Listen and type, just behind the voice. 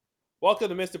Welcome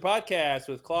to Mr. Podcast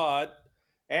with Claude.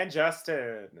 And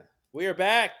Justin. We are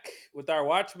back with our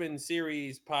Watchmen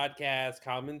series podcast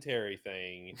commentary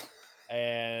thing.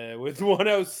 And with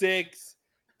 106,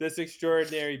 This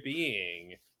Extraordinary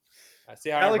Being. I see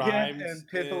how it Elegant rhymes. and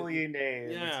pithily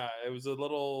named. Yeah, it was a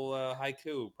little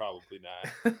haiku, probably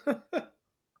not.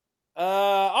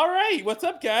 All right, what's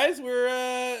up, guys? We're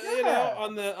Yeah,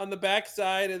 on the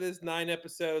backside of this 9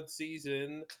 episode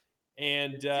season,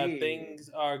 and indeed. things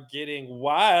are getting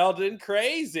wild and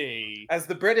crazy. As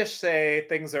the British say,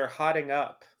 things are hotting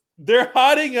up. They're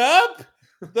hotting up.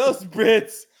 Those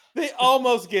Brits, they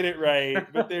almost get it right,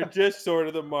 but they're just short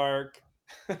of the mark.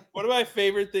 One of my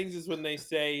favorite things is when they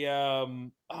say, "Oh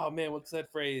man, what's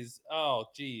that phrase? Oh,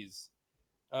 geez,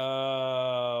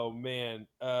 oh man,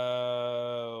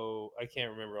 oh, I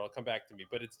can't remember. It'll come back to me."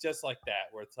 But it's just like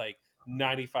that, where it's like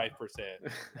 95%.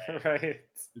 Right? Right.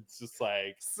 It's just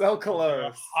like So they're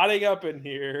close. hotting up in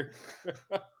here.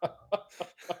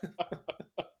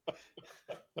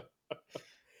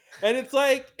 And it's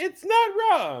like it's not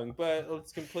wrong, but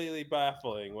it's completely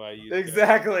baffling why you think.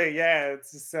 Exactly. Yeah, it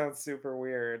just sounds super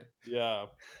weird. Yeah,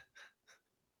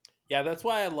 yeah. That's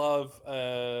why I love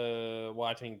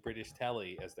watching British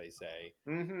telly, as they say,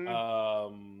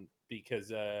 Hmm.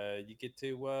 because you get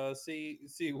to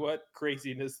see what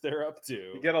craziness they're up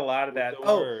You to get a lot of with that. the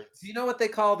Oh, do words. you know what they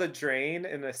call the drain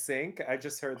in a sink? I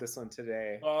just heard this one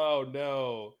today. Oh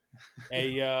no,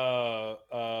 a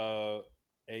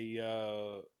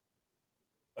a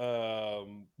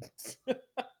um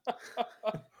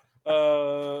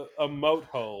a moat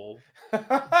hole.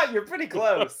 You're pretty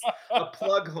close. A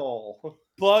plug hole.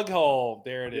 Plug hole.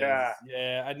 There it Yeah, is.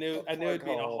 Yeah, a I knew plug it'd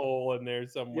be a hole. hole in there Yep,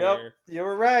 somewhere. you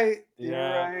were right. You were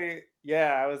Yeah. right.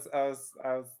 Yeah, I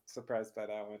was surprised by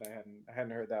that one. I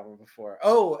hadn't heard that one before.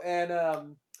 Oh,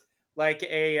 and like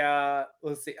a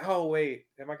let's see. Oh wait,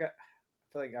 I feel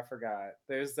like I forgot.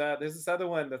 There's this other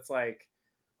one that's like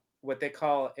what they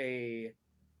call a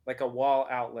like a wall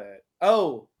outlet.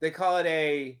 Oh, they call it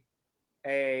a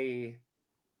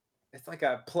it's like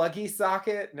a pluggy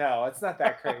socket. No, it's not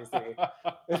that crazy.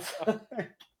 It's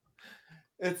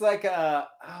It's like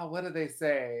what do they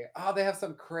say? Oh, they have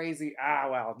some crazy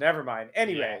well, never mind. Yeah.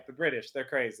 Anyway, the British, they're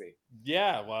crazy.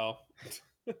 Yeah, well.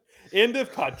 End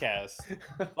of podcast.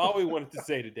 All we wanted to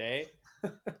say today.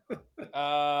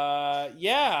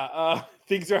 Yeah,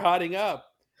 things are hotting up.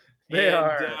 They And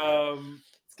are.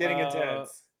 It's getting uh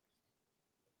intense.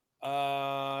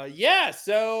 yeah,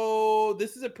 so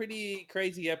this is a pretty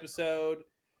crazy episode.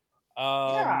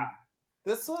 Yeah. Um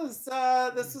This was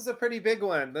a pretty big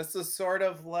one. This is sort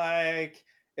of like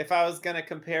if I was gonna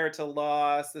compare to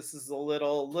Lost, this is a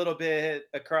little bit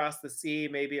across the sea,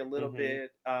 maybe a little mhm.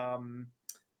 bit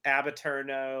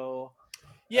Abaturno.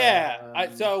 Yeah,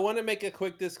 Um so I want to make a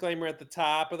quick disclaimer at the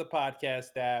top of the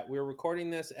podcast that we're recording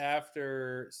this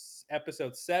after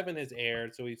episode 7 has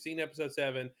aired. So we've seen episode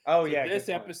 7. oh So yeah, this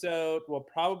good point. episode will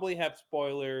probably have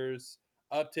spoilers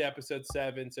up to episode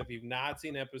 7. So if you've not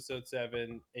seen episode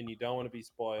 7 and you don't want to be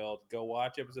spoiled, go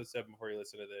watch episode 7 before you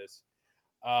listen to this.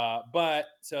 But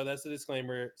so that's the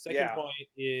disclaimer. Second Yeah. point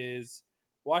is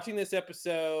watching this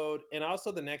episode and also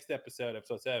the next episode,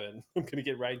 episode 7. I'm going to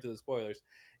get right into the spoilers.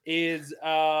 Is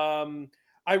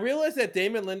I realized that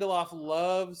Damon Lindelof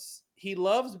loves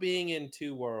being in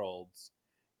two worlds,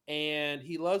 and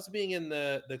he loves being in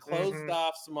the closed Mhm.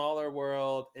 off smaller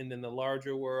world and then the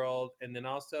larger world, and then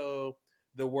also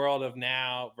the world of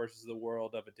now versus the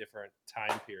world of a different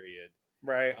time period.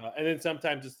 Right. And then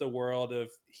sometimes it's the world of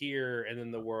here, and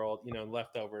then the world,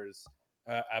 leftovers,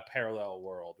 a parallel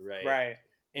world, right? Right.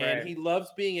 And Right. he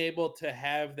loves being able to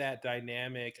have that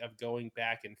dynamic of going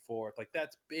back and forth. Like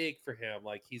that's big for him.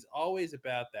 Like he's always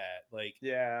about that. Like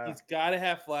Yeah. he's got to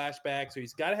have flashbacks, or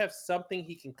he's got to have something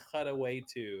he can cut away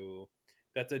to.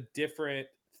 That's a different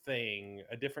thing,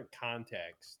 a different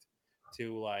context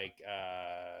to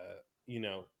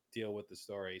deal with the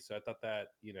story. So I thought that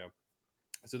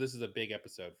so this is a big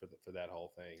episode for that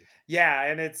whole thing. Yeah,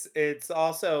 and it's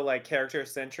also like character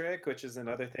centric, which is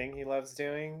another thing he loves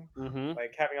doing. Mm-hmm.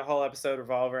 Like having a whole episode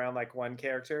revolve around like one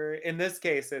character. In this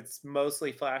case, it's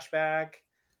mostly flashback.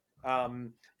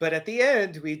 But at the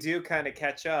end, we do kind of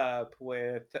catch up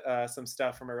with some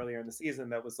stuff from earlier in the season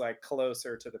that was like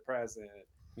closer to the present.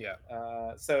 Yeah.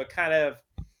 So it kind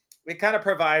of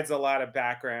provides a lot of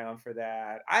background for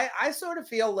that. I sort of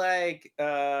feel like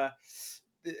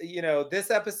this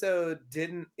episode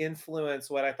didn't influence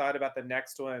what I thought about the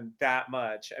next one that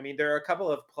much. I mean, there are a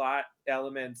couple of plot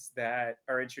elements that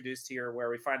are introduced here where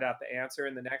we find out the answer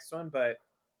in the next one, but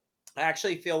I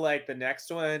actually feel like the next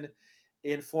one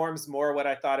informs more what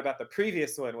I thought about the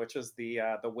previous one, which was the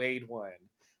Wade one.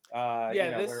 You Yeah,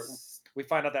 know, where this we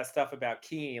find out that stuff about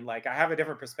Keen. Like I have a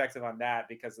different perspective on that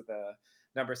because of the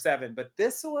number seven, but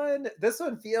this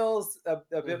one feels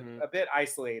mhm. a bit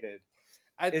isolated.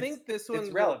 I It's think this it's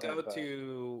one will go relevant, but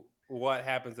to what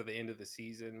happens at the end of the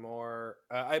season more.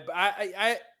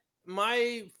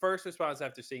 My first response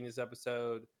after seeing this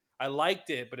episode, I liked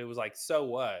it, but it was like, so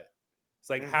what? It's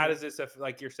like, how hmm does this,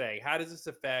 like you're saying, how does this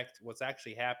affect what's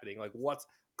actually happening? Like, what's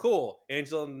cool?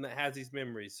 Angela has these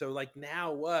memories, so like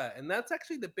now what? And that's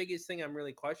actually the biggest thing I'm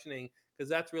really questioning because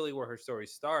that's really where her story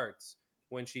starts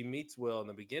when she meets Will in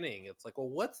the beginning. It's like, well,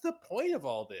 what's the point of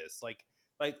all this?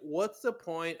 Like, what's the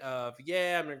point of,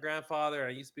 yeah, I'm your grandfather and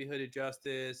I used to be Hooded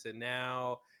Justice, and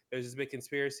now there's this big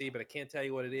conspiracy, but I can't tell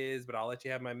you what it is, but I'll let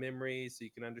you have my memories so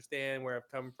you can understand where I've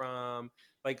come from.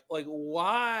 Like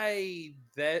why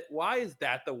is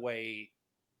that the way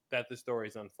that the story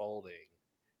is unfolding?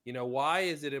 Why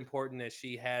is it important that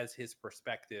she has his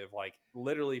perspective, like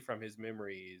literally from his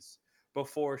memories,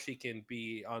 before she can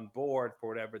be on board for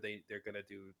whatever they're gonna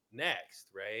do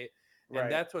next, right? And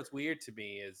right. that's what's weird to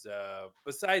me is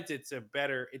besides it's a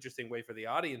better, interesting way for the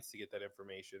audience to get that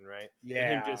information, right? And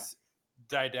him Yeah, just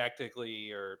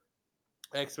didactically or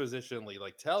expositionally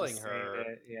like telling just saying her,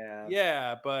 it. Yeah,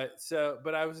 yeah,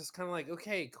 but I was just kind of like,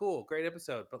 okay, cool, great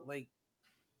episode, but like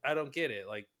I don't get it.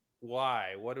 Like,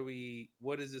 why? What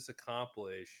does this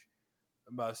accomplish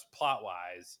most plot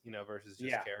wise, versus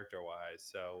just yeah. character wise?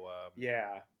 So,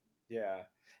 Yeah. Yeah.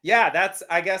 Yeah, that's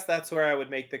I guess that's where I would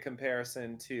make the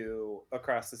comparison to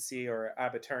Across the Sea or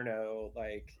Abaterno.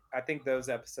 Like I think those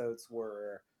episodes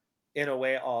were in a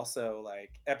way also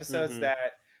like episodes mhm.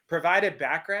 that provided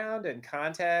background and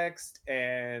context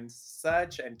and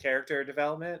such and character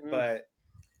development, Mm, but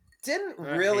didn't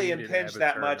I really hated impinge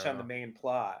that much on the Abaterno. main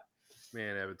plot.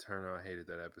 Man, Abaterno, I hated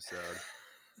that episode.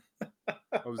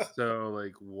 I was so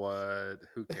like, what?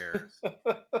 Who cares?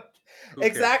 Who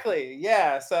cares? Exactly.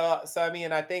 Yeah. So I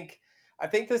mean, I think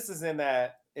this is in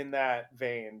that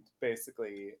vein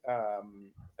basically.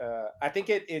 I think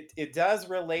it does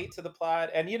relate to the plot,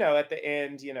 and at the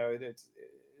end,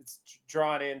 it's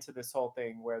drawn into this whole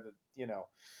thing where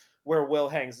where Will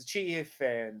hangs the chief,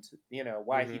 and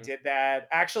why he Hmm. did that.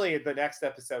 Actually, the next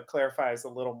episode clarifies a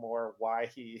little more why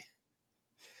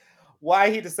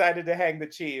he decided to hang the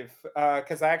chief,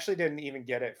 because I actually didn't even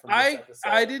get it from this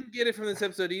I episode. didn't get it from this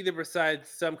episode either. Besides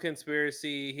some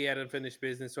conspiracy, he had unfinished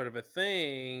business, sort of a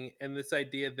thing, and this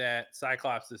idea that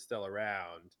Cyclops is still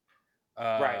around.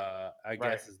 Right. I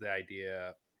Right. guess is the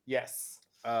idea. Yes.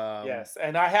 Um, Yes.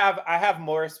 And I have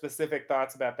more specific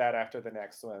thoughts about that after the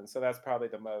next one. So that's probably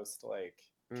the most like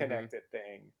mhm. connected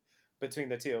thing between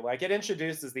the two. Like it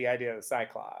introduces the idea of the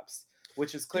Cyclops,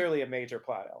 which is Do, clearly a major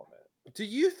plot element. do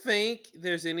you think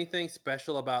there's anything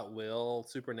special about Will,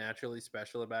 supernaturally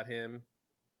special about him?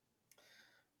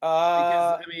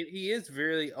 Because Uh I mean, he is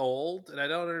really old, and I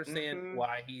don't understand mhm.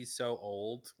 why he's so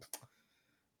old.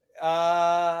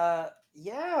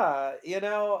 Yeah,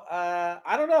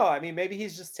 I don't know. I mean, maybe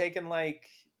he's just taking like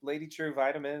Lady True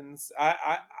vitamins.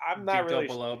 I'm not Ginkgo really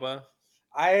biloba.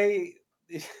 I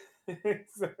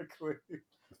exactly.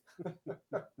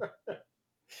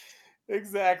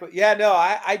 Exactly. Yeah, no,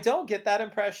 I don't get that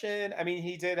impression. I mean,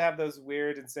 he did have those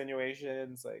weird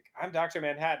insinuations like I'm Dr.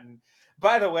 Manhattan.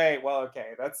 By the way, well,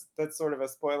 okay, that's sort of a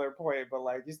spoiler point, but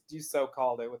like you so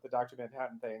called it with the Dr.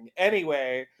 Manhattan thing.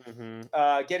 Anyway, Hmm.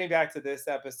 getting back to this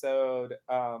episode,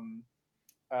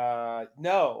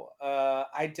 no,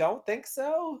 I don't think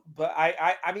so. But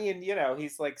I mean,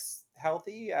 he's like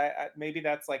healthy. Maybe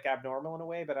that's like abnormal in a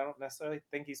way, but I don't necessarily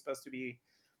think he's supposed to be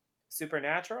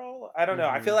supernatural. I don't know. Hmm.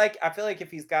 I feel like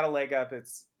if he's got a leg up,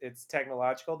 it's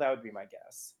technological. That would be my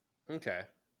guess. Okay.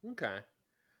 Okay.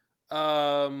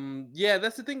 Yeah,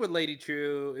 that's the thing with Lady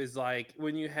True is like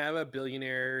when you have a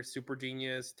billionaire super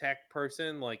genius tech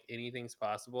person, like anything's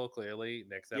possible, clearly,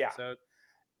 next Yeah. episode.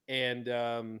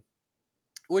 And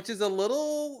which is a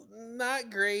little not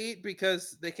great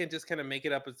because they can just kind of make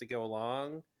it up as they go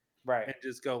along Right. and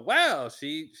just go, wow,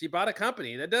 she bought a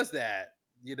company that does that,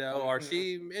 or hmm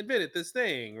she invented this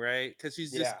thing, right? Because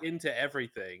she's just Yeah. into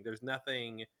everything. There's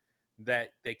nothing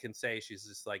that they can say she's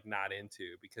just like not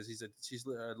into because she's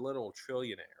a little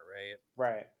trillionaire, right?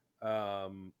 Right.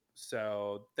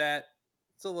 So that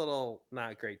it's a little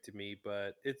not great to me,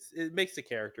 but it makes the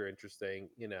character interesting,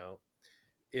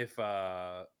 if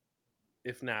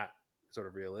if not sort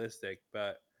of realistic.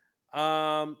 But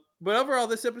overall,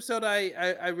 this episode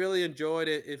I really enjoyed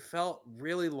it. It felt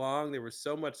really long. There was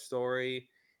so much story,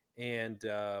 and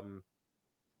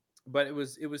but it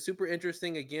was super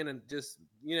interesting again, and just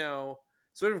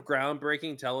sort of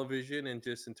groundbreaking television, and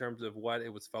just in terms of what it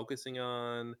was focusing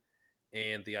on.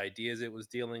 and the ideas it was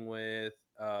dealing with.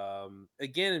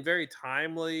 Again, very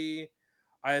timely.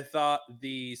 I thought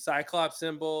the Cyclops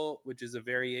symbol, which is a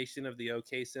variation of the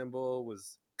OK symbol,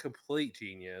 was complete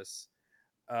genius.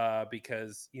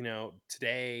 Because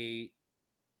today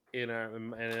in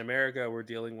America we're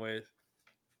dealing with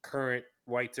current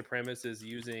white supremacists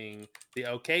using the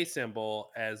OK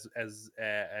symbol as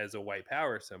a white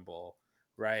power symbol,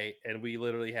 right? And we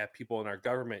literally have people in our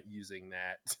government using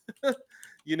that,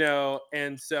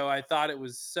 And so I thought it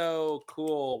was so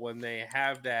cool when they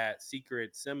have that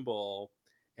secret symbol,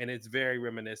 and it's very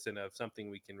reminiscent of something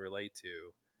we can relate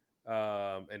to.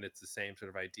 And it's the same sort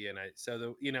of idea. And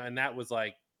and that was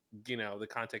like, the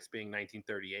context being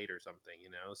 1938 or something,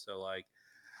 so like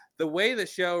the way the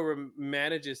show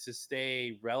manages to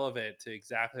stay relevant to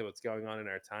exactly what's going on in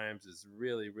our times is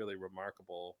really, really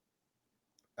remarkable.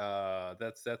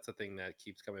 That's the thing that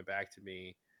keeps coming back to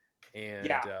me, and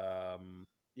Yeah,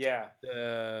 yeah.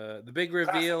 the big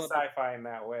Classic reveal. sci-fi in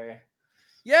that way.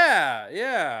 Yeah,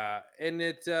 yeah, and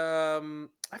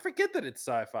I forget that it's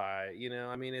sci-fi.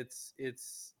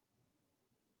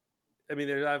 I mean,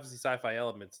 there's obviously sci-fi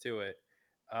elements to it,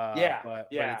 Yeah, but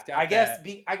yeah. it's got that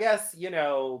I guess,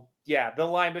 yeah, the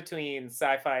line between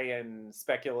sci-fi and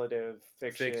speculative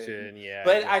fiction. fiction. Yeah,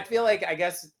 But I feel exactly.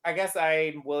 like I guess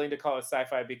I'm willing to call it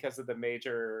sci-fi because of the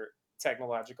major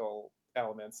technological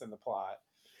elements in the plot.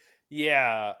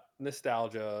 Yeah,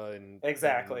 nostalgia and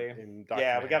Exactly. Dr.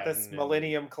 Yeah, we got this Manhattan and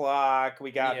Millennium Clock.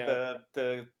 We got yeah,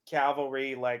 the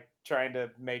cavalry like trying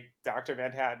to make Dr.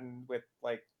 Manhattan with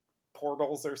like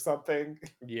portals or something.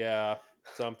 yeah,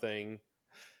 something.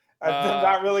 I'm Uh,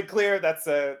 not really clear. That's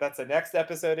a next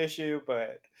episode issue,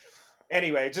 but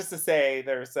anyway, just to say,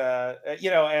 there's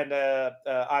and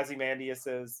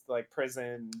Ozymandias's like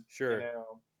prison, sure,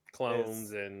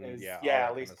 clones is and is yeah, all yeah, at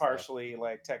that kind least of stuff. partially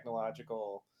like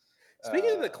technological.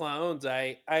 Speaking of Uh, the clones,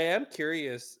 I am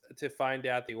curious to find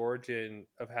out the origin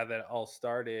of how that all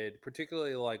started,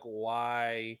 particularly like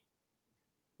why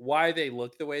they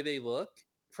look the way they look.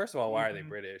 First of all, why are they mhm.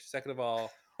 British? Second of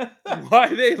all, why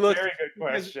they look Very good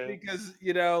because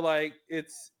question. like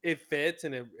it fits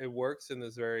and it works in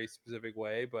this very specific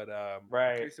way. But I'm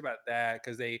Right. curious about that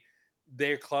because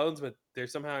they're clones, but they're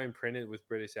somehow imprinted with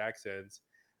British accents.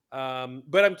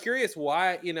 But I'm curious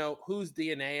why, whose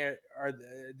DNA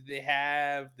do they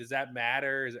have? Does that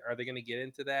matter? Are they going to get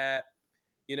into that?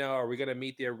 Are we going to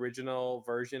meet the original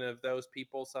version of those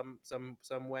people some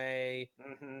way?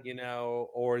 Hmm.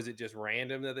 Or is it just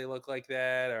random that they look like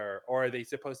that, or are they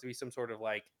supposed to be some sort of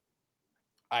like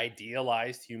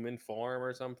idealized human form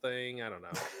or something? I don't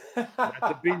know. Not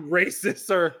to be racist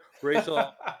or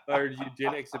racial or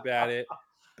eugenics about it,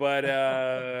 but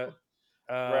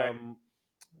Right. um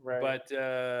Right.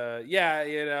 yeah,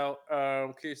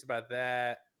 I'm curious about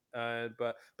that.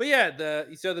 But yeah,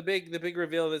 the big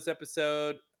reveal of this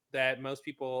episode that a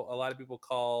lot of people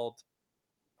called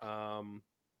um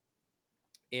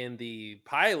in the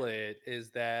pilot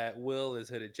is that Will is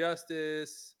hooded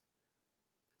justice.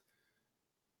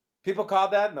 People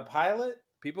called that in the pilot.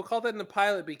 People called that in the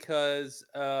pilot because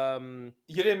You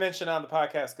didn't mention it on the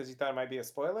podcast because you thought it might be a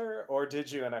spoiler, or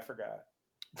did you? And I forgot.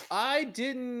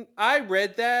 I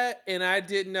read that and I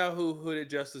didn't know who hooded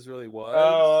justice really Oh,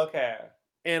 was, okay.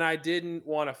 and I didn't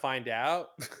want to find out.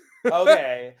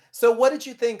 Okay. So what did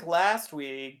you think last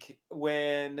week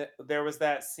when there was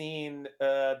that scene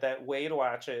that Wade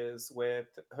watches with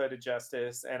Hooded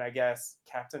Justice and I guess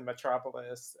Captain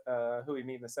Metropolis, who we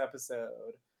meet in this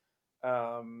episode?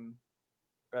 Um,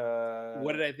 What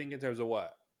uh, did I think in terms of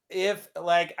what? if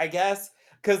like I guess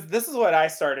because this is what I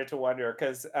started to wonder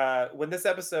because when this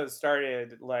episode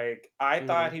started, like I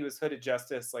thought Mhm. he was Hooded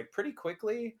Justice like pretty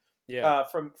quickly Yeah,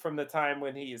 from the time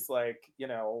when he's like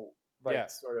yeah. like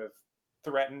sort of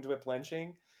threatened with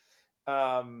lynching.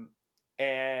 Um,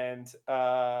 and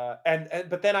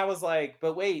but then I was like,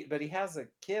 but wait, but he has a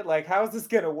kid. Like, how is this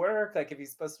gonna work? Like, if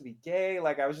he's supposed to be gay,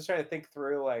 like I was just trying to think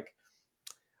through like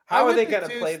I how are went they through gonna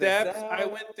two play this steps. I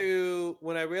out? went through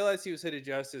when I realized he was hooded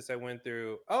justice. I went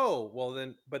through. Oh well,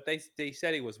 then, but they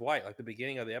said he was white. Like the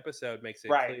beginning of the episode makes it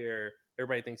Right. clear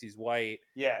everybody thinks he's white.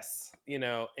 Yes.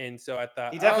 And so I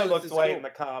thought, He oh, definitely this looks is white in cool. the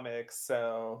comics,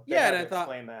 so they Yeah, and had I to thought,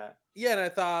 explain that. yeah, and I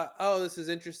thought, oh, this is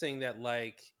interesting that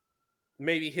like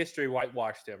maybe history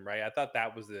whitewashed him, right? I thought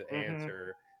that was the Mhm.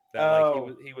 answer that like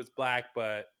Oh, he was black,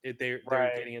 but they were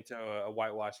right. getting into a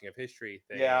whitewashing of history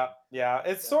Yeah, thing. yeah,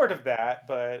 it's sort of that,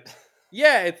 but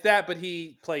Yeah, it's that, but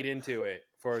he played into it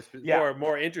yeah, for a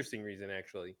more interesting reason,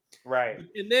 actually. right.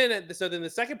 And then, so then the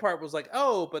second part was like,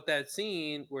 oh, but that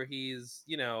scene where he's,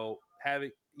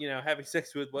 having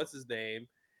sex with what's his name.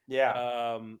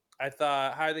 Yeah. I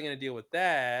thought, how are they going to deal with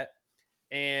that?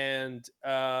 And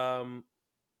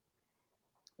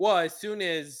well, as soon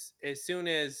as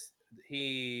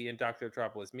he and Dr.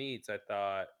 Metropolis meets, I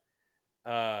thought,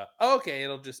 okay,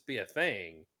 it'll just be a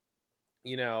thing.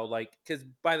 Like, because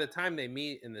by the time they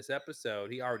meet in this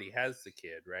episode, he already has the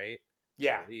kid, right? I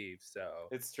Yeah, believe so.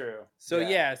 it's true. So Yeah.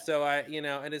 yeah, so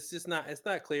and it's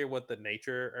not clear what the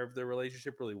nature of the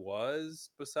relationship really was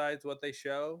besides what they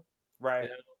show. You Right.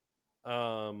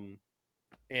 know?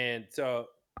 And so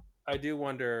I do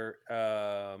wonder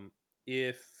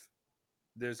if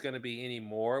there's going to be any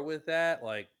more with that,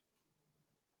 like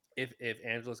if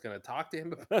Angela's going to talk to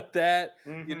him about that,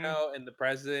 Mm-hmm. and the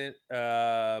president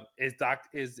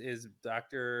is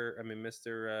Doctor, I mean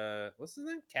Mr. What's his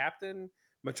name? Captain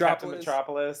Captain Metropolis.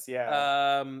 Metropolis.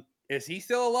 Yeah. Is he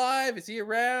still alive? Is he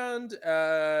around?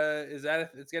 Is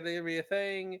that it's going to be a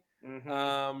thing? Mm-hmm.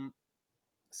 Um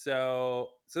so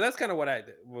that's kind of what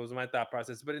was my thought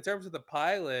process. But in terms of the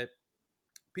pilot,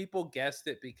 people guessed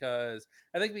it because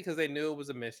I think because they knew it was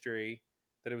a mystery,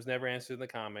 that it was never answered in the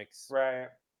comics. Right.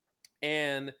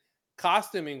 And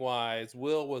costuming wise,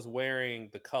 Will was wearing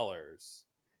the colors,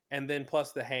 and then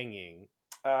plus the hanging.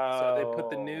 So they put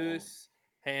the Oh. noose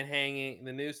hand hanging,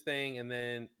 the noose thing, and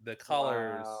then the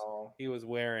colors Wow. he was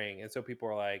wearing, and so people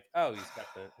were like, "Oh, he's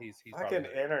probably Fucking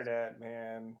hooded." internet,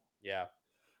 man. Yeah.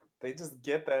 They just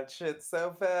get that shit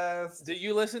so fast. Do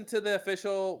you listen to the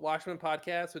official Watchmen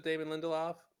podcast with David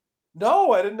Lindelof?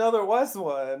 No, I didn't know there was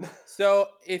one. So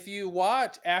if you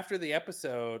watch after the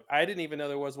episode, I didn't even know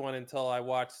there was one until I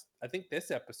watched, I think,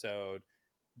 this episode.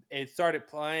 It started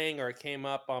playing, or it came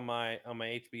up on my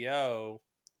HBO,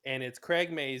 and it's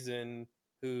Craig Mazin,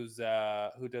 who does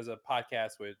a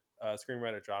podcast with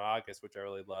screenwriter John August, which I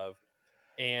really love,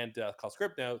 and called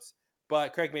Script Notes.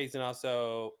 But Craig Mazin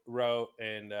also wrote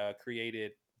and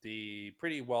created the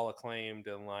pretty well acclaimed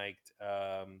and liked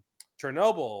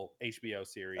Chernobyl HBO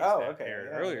series Oh, that okay. aired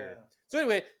Yeah, earlier. yeah. So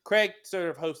anyway, Craig sort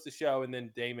of hosts the show, and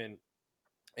then Damon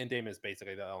is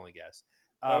basically the only guest.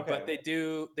 But Okay.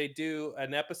 they do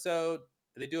an episode.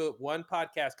 They do it. One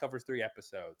podcast covers 3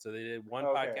 episodes. So they did one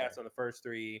Okay. podcast on the first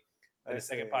 3, and I a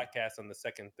second see. podcast on the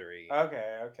second 3.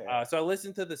 Okay, okay. So I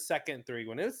listened to the second 3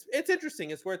 one. It's interesting.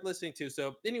 It's worth listening to.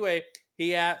 So anyway,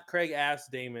 Craig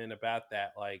asked Damon about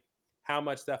that, like how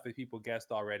much stuff have people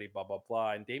guessed already, blah blah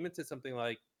blah. And Damon said something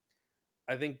like,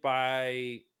 I think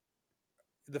by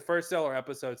the first seller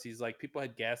episodes, he's like people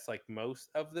had guessed like most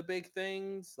of the big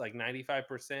things, like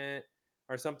 95%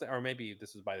 or something, or maybe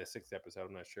this was by the 6th episode.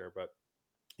 I'm not sure, but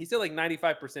he said like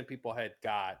 95% people had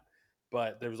got,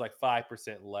 but there was like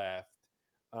 5% left.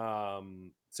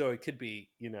 So it could be,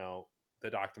 the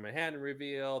Dr. Manhattan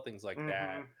reveal, things like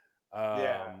that. Mm-hmm.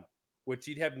 Yeah. Um, which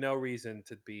you'd have no reason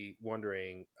to be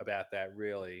wondering about that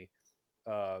really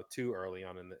too early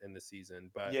on in the season.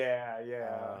 But Yeah,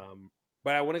 yeah. um,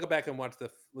 but I want to go back and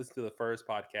listen to the first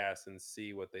podcast and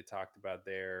see what they talked about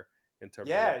there in terms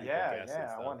of Yeah, what people yeah, guess and yeah.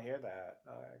 I stuff. want to hear that.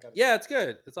 I got Yeah, it's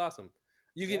good. It's awesome.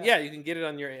 You can yeah. yeah, you can get it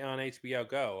on HBO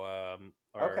Go,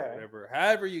 or Okay. whatever,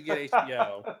 however you get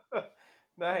HBO.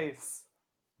 Nice.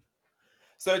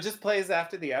 So it just plays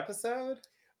after the episode?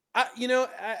 I don't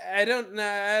know.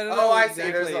 I don't Oh, know I see.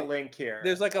 There's a exactly. link here.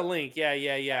 There's like a link. Yeah,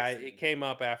 yeah, I yeah. It see. came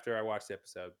up after I watched the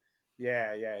episode.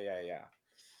 Yeah, yeah, yeah,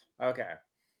 yeah. Okay.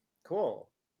 Cool.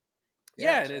 Yeah,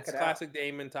 Yeah, and check it's it out. classic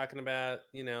Damon talking about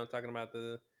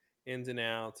the ins and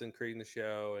outs and creating the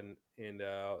show and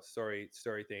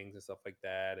story things and stuff like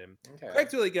that. And Okay.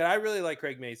 Craig's really good. I really like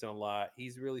Craig Mason a lot.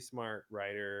 He's a really smart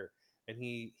writer, and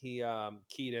he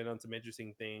keyed in on some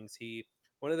interesting things. He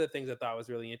One of the things I thought was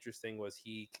really interesting was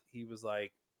he was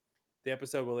like, the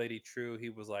episode with Lady True, he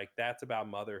was like, that's about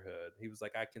motherhood. He was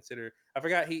like, I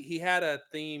forgot he had a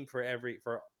theme for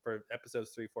episodes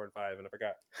 3, 4, and 5, and I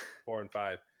forgot 4 and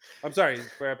 5. I'm sorry,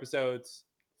 for episodes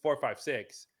 4, 5,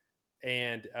 6.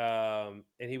 And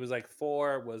he was like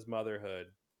 4 was motherhood,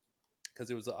 because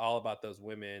it was all about those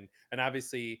women. And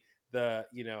obviously the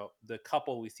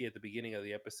couple we see at the beginning of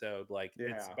the episode, like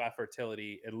it's Yeah. about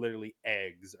fertility, and literally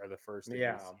eggs are the first thing we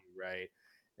Yeah. see, right?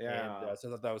 And Yeah. so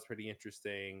I thought that was pretty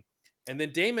interesting. And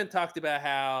then Damon talked about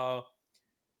how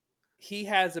he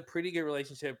has a pretty good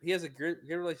relationship. He has a good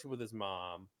relationship with his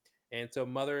mom, and so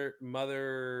mother and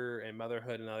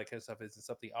motherhood and all that kind of stuff isn't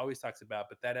something he always talks about.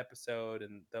 But that episode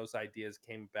and those ideas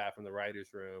came back from the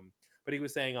writers' room. But he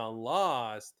was saying on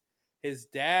Lost, his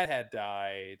dad had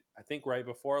died, I think right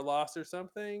before Lost or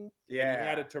something, and he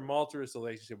had a Yeah. tumultuous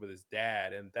relationship with his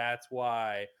dad, and that's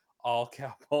why all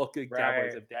cowboys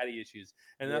Right. have daddy issues,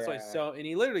 and that's why Yeah. so. And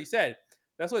he literally said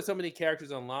that's why so many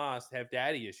characters on Lost have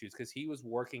daddy issues, because he was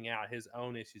working out his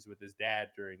own issues with his dad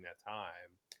during that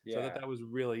time. So I thought Yeah. that was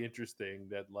really interesting.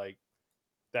 That like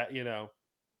that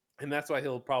and that's why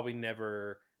he'll probably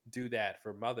never do that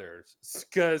for mothers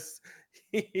because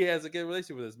he has a good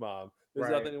relationship with his mom. There's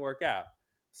Right. nothing to work out.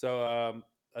 So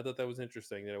I thought that was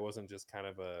interesting that it wasn't just kind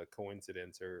of a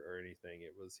coincidence or anything.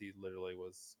 It was he literally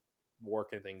was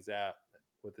working things out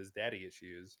with his daddy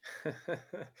issues.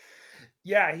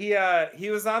 Yeah, he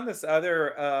was on this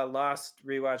other Lost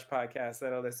rewatch podcast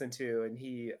that I listened to, and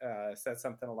he said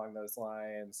something along those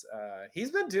lines.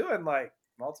 He's been doing like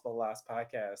multiple Lost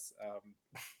podcasts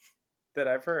that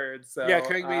I've heard. Yeah, So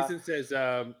Craig Mason says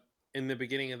in the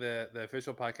beginning of the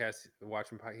official podcast, the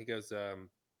Watchmen podcast, he goes,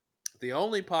 the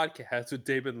only podcast with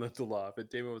David Lindelof, and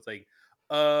David was like,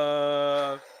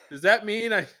 does that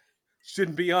mean I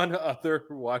shouldn't be on other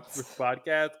Watchmen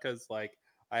podcasts? Because like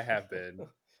I have been.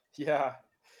 yeah,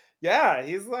 yeah,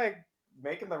 he's like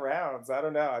making the rounds. I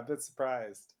don't know. I've been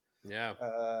surprised Yeah.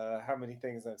 how many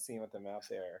things I've seen with him out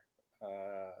there.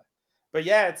 But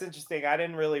yeah, it's interesting. I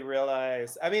didn't really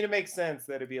realize. I mean, it makes sense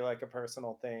that it'd be like a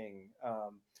personal thing,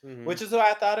 Mm-hmm. which is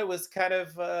why I thought it was kind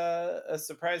of a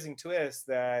surprising twist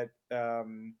that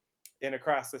in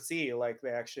Across the Sea, like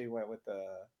they actually went with the,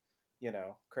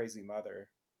 crazy mother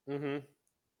Mm-hmm.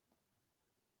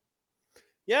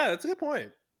 Yeah, that's a good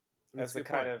point. That's as a the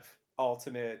good kind point. of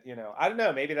ultimate. I don't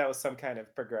know. Maybe that was some kind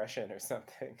of progression or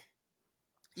something.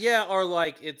 Yeah, or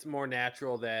like it's more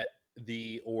natural that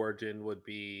the origin would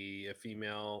be a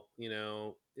female,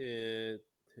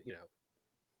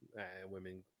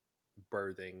 women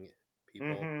birthing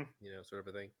people, hmm sort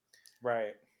of a thing.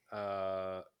 Right.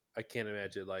 Uh, I can't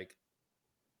imagine like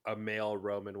a male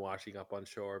Roman washing up on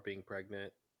shore being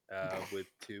pregnant with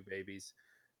two babies.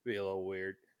 Be a little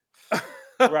weird.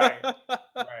 Right.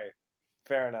 Right.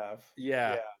 Fair enough.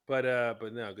 Yeah, Yeah.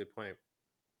 but no, good point.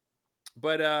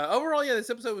 But overall, yeah, this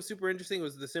episode was super interesting. It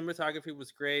was the cinematography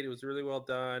was great. It was really well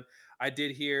done. I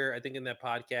did hear, I think, in that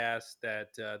podcast that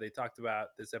they talked about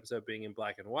this episode being in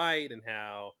black and white and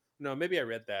how no, maybe I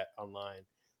read that online,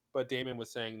 but Damon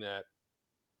was saying that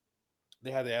they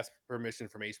had to ask permission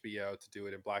from HBO to do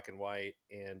it in black and white,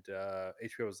 and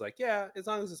HBO was like, "Yeah, as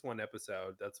long as it's one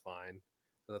episode, that's fine."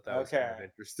 I thought that was kind of Okay.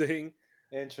 interesting.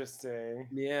 Interesting.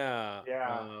 Yeah.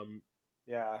 Yeah.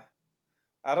 Yeah.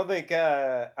 I don't think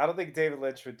David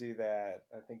Lynch would do that.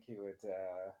 I think he would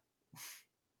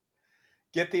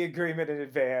get the agreement in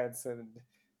advance and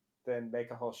then make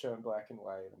a whole show in black and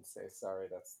white and say, sorry,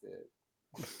 that's it.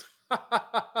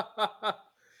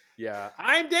 Yeah.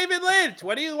 I'm David Lynch.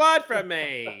 What do you want from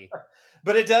me?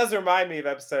 But it does remind me of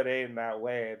episode 8 in that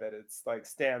way that it's like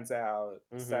stands out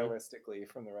Hmm. stylistically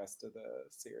from the rest of the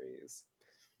series.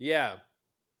 Yeah.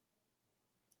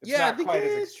 It's Yeah, I not think quite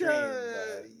as it extreme,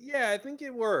 but I think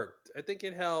it worked. I think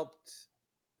it helped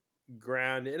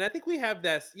ground it. And I think we have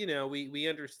that, we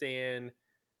understand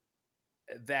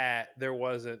that there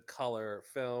wasn't color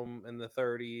film in the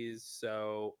 30s,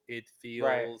 so it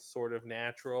right. feels sort of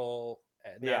natural,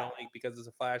 not Yeah. only because it's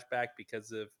a flashback,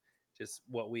 because of just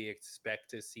what we expect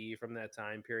to see from that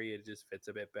time period. It just fits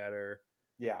a bit better.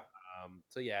 Yeah.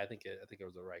 So yeah, I think it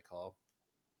was the right call.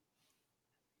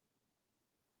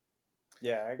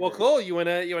 Yeah, I Well, agree. cool. You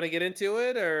wanna get into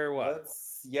it or what?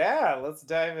 Let's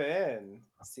dive in.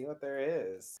 See what there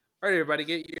is. All right, everybody,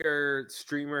 get your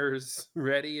streamers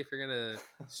ready if you're gonna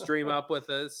stream up with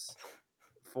us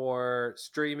for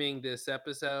streaming this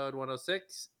episode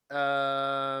 106.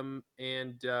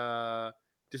 And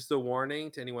just a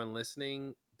warning to anyone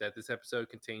listening that this episode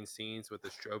contains scenes with a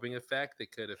strobing effect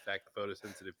that could affect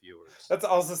photosensitive viewers. That's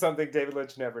also something David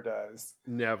Lynch never does.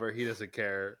 Never. He doesn't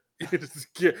care. He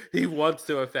doesn't care. He wants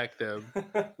to affect them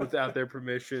without their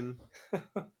permission.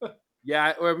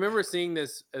 Yeah, I remember seeing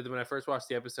this when I first watched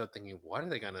the episode, thinking, "What are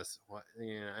they gonna?" What?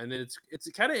 Yeah, and then it's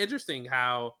kind of interesting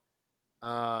how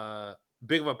uh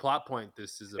big of a plot point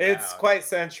this is It's about. quite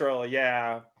central.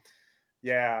 Yeah.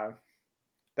 Yeah.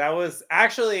 That was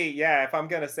actually, yeah, if I'm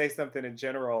going to say something in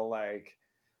general, like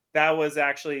that was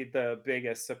actually the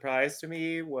biggest surprise to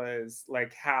me was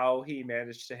like how he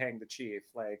managed to hang the chief.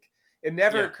 Like it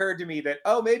never Yeah. occurred to me that,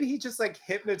 oh, maybe he just like Oh,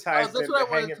 hypnotized that's him what to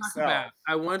I hang wanted to talk about. himself.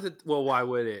 I wanted to, well, why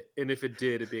would it? And if it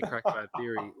did, it'd be a crack about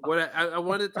theory. What I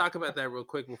wanted to talk about that real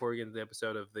quick before we get into the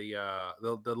episode of the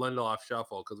Lindelof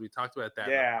shuffle, because we talked about that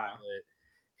in the Yeah.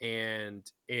 pilot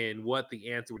and what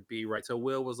the answer would be, right? So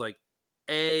Will was like,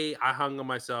 A, I hung on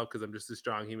myself because I'm just a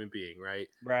strong human being, right?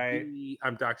 Right. B,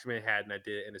 I'm Dr. Manhattan. I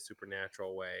did it in a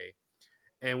supernatural way.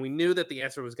 And we knew that the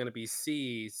answer was going to be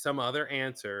C, some other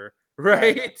answer,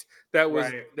 Right. right? That was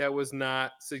Right. that was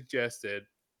not suggested.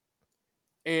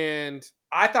 And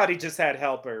I thought he just had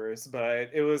helpers, but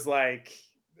it was like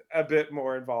a bit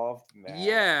more involved than that.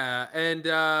 yeah,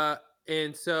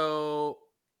 and so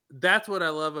that's what I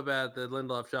love about the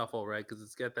Lindelof Shuffle, right? Because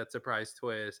it's got that surprise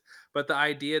twist. But the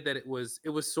idea that it was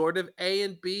sort of A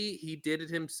and B. He did it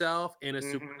himself in a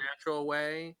Hmm. supernatural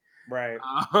way. Right.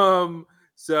 Um,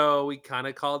 so we kind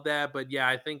of called that, but yeah,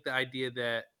 I think the idea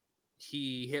that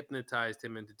he hypnotized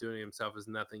him into doing it himself is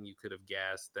nothing you could have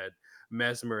guessed that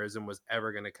mesmerism was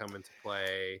ever going to come into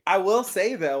play. I will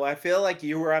say though, I feel like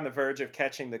you were on the verge of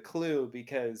catching the clue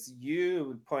because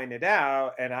you pointed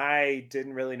out, and I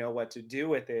didn't really know what to do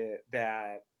with it,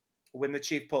 that when the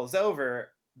chief pulls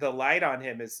over, the light on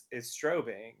him is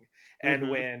strobing. And Hmm.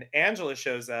 when Angela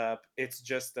shows up, it's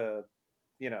just a,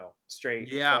 straight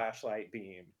Yeah. flashlight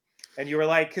beam. And you were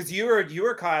like, because you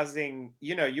were causing,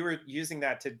 you were using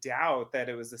that to doubt that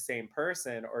it was the same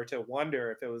person or to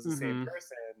wonder if it was the same Hmm.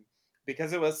 person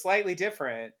because it was slightly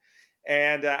different.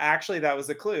 And actually, that was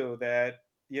a clue that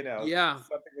Yeah.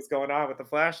 something was going on with the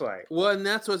flashlight. Well, and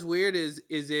that's what's weird is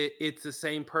it's the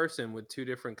same person with two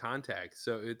different contacts.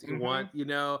 So it one,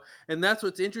 Hmm. and that's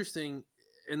what's interesting,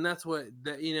 and that's what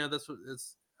that that's what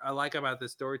it's I like about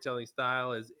this storytelling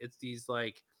style is it's these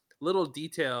like little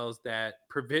details that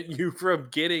prevent you from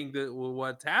getting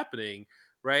what's happening,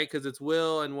 right? Because it's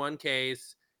Will in one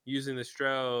case using the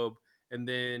strobe, and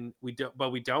then we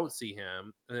don't see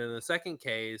him, and then in the second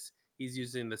case he's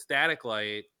using the static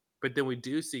light, but then we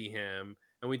do see him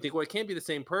and we think, well, it can't be the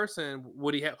same person.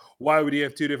 Would he have? Why would he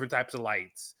have two different types of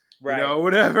lights? Right.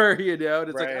 Whatever. And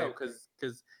it's like, oh, Right. because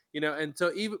and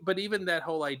so even that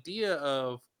whole idea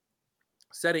of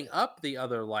setting up the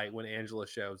other light when Angela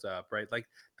shows up, right? Like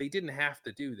they didn't have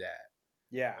to do that.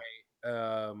 Yeah.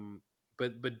 Um,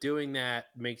 but doing that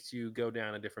makes you go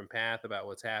down a different path about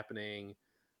what's happening.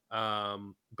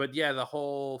 But yeah, the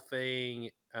whole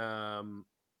thing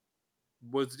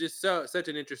was just such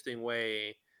an interesting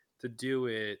way to do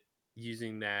it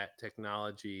using that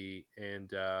technology and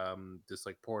just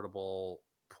like portable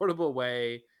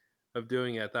way of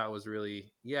doing it. I thought was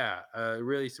really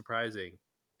really surprising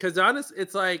because honest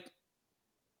it's like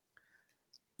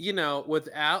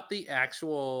without the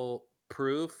actual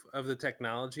proof of the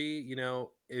technology,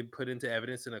 it put into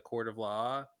evidence in a court of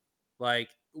law, like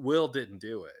Will didn't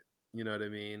do it. You know what I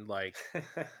mean? Like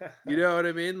you know what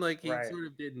I mean? Like Right.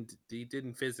 he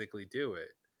didn't physically do it.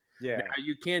 Yeah. Now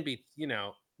you can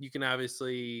you can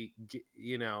obviously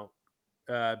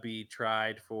be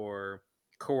tried for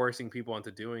coercing people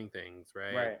into doing things,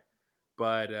 right? Right.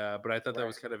 But I thought that Right.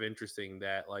 was kind of interesting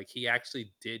that like he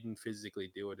actually didn't physically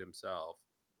do it himself.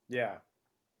 Yeah.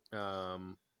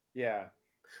 Um, Yeah.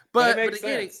 But it but makes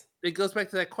again, sense. it goes back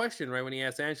to that question, right? When he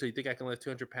asked Angela, "You think I can lift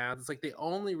 200 pounds?" It's like the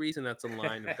only reason that's a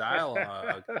line of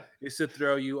dialogue is to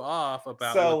throw you off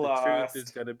about So what the truth is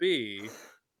lost. going to be.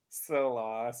 So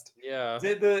lost. Yeah.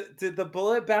 Did the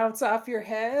bullet bounce off your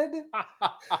head?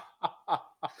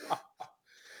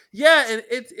 Yeah, and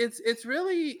it's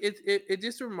really it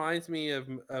just reminds me of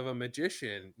a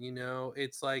magician.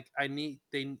 It's like I need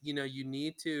they you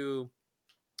need to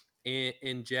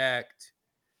inject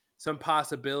some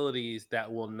possibilities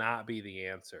that will not be the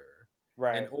answer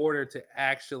in Right. order to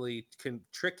actually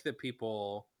trick the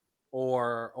people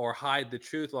or hide the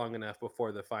truth long enough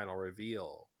before the final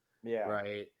reveal, Yeah.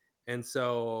 right? And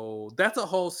so that's a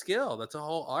whole skill, that's a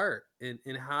whole art in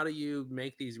how do you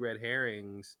make these red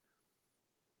herrings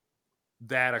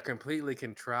that are completely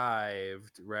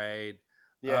contrived, right?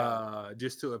 Yeah.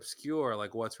 Just to obscure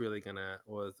like what's really gonna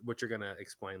what you're gonna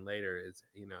explain later is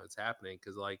it's happening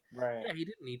because like Right. yeah he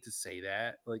didn't need to say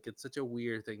that, like it's such a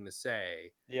weird thing to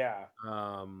say. Yeah.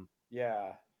 um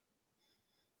Yeah.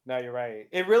 No, you're right.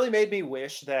 It really made me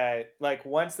wish that, like,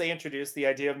 once they introduced the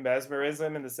idea of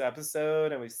mesmerism in this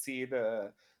episode and we see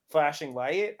the flashing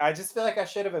light, I just feel like I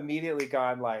should have immediately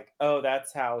gone like, "Oh,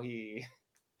 that's how he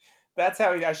that's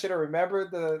how he I should have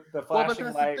remembered the well but flashing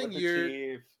that's the light thing, with the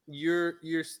chief."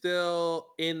 you're still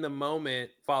in the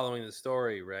moment following the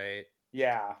story, right?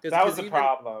 Yeah, that was Because the even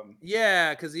problem.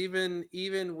 yeah because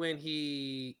even when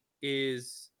he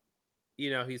is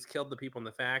he's killed the people in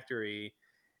the factory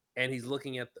and he's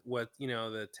looking at what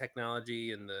the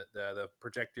technology and the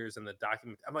projectors and the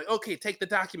documents. I'm like, okay, take the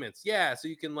documents, yeah, so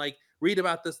you can like read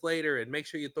about this later and make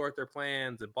sure you thwart their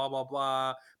plans and blah blah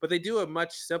blah. But they do a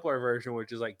much simpler version,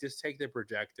 which is like just take the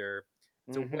projector.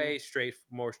 It's a Mhm. way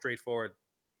more straightforward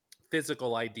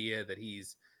physical idea that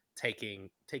he's taking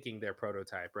their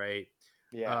prototype, right?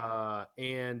 Yeah.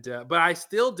 And but I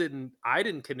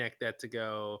didn't connect that to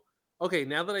go, okay,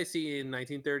 now that I see in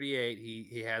 1938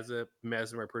 he has a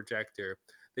mesmer projector,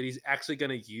 that he's actually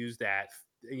going to use that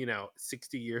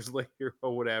 60 years later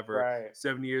or whatever, Right.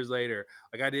 70 years later.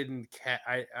 Like I didn't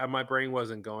my brain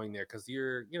wasn't going there because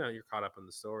you're caught up in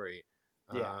the story.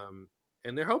 Yeah. um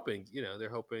and they're hoping,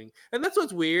 and that's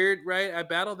what's weird, right? I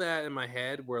battle that in my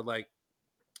head where like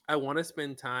I want to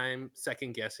spend time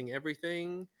second guessing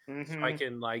everything so I Hmm.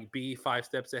 can like be 5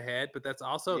 steps ahead, but that's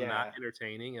also not Yeah.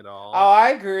 entertaining at Oh, all. I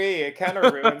agree. It kind of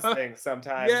ruins things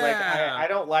sometimes. Like Yeah. I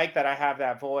don't like that I have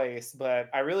that voice, but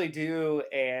I really do.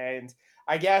 And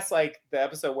I guess like the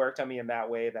episode worked on me in that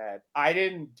way that I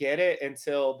didn't get it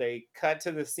until they cut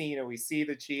to the scene and we see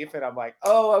the chief, and I'm like,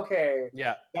 oh, okay,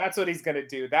 Yeah. that's what he's gonna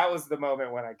do. That was the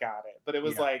moment when I got it. But it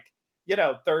was Yeah. like,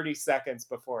 30 seconds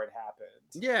before it happened.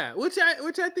 Yeah, which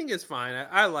I think is fine.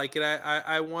 I like it.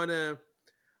 I want to.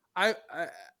 I, I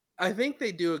I think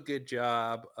they do a good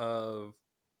job of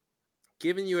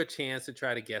giving you a chance to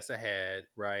try to guess ahead,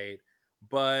 right?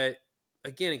 But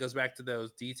again, it goes back to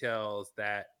those details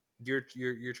that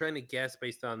you're trying to guess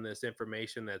based on this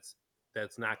information that's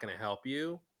not going to help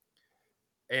you,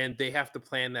 and they have to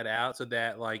plan that out so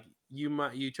that like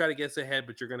you try to guess ahead,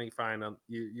 but you're going to find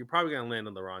you're probably going to land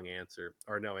on the wrong answer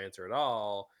or no answer at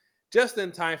all, just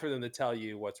in time for them to tell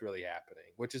you what's really happening,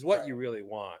 which is what you Right. really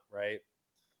want, right?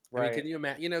 I mean, Right. can you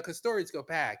imagine? Because stories go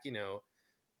back,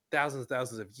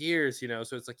 thousands of years,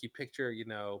 so it's like you picture,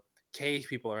 cave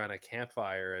people around a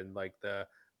campfire, and like the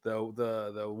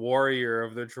warrior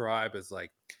of the tribe is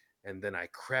like, and then I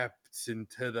crept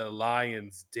into the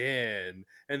lion's den,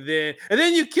 and then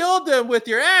you killed them with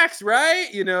your axe, right?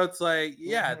 It's like,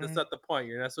 yeah, that's Hmm. not the point.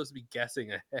 You're not supposed to be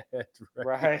guessing ahead, right?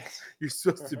 Right. You're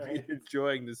supposed to be Right.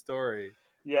 enjoying the story.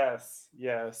 Yes,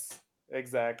 yes,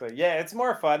 exactly. Yeah, it's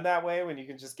more fun that way when you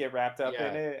can just get wrapped up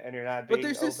in Yeah, it and you're not but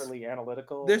being overly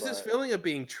analytical, there's this but feeling of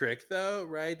being tricked though,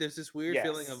 right? There's this weird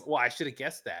feeling of, yes. well, I should have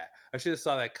guessed that. I should have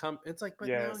saw that come. It's like,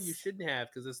 but no, you Yes. shouldn't have,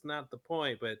 because it's not the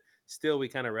point. But still, we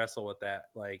kind of wrestle with that.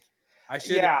 Like, I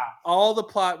should Yeah. all the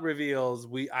plot reveals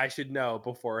I should know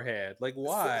beforehand. Like,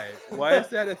 So why? Why is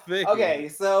that a thing? okay,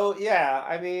 so yeah,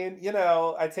 I mean,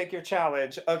 I take your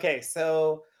challenge. Okay,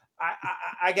 so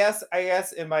I guess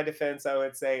in my defense, I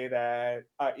would say that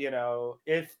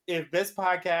if this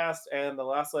podcast and the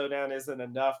Last Lowdown isn't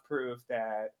enough proof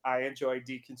that I enjoy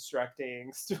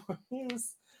deconstructing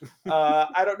stories,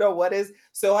 I don't know what is.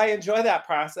 So I enjoy that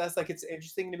process. Like it's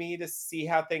interesting to me to see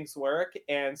how things work,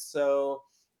 and so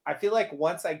I feel like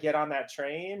once I get on that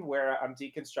train where I'm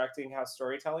deconstructing how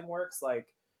storytelling works,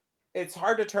 like it's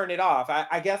hard to turn it off.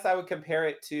 I guess I would compare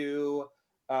it to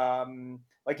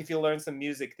like if you learn some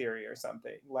music theory or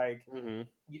something. Like Hmm.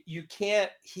 you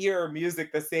can't hear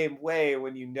music the same way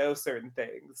when you know certain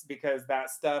things because that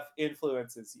stuff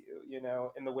influences you,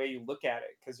 in the way you look at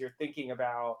it because you're thinking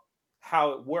about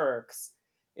how it works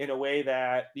in a way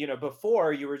that,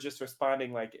 before you were just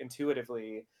responding like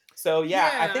intuitively. So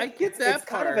yeah, I Yeah, I think get it's that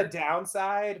kind of a part.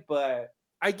 downside, but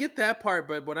I get that part,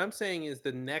 but what I'm saying is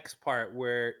the next part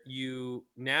where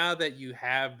now that you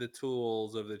have the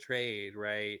tools of the trade,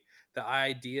 right? The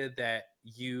idea that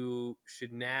you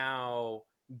should now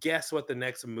guess what the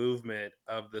next movement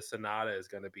of the sonata is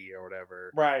going to be or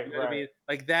whatever. You right, know what I right. mean?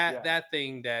 Like that Yeah. that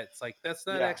thing that's like that's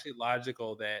not Yeah. actually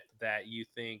logical that you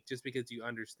think just because you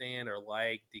understand or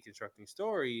like deconstructing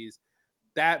stories,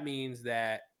 that means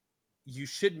that you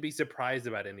shouldn't be surprised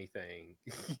about anything,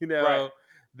 you Right. know,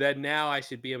 that now I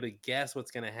should be able to guess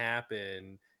what's going to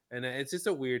happen. And it's just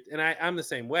a weird, and I'm the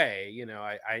same way,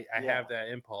 I Yeah. have that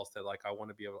impulse that like, I want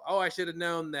to be able, oh, I should have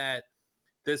known that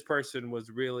this person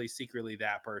was really secretly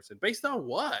that person based on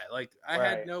what? Like, I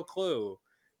had Right. no clue,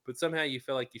 but somehow you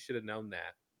feel like you should have known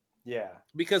that Yeah.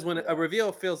 because when a Yeah.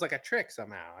 reveal feels like a trick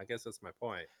somehow, I guess that's my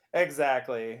point.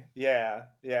 Exactly. Yeah.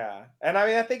 Yeah. And I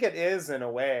mean, I think it is in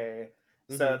a way.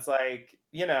 So Hmm. it's like,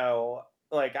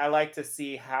 like I like to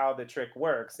see how the trick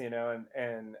works,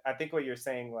 and I think what you're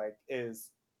saying like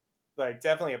is like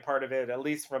definitely a part of it, at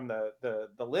least from the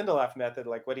Lindelof method.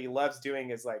 Like what he loves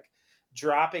doing is like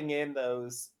dropping in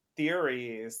those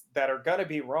theories that are gonna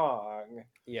be wrong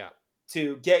Yeah.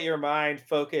 to get your mind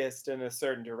focused in a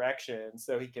certain direction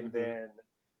so he can Hmm. then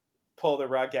pull the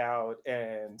rug out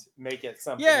and make it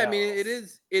Yeah, something I mean, it else.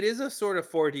 is it is a sort of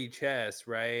 4D chess,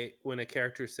 right? When a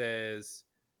character says,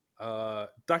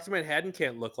 Dr. Manhattan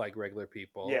can't look like regular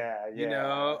people, Yeah,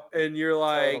 yeah, and you're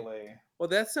like, totally. well,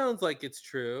 that sounds like it's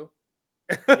true.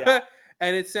 Yeah,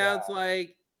 And it sounds yeah,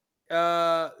 like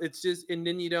it's just, and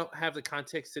then you don't have the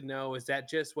context to know, is that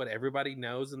just what everybody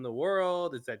knows in the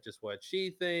world? Is that just what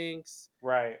she thinks?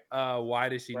 right, Why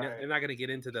does she know? right. They're not going to get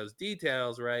into those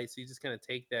details, right? So you just kind of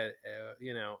take that,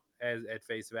 as at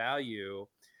face value,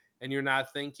 and you're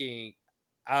not thinking,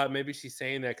 maybe she's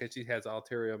saying that because she has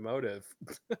ulterior motive,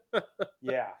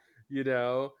 Yeah, you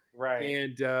know. right.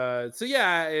 And so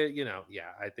yeah,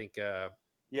 yeah, I think it's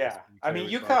Yeah. pretty I clear mean, we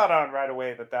you both. caught on right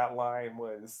away that that line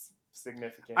was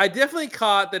significant. I definitely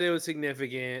caught that it was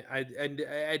significant. I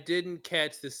didn't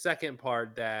catch the second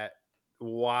part, that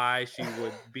why she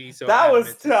would be so That was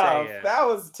adamant to say tough. it. That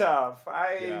was tough.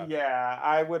 Yeah.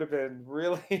 I would have been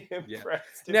really Yeah.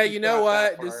 impressed Now if you you know got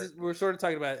that what? This part. is we're sort of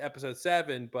talking about episode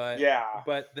 7, Yeah.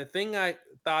 but the thing I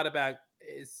thought about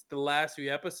is the last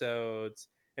few episodes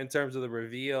in terms of the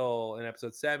reveal in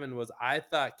episode 7 was I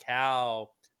thought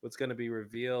Cal was going to be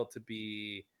revealed to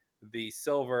be the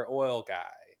silver oil guy.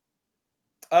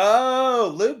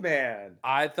 Oh, Lube Man.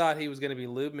 I thought he was going to be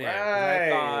Lube Man because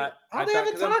Right. Oh, I they thought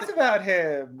haven't because I'm talked about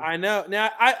him. I know. Now,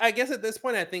 I guess at this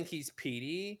point, I think he's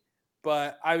Petey,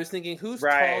 but I was thinking, who's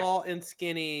Right. tall and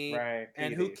skinny, Right.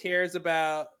 and who Petey. cares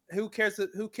about who cares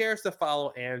to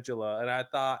follow Angela? And I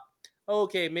thought, oh,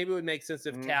 okay, maybe it would make sense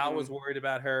if Cal was Mm-hmm. worried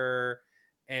about her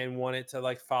and wanted to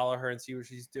like follow her and see what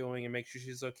she's doing and make sure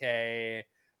she's okay.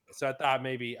 So I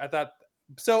thought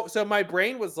so my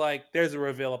brain was like, there's a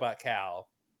reveal about Cal,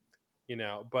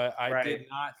 but I Right. did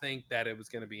not think that it was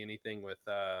going to be anything with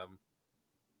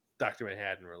Dr.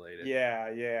 Manhattan related. Yeah.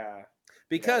 Yeah. Yeah.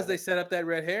 Because they set up that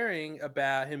red herring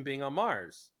about him being on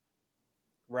Mars,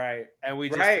 Right. and we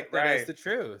just Right. took that as Right. the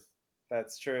truth,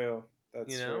 That's true. you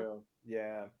That's know? true.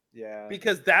 Yeah. Yeah.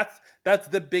 Because that's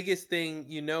the biggest thing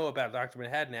about Dr.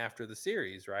 Manhattan after the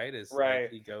series, right? Is like Right.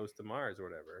 he goes to Mars or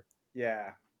whatever.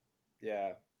 Yeah.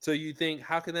 Yeah. So you think,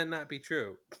 how can that not be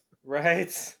true?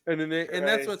 Right. And that's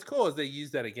Right. what's cool is they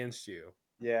use that against you.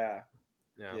 Yeah.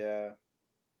 Yeah. Yeah.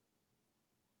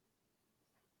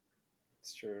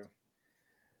 It's true.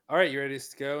 All right, you ready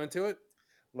to go into it?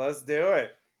 Let's do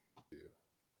it.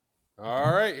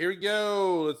 All right, here we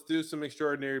go. Let's do some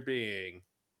extraordinary being.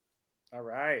 All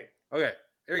right. Okay,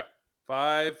 here we go.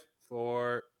 5,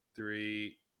 4,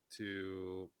 3,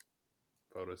 2.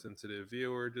 Photosensitive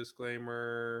viewer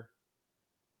disclaimer.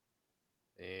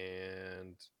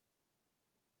 And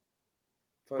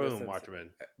boom, Watchmen.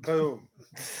 Boom.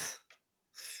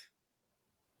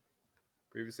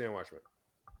 Previously on Watchmen.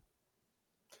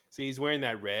 See, he's wearing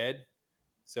that red,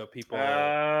 so people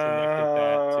connected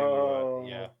that to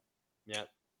yeah. Oh, Yep.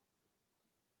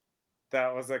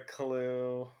 that was a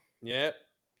clue. Yep.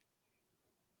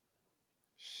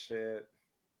 Shit.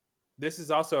 This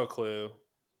is also a clue.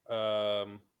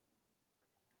 Well,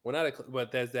 not a clue,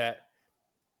 but there's that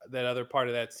other part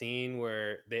of that scene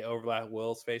where they overlap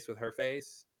Will's face with her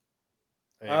face.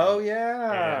 Oh And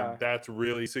yeah. that's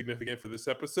really significant for this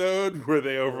episode where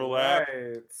they overlap.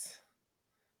 Right.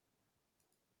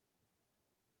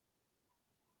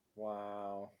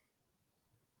 Wow.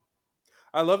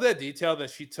 I love that detail that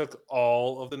she took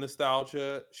all of the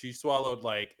nostalgia. She swallowed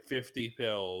like 50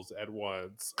 pills at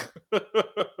once.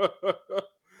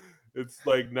 It's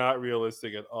like not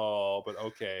realistic at all, but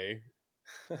okay.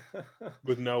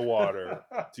 With no water.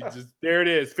 She just there it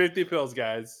is, 50 pills,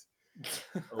 guys.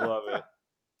 I love it.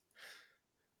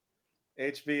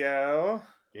 HBO.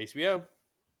 HBO.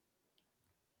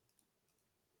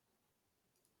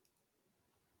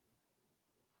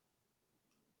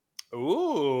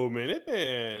 Ooh,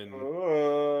 Minutemen.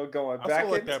 Oh, going I back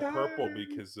also like in that time. purple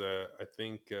because I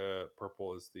think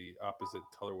purple is the opposite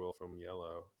color wheel from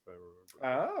yellow, if I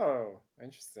remember. Oh,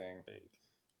 interesting. I think.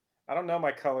 I don't know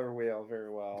my color wheel very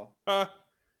well, Ah,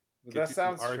 but that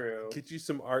sounds art, true. Get you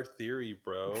some art theory,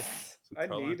 bro. Some I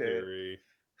color need it. theory.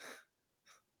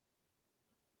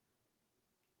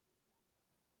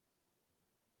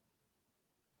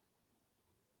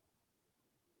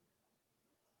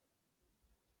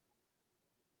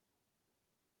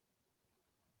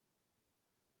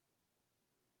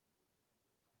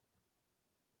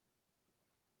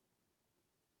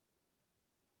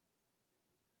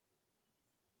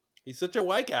 He's such a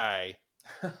white guy.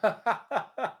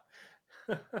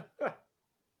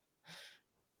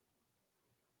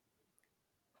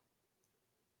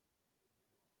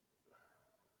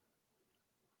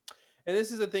 And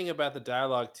this is the thing about the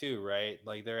dialogue too, right?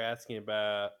 Like they're asking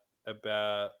about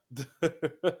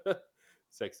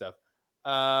sex stuff,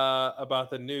 about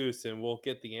the noose, and we'll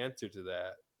get the answer to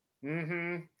that.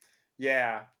 Mm-hmm.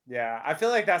 Yeah, yeah. I feel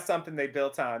like that's something they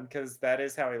built on because that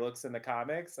is how he looks in the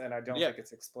comics, and I don't Yeah, think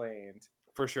it's explained.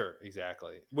 for sure,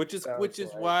 exactly. Which is So it's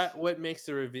what makes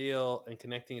the reveal and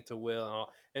connecting it to Will and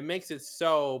all. It makes it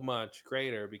so much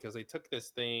greater because they took this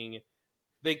thing,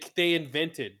 they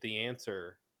invented the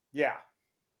answer yeah,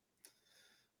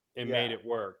 and yeah, made it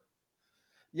work.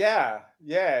 yeah,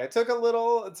 yeah. It took a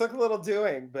little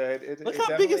doing, but Look it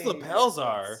how big his definitely lapels makes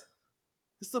are.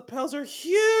 His lapels are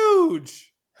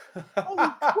huge. sense. Holy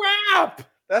crap!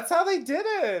 That's how they did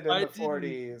it in I the didn't.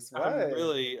 40s.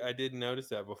 What? I didn't notice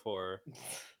that before.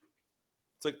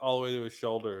 It's like all the way to his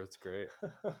shoulder. It's great.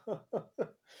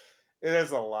 It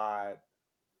is a lot.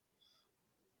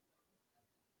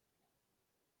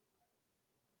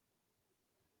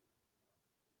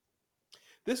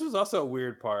 This was also a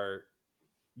weird part.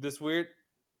 This weird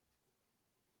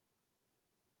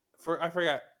for I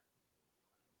forgot.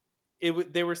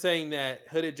 They were saying that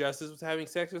Hooded Justice was having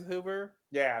sex with Hoover.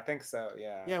 Yeah, I think so.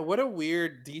 Yeah. Yeah, what a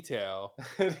weird detail.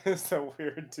 It is a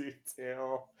weird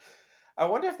detail. I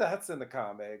wonder if that's in the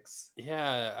comics.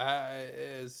 Yeah,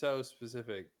 it's so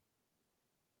specific.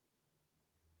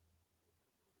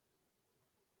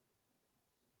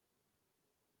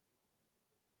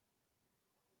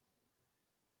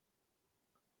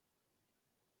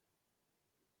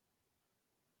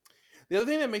 The other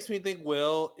thing that makes me think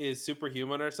Will is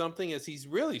superhuman or something is he's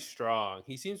really strong.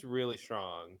 He seems really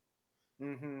strong.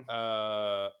 Hmm.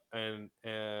 And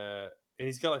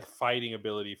he's got like fighting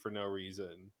ability for no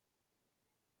reason.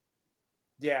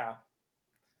 Yeah,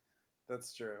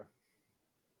 that's true.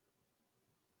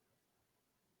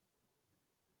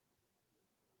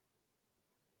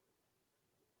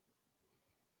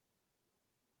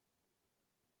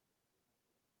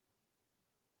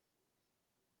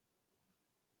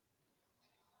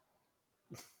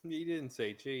 He didn't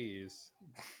say cheese.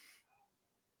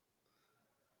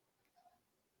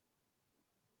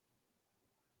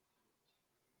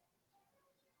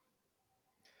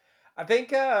 I think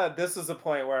this was a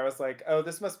point where I was like, "Oh,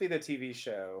 this must be the TV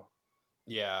show."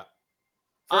 Yeah.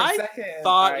 For a I second,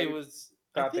 thought it I was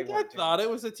I thought they think I weren't doing thought it that.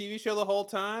 was a TV show the whole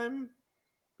time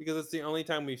because it's the only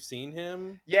time we've seen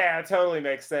him. Yeah, it totally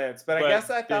makes sense. But I But guess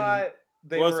I then thought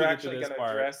they once were we get to actually this going to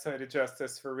part, address Hooded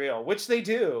Justice for real, which they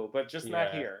do, but just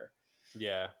not yeah, here.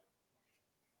 yeah.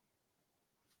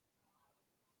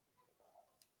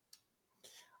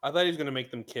 I thought he was gonna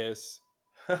make them kiss.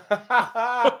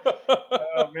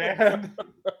 Oh man,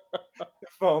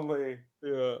 if only.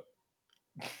 Yeah.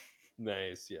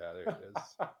 Nice. Yeah, there it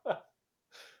is.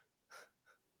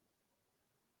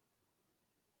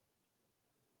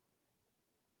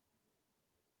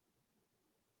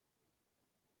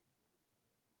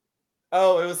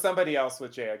 Oh, it was somebody else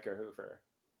with J. Edgar Hoover.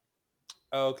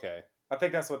 Okay. I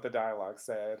think that's what the dialogue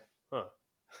said. Huh.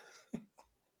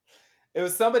 It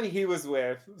was somebody he was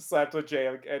with slept with J.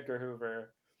 Edgar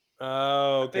Hoover.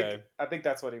 Oh, I think okay. I think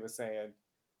that's what he was saying.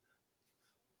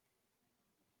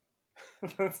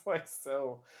 That's like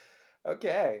so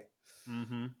okay.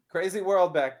 Mm-hmm. Crazy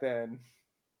world back then.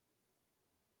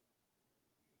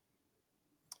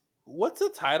 What's the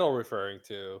title referring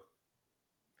to?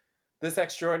 This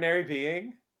extraordinary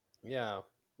being. Yeah.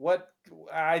 What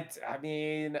I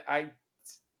mean,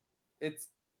 it's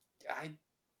I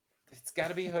it's got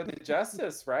to be Hooded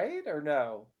Justice, right? Or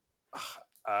no?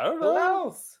 I don't Who know.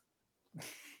 else?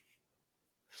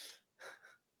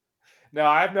 No,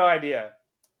 I have no idea.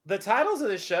 The titles of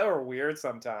the show are weird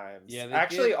sometimes. Yeah, they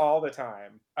Actually, get. all the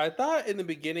time. I thought in the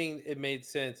beginning it made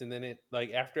sense, and then it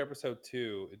like after episode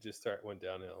 2, it just went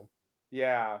downhill.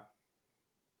 Yeah.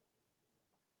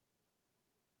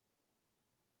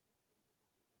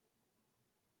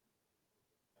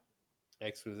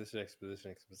 Exposition,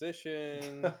 exposition,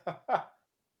 exposition.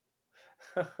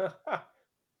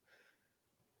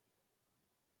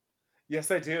 Yes,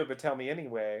 I do, but tell me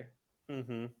anyway.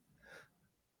 Mm-hmm.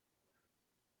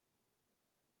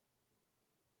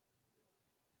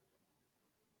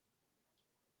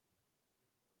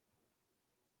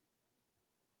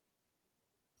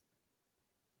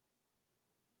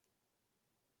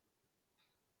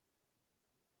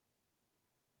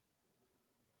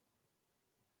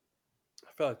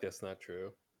 I feel like that's not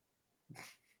true.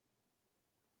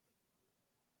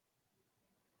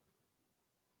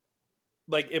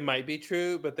 Like it might be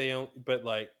true, but they don't. But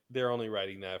like they're only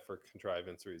writing that for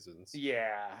contrivance reasons.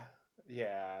 Yeah.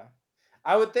 Yeah.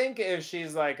 I would think if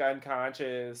she's like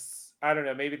unconscious, I don't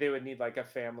know, maybe they would need like a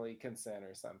family consent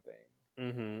or something.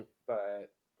 Mm-hmm.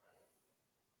 But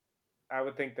I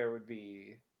would think there would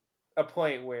be a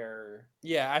point where,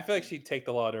 Yeah, I feel like she'd take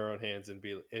the law in her own hands and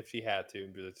be if she had to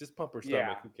and be like, just pump her yeah.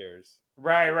 stomach. Who cares?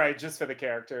 Right, right, just for the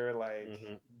character, like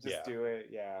Mm-hmm. just Yeah. do it.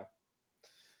 Yeah.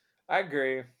 I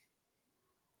agree.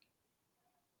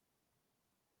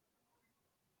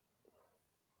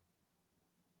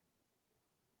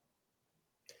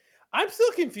 I'm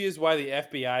still confused why the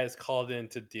FBI is called in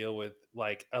to deal with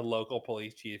like a local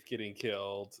police chief getting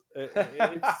killed.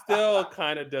 It still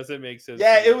kind of doesn't make sense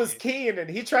Yeah, to it was me. Keen and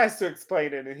he tries to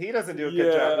explain it and he doesn't do a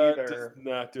good job Yeah, does either.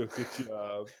 not do a good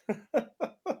job.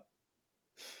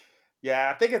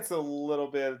 Yeah, I think it's a little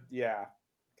bit, yeah,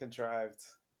 contrived.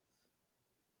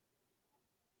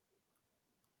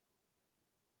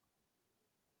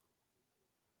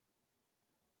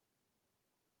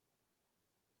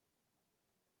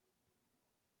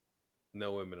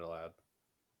 No women allowed.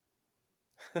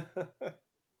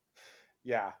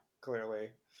 Yeah, clearly.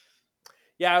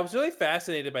 Yeah, I was really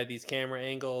fascinated by these camera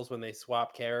angles when they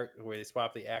swap character, where they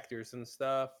swap the actors and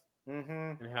stuff,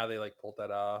 Hmm. and how they like pulled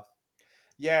that off.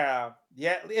 Yeah,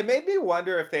 yeah. It made me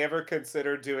wonder if they ever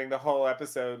considered doing the whole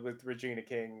episode with Regina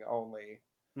King only.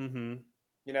 Hmm.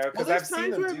 You know, Well, because I've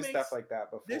seen them do stuff like that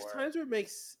there's before. times where it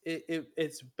makes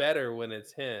it's better when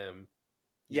it's him,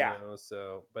 you Yeah. know.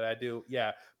 So, but I do,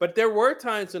 yeah. But there were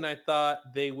times when I thought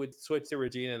they would switch to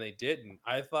Regina and they didn't.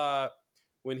 I thought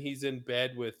when he's in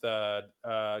bed with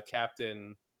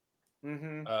Captain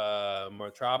Hmm.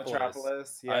 Metropolis,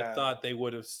 Metropolis. I Yeah. thought they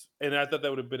would have, and I thought that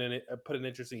would have been put an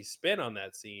interesting spin on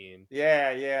that scene,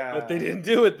 Yeah. but they Yeah. didn't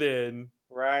do it then.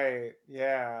 Right.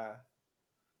 Yeah.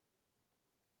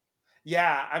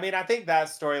 Yeah, I mean, I think that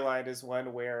storyline is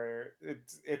one where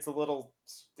it's a little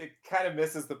it kind of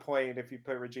misses the point if you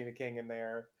put Regina King in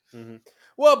there. Hmm.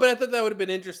 Well, but I thought that would have been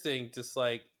interesting, just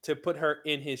like to put her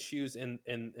in his shoes in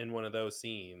one of those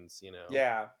scenes, you know.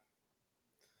 Yeah,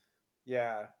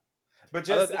 yeah. But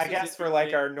I thought just I this was guess for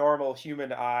like interesting. our normal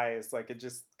human eyes, like it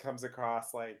just comes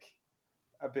across like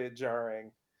a bit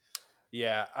jarring.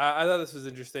 Yeah, I thought this was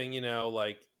interesting. You know,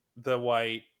 like the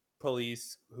white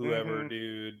police, whoever Hmm.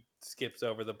 dude skips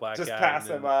over the black Just guy, pass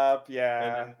him up, and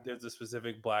yeah. then there's a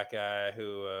specific black guy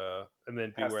who, and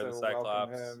then Has Beware the to welcome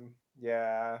Cyclops. him.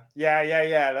 Yeah. Yeah, yeah,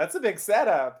 yeah. That's a big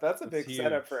setup. That's a It's big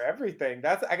setup huge. for everything.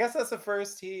 That's I guess that's the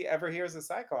first he ever hears of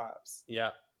Cyclops.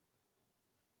 Yeah.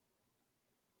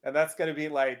 And that's going to be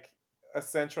like a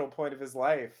central point of his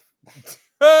life.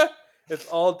 It's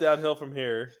all downhill from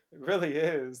here. It really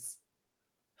is.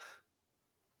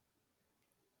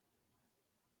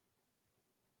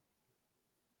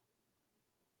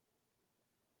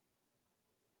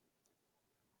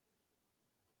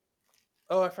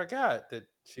 Oh, I forgot that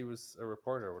she was a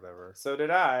reporter or whatever. So did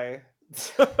I.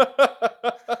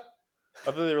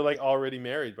 I thought they were like already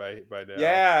married by now.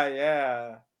 Yeah,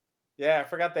 yeah. Yeah, I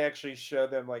forgot they actually show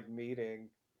them like meeting.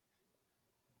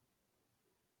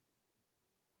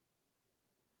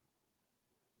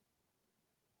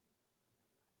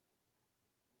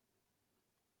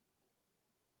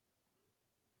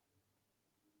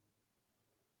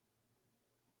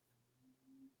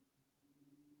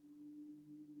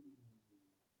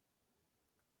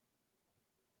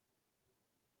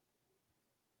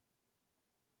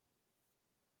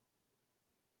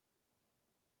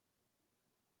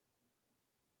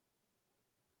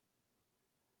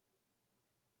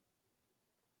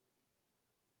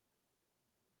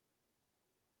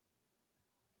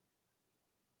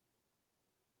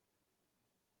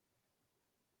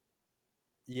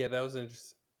 Yeah, that was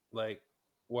interesting. Like,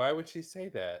 why would she say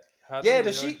that? How do Yeah, they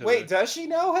does know she each wait, other? does she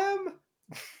know him?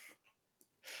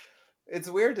 It's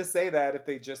weird to say that if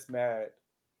they just met.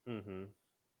 Mm-hmm.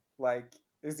 Like,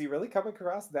 is he really coming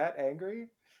across that angry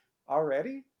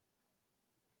already?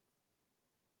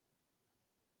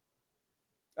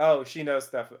 Oh, she knows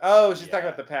stuff. Oh, she's talking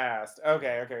about Yeah, the past. yeah,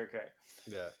 Okay, okay, okay.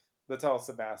 yeah. The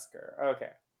Tulsa Massacre.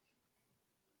 Okay.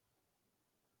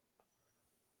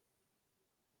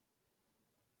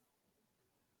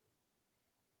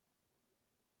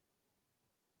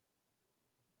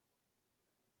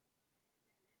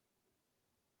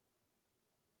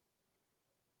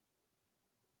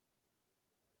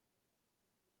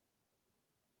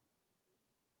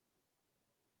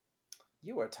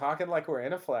 You are talking like we're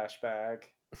in a flashback.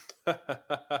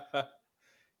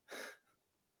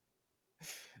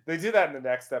 They do that in the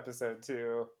next episode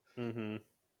too. Mm-hmm.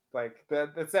 Like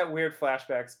that's that weird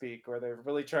flashback speak where they're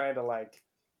really trying to like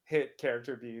hit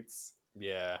character beats.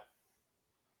 Yeah,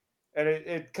 And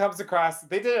it comes across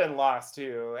they did it in Lost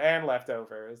too and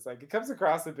Leftovers. Like it comes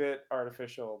across a bit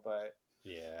artificial, but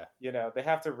yeah. you know, they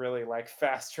have to really like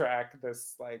fast track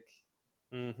this like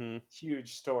Mm-hmm.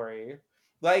 huge story.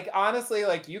 Like honestly,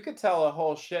 like you could tell a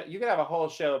whole show you could have a whole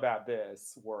show about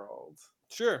this world.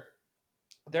 Sure.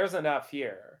 There's enough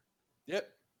here. Yep.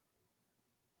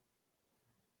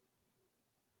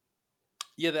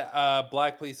 Yeah, the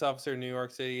black police officer in New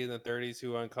York City in the 30s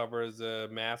who uncovers a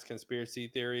mass conspiracy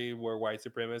theory where white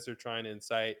supremacists are trying to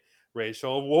incite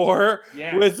racial war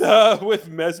Yes. with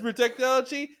mesmer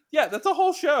technology. Yeah, that's a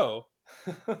whole show.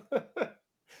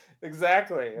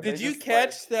 Exactly. And they Did you just like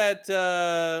catch that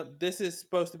this is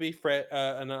supposed to be Fred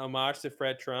an homage to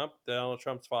Fred Trump, Donald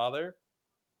Trump's father?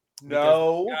 Because this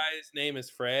no. guy's name is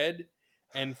Fred,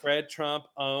 and Fred Trump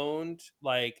owned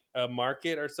like a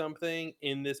market or something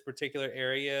in this particular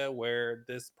area where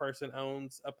this person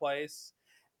owns a place.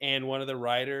 And one of the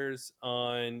writers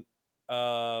on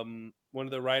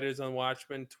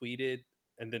Watchmen tweeted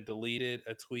and then deleted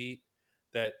a tweet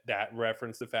that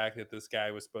reference the fact that this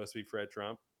guy was supposed to be Fred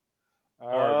Trump, or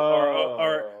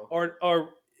Oh.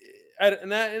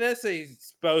 and I say he's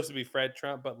supposed to be Fred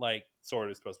Trump, but like sort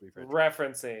of supposed to be Fred Trump.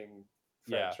 Referencing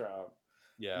Fred Yeah, Trump.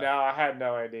 yeah, No, I had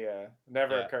no idea.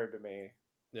 Never yeah, occurred to me.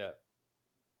 yeah.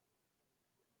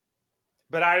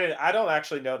 But I don't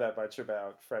actually know that much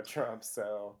about Fred Trump,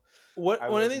 so What I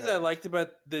one of the wouldn't things I know. liked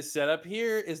about this setup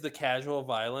here is the casual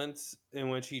violence in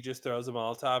which he just throws a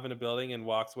Molotov in a building and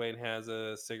walks away and has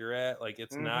a cigarette. Like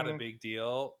it's not a Mhm. big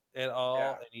deal at all,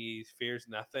 Yeah. and he fears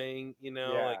nothing. Like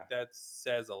Yeah. that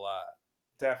says a lot.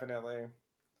 Definitely.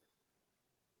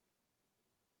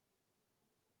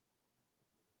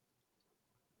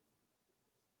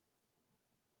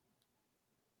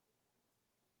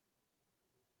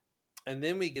 And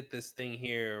then we get this thing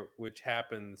here, which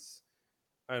happens.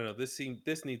 I don't know. This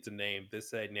needs a name. This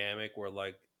dynamic where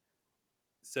like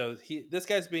this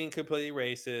guy's being completely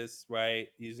racist, right?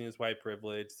 Using his white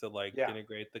privilege to like Yeah.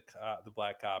 denigrate the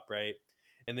black cop, right?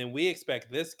 And then we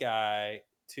expect this guy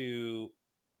to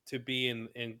be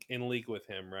in league with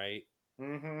him, right?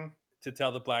 Mhm. To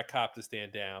tell the black cop to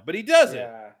stand down, but he doesn't.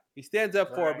 Yeah. He stands up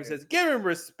for him and Right. says, "Give him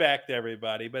respect,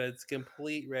 everybody." But it's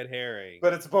complete red herring.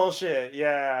 But it's bullshit.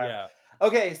 Yeah. Yeah.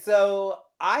 Okay, so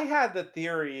I had the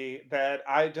theory that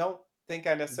I don't think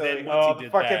I necessarily. Then Oh, the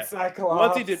fucking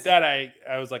once he did Cyclops. that,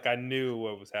 I was like, I knew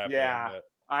what was happening, Yeah, but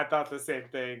I thought the same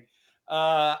thing.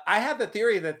 I had the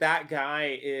theory that that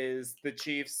guy is the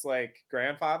Chief's like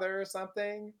grandfather or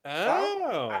something. But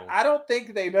oh. I don't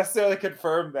think they necessarily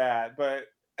confirmed that. But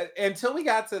until we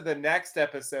got to the next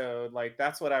episode, like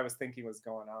that's what I was thinking was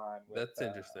going on That's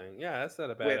interesting. Yeah, that's not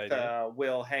a bad idea. with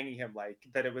Will hanging him, like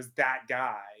that it was that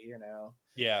guy, you know.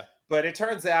 Yeah. But it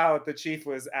turns out the Chief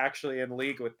was actually in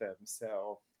league with them,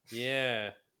 so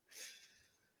Yeah.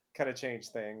 kind of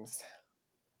changed things.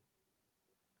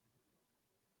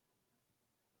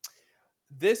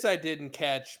 This I didn't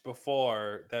catch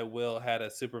before that Will had a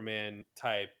Superman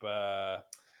type origin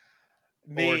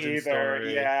Me either.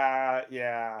 story. Yeah,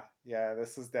 yeah, yeah.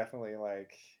 This is definitely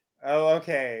like, oh,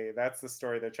 okay, that's the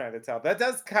story they're trying to tell. That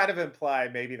does kind of imply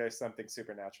maybe there's something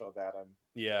supernatural about him.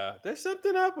 Yeah. There's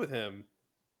something up with him.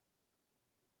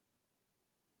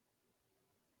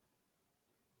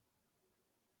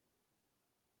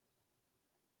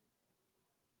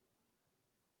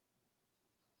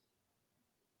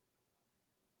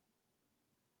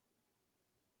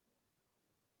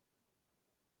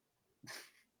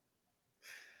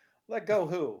 Let go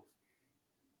who?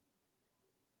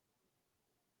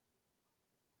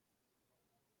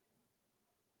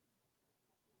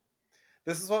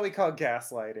 This is what we call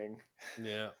gaslighting.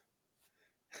 Yeah.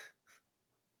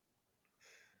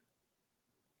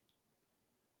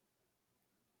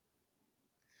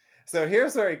 So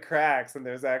here's where he cracks, and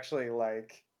there's actually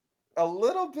like a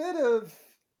little bit of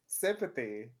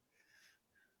sympathy.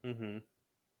 Mhm.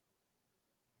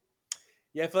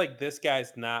 Yeah, I feel like this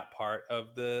guy's not part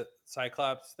of the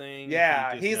Cyclops thing. He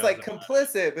Yeah, just he's knows like about it.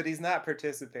 complicit, but he's not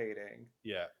participating.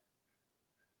 Yeah.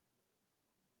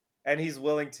 And he's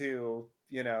willing to,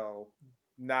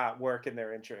 not work in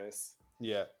their interests.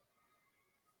 Yeah.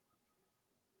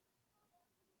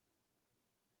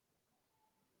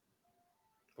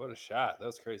 What a shot. That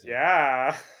was crazy.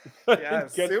 Yeah. I Yeah, didn't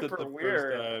catch that super the first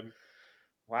weird. time.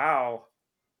 Wow.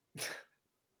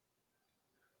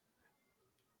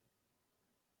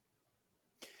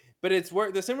 But it's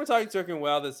work. The cinematography's working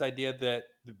well. This idea that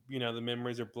the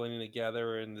memories are blending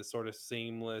together and the sort of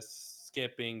seamless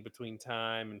skipping between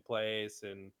time and place,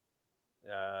 and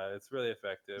it's really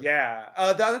effective. Yeah.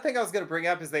 The other thing I was going to bring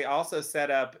up is they also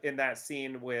set up in that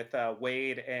scene with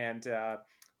Wade and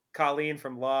Colleen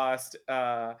from Lost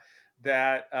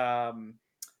that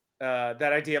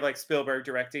that idea of like Spielberg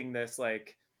directing this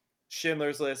like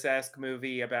Schindler's List esque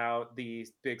movie about the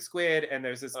big squid, and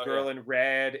there's this Oh yeah. girl in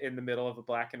red in the middle of a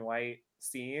black and white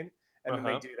scene, and Uh then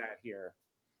they huh. do that here.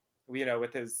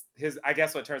 With his I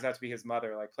guess what turns out to be his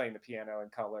mother, like playing the piano in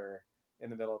color in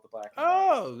the middle of the black and white.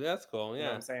 Oh, that's cool. You know what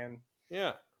Yeah. I'm saying?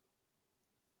 Yeah.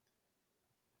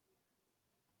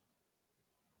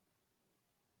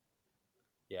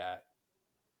 Yeah.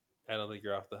 I don't think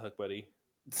you're off the hook, buddy.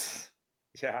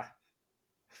 Yeah,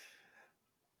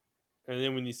 And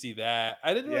then when you see that,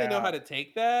 I didn't really know yeah. how to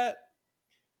take that.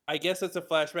 I guess it's a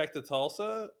flashback to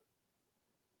Tulsa.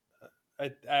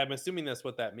 I'm assuming that's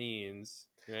what that means,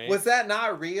 right? Was that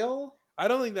not real? I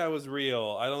don't think that was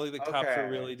real. I don't think the cops were Okay.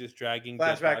 really just dragging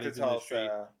dead Flashback to bodies in the street.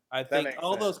 Tulsa. I That think makes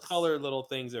all those sense. color little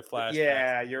things are flashbacks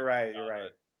Yeah, to you're people's right. You're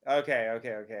right. childhood. Okay,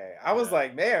 okay, okay. I was Yeah,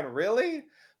 like, man, really?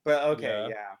 But okay, yeah.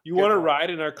 yeah. You Good want to point. ride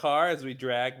in our car as we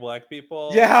drag black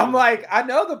people Yeah, I'm through the like, city? I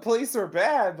know the police are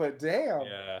bad, but damn.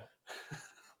 Yeah.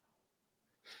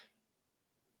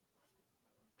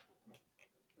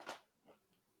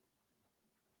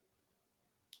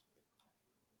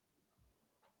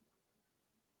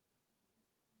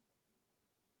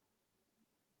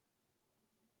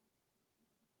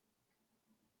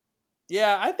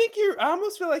 Yeah, I think you're I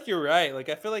almost feel like you're right. Like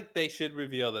I feel like they should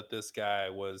reveal that this guy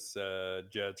was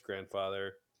Judd's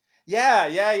grandfather. Yeah,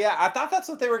 yeah, yeah. I thought that's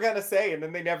what they were gonna say, and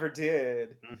then they never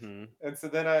did. Mhm. And so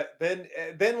then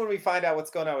when we find out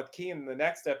what's going on with Keen in the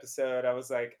next episode, I was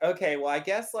like, okay, well, I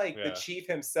guess like the Yeah. chief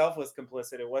himself was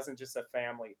complicit. It wasn't just a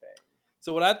family thing.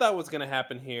 So what I thought was going to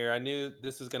happen here, I knew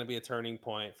this was going to be a turning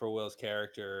point for Will's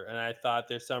character, and I thought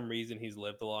there's some reason he's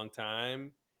lived a long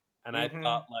time, and I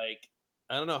thought Hmm. like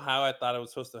I don't know how I thought it was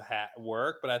supposed to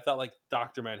work, but I thought like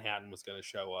Doctor Manhattan was going to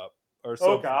show up or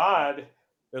Oh something God,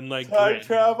 and like time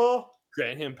travel,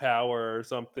 grant him power or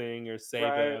something or save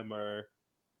right? him or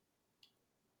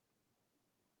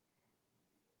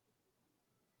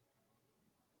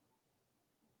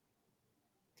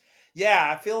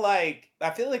Yeah, I feel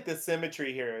like the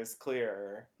symmetry here is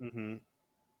clearer. hmm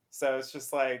So it's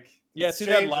just like yeah. it's See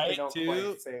that strange that they light don't quite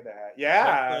too? say that. That's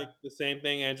Yeah, like the same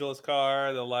thing. Angela's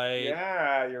car, the light.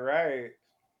 yeah, you're right.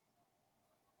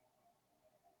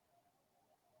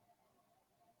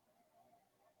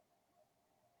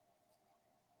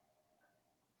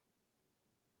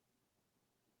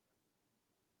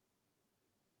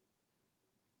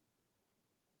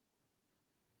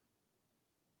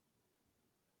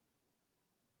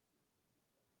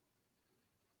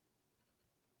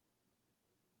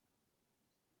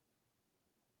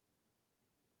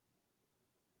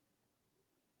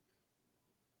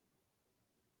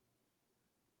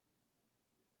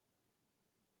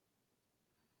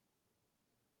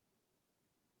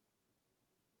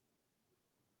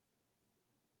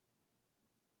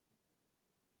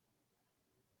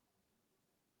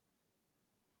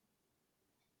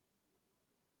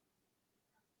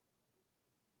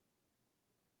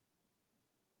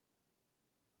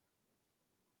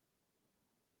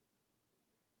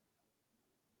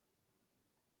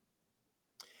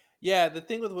 Yeah, the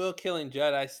thing with Will killing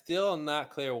Judd, I still am not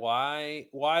clear why.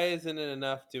 Why isn't it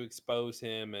enough to expose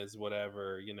him as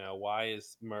whatever? Why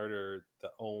is murder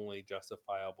the only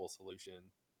justifiable solution?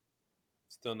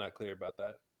 Still not clear about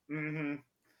that. Hmm.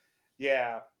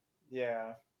 Yeah,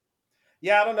 yeah.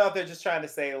 Yeah, I don't know if they're just trying to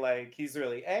say like he's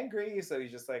really angry, so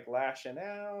he's just like lashing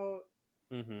out.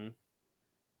 hmm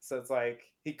So it's like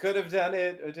he could have done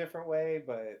it a different way,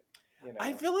 but you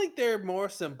I know. feel like they're more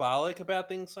symbolic about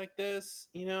things like this,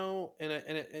 and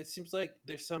it seems like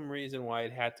there's some reason why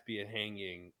it had to be a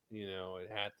hanging. It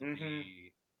had to Hmm.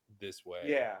 be this way.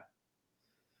 Yeah,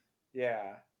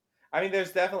 yeah. I mean,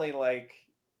 there's definitely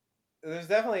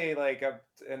like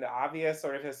an obvious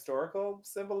sort of historical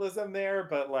symbolism there,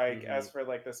 but like hmm as for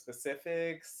like the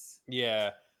specifics,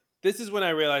 Yeah, this is when I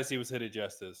realized he was hooded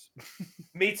justice.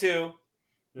 me too,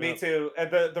 me Yep. too.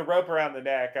 And the rope around the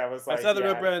neck, I was I like, saw the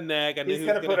rope yeah, around the neck. I knew he's he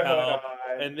was gonna going put to a hood help, on.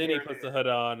 and then he Here puts the it hood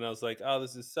on, and I was like, "Oh,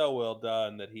 this is so well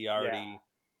done that is. Yeah,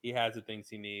 he has the things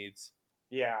he needs."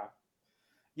 yeah,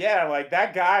 yeah. Like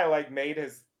that guy, like made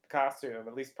his costume,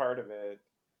 at least part of it.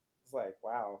 It's like,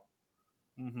 wow,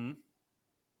 hmm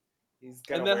he's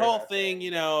And gonna that wear whole that thing,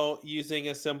 thing, using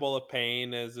a symbol of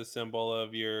pain as a symbol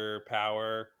of your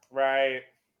power. right?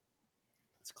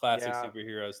 It's classic Yeah,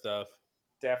 superhero stuff.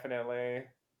 definitely.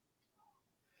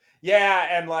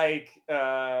 Yeah, and like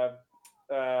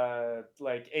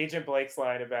Agent Blake's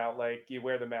line about like you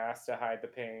wear the mask to hide the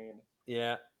pain.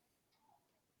 Yeah.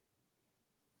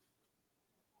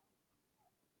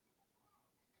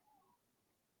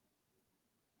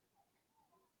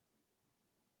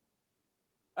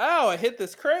 Oh, I hit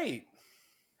this crate.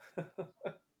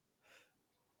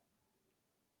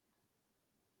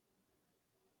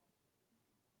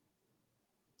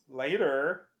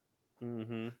 Later.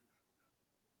 hmm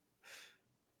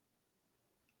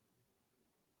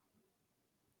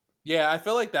Yeah, I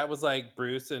feel like that was like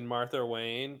Bruce and Martha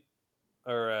Wayne,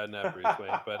 or not Bruce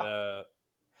Wayne, but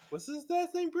what's his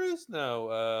last name? Bruce?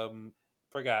 No,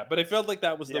 forgot. But I felt like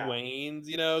that was the Yeah, Waynes,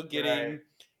 right. getting,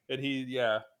 and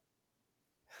yeah,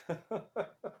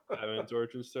 having a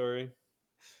torture story.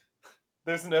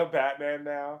 There's no Batman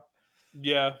now.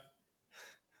 Yeah,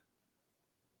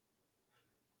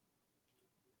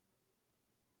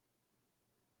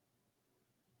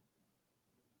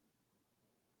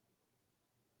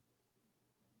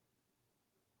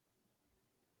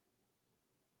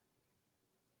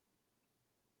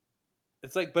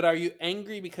 it's like, but are you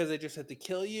angry because they just had to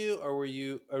kill you, or were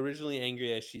you originally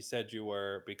angry as she said you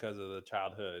were because of the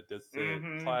childhood? That's the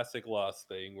Hmm. classic lost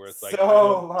thing where it's like,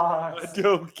 So I lost.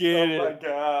 don't get Oh my it.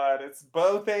 god, it's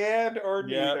both and or Yep,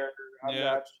 neither. I'm yep.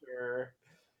 not sure.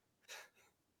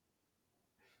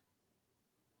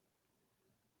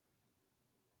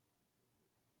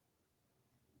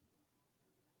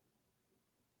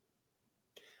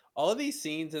 All of these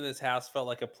scenes in this house felt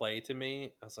like a play to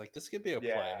me. I was like, this could be a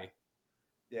Yeah, play.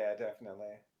 yeah,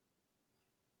 definitely.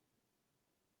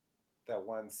 That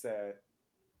one set.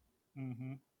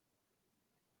 Mm-hmm.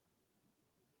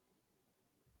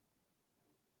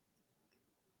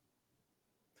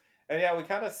 And yeah, we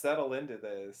kind of settle into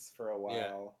this for a Yeah,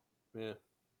 while. yeah.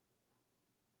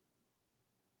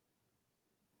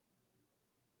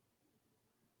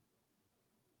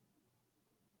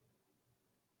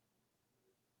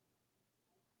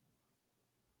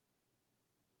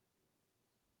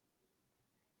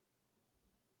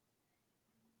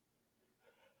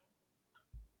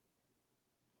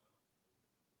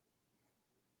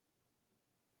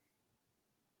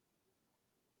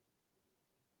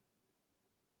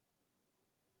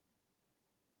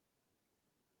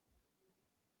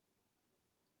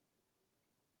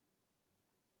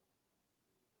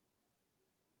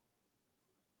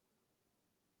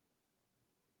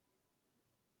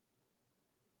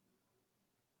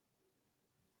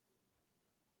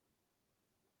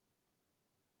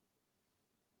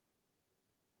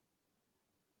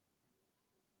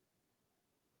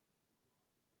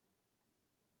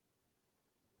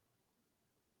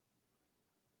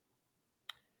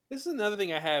 This is another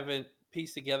thing I haven't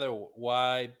pieced together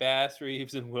why Bass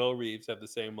Reeves and Will Reeves have the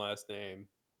same last name.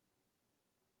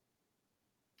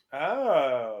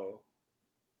 Oh,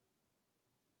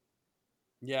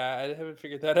 Yeah, I haven't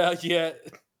figured that out yet.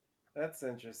 that's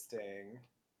interesting.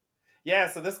 Yeah,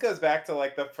 so this goes back to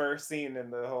like the first scene in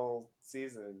the whole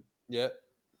season. Yep.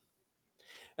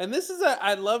 And this is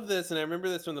I love this, and I remember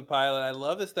this from the pilot. I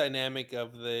love this dynamic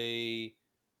of the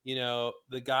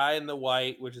guy in the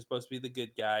white, which is supposed to be the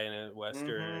good guy in a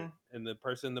western, Mm-hmm. and the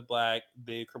person in the black.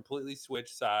 They completely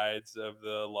switch sides of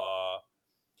the law,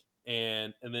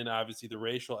 and then obviously the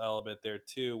racial element there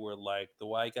too, where like the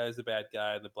white guy is the bad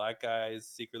guy, and the black guy is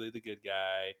secretly the good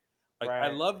guy. Like I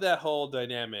Right. love that whole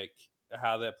dynamic,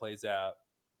 how that plays out.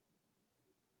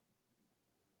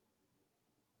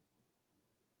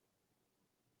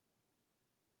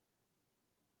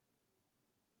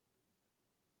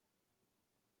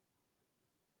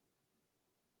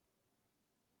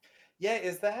 Yeah,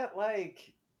 is that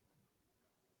like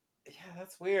yeah,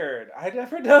 that's weird. I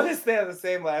never noticed they have the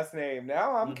same last name.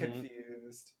 Now I'm Hmm.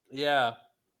 confused. Yeah,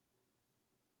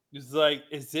 it's like,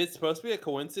 is it supposed to be a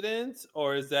coincidence,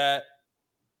 or is that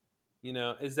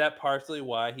partially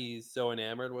why he's so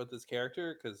enamored with this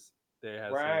character because they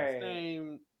have the same last Right.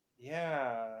 name?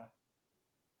 Yeah.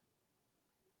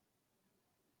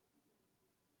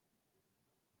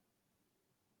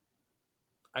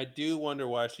 I do wonder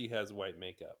why she has white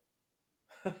makeup.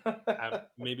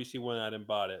 Maybe she went out and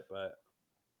bought it, but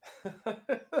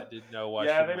I didn't know why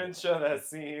Yeah, she they might didn't show that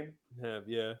scene. have.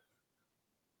 Yeah,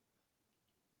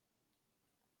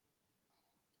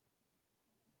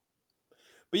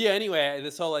 but yeah. Anyway,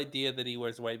 this whole idea that he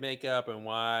wears white makeup and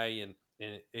why, and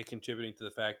it contributing to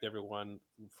the fact everyone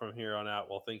from here on out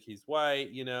will think he's white.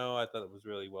 I thought it was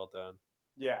really well done.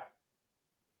 Yeah.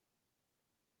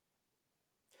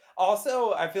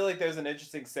 Also, I feel like there's an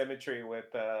interesting symmetry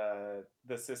with the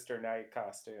Sister Knight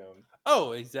costume.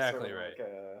 Oh, Sort exactly of right. like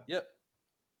a Yep.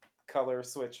 color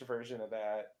switch version of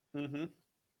that. Hmm.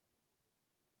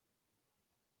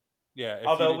 Yeah. If you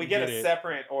Although we didn't get a get it,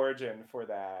 separate origin for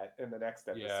that in the next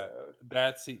yeah, episode.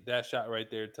 that shot right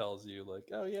there tells you like,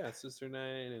 oh yeah, Sister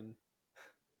Night, and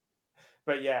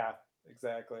But yeah,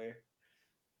 exactly.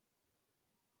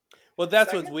 well,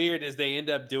 that's what's Second? weird is they end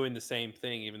up doing the same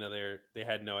thing even though they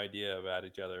had no idea about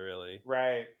each other really.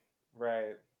 Right.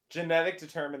 Right. Genetic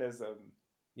determinism.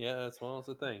 Yeah, that's well, it's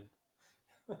a thing.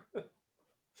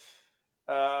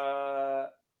 Uh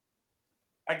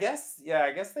I guess yeah,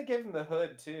 I guess they gave him the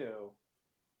hood too.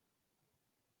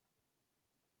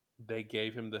 They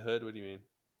gave him the hood. What do you mean?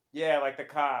 Yeah, like the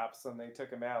cops when they took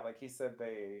him out, like he said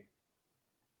they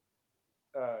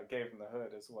gave him the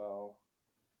hood as well.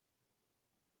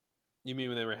 You mean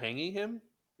when they were hanging him?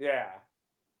 Yeah.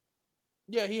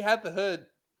 Yeah, he had the hood.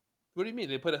 What do you mean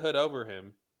they put a hood over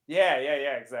him? Yeah, yeah,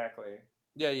 yeah, exactly.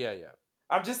 Yeah, yeah, yeah.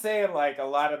 I'm just saying like a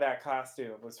lot of that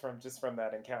costume was from just from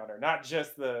that encounter, not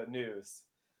just the news,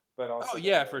 but Oh also the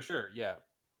yeah, hood. for sure. Yeah,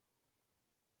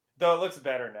 Though it looks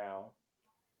better now.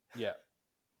 yeah.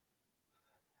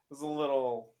 It was a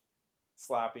little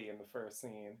sloppy in the first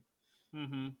scene.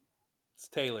 Mm-hmm. It's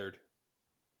tailored,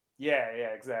 Yeah, yeah,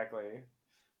 exactly.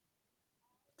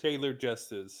 tailored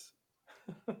justice.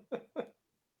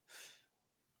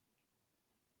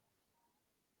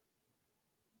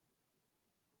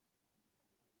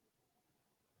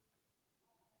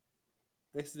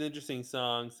 It's an interesting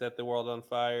song. Set the world on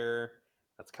fire.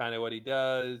 That's kind of what he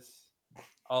does.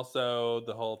 Also,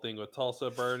 the whole thing with Tulsa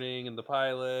burning in the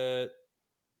pilot.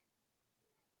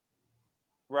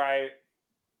 Right.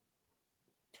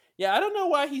 Yeah, I don't know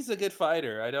why he's a good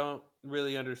fighter. I don't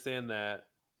really understand that.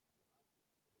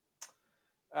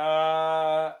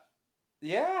 Uh,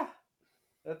 yeah.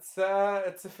 It's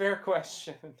a fair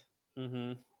question.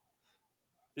 Hmm.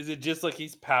 Is it just like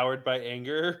he's powered by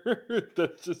anger?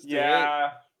 That's just it.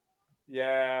 Yeah.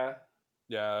 Yeah.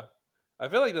 Yeah, I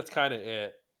feel like that's kind of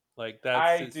it. Like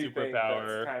that's I his do think that's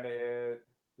superpower. kind of it.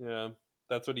 Yeah,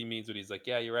 that's what he means when he's like,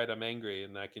 "Yeah, you're right. I'm angry,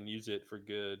 and I can use it for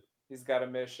good." He's got a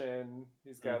mission.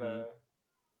 He's got Hmm. a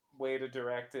way to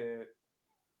direct it.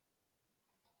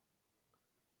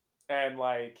 And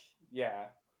like, yeah,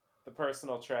 the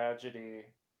personal tragedy.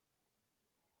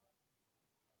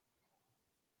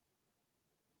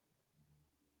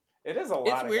 It is a It's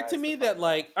lot of weird to guys to me fight that off.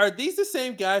 like, are these the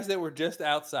same guys that were just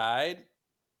outside?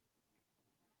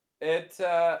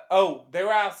 Oh, they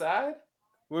were outside?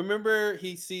 Remember,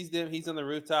 he sees them. He's on the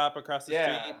rooftop across the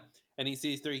Yeah. street, and he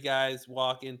sees three guys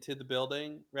walk into the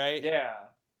building, right? Yeah.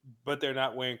 But they're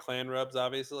not wearing clan robes,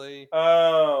 obviously.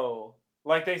 Oh,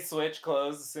 like they switch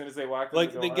clothes as soon as they walked in the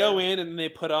Like they go door. in and they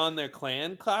put on their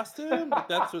clan costume. Like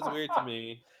that's what's weird to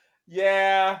me.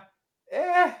 Yeah.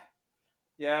 Eh.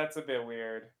 Yeah, it's a bit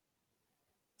weird.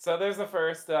 So there's the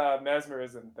first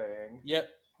mesmerism thing. Yep,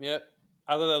 yep.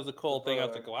 I thought that was a The cool thing. I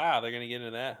was like, book. wow, they're gonna get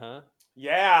into that, huh?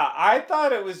 Yeah, I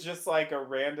thought it was just like a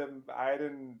random.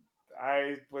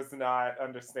 I was not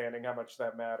understanding how much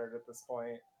that mattered at this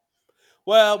point.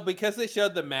 Well, because they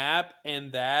showed the map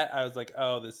and that, I was like,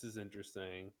 oh, this is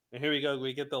interesting. And here we go.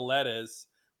 We get the lettuce,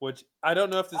 which I don't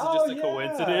know if this is Oh just a yeah,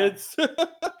 coincidence,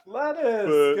 lettuce.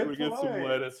 but Good we get some point.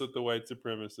 lettuce with the white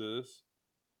supremacists.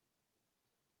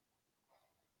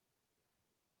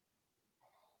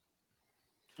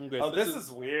 Okay, Oh, so this this is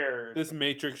is weird. this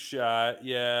Matrix shot,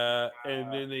 yeah, and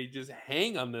Uh, then they just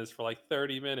hang on this for like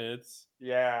 30 minutes.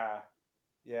 yeah,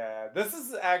 yeah. This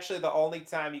is actually the only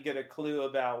time you get a clue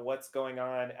about what's going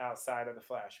on outside of the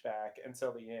flashback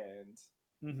until the end.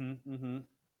 Mm-hmm. Mm-hmm.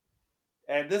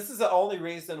 And this is the only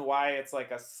reason why it's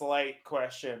like a slight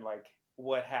question, like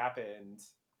what happened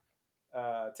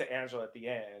to Angela at the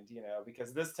end,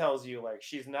 because this tells you like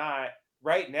she's not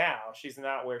right now, she's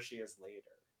not where she is later.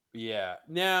 Yeah.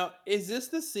 Now, is this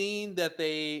the scene that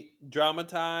they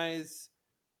dramatize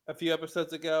a few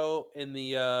episodes ago in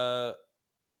the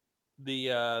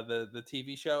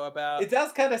TV show about? It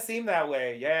does kind of seem that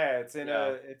way. Yeah,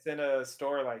 Yeah. it's in a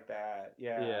store like that.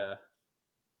 Yeah. Yeah.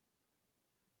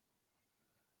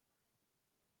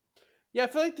 Yeah, I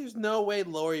feel like there's no way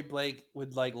Lori Blake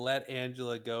would like let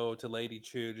Angela go to Lady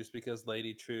True just because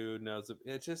Lady True knows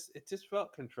it just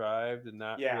felt contrived and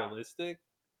not Yeah. realistic.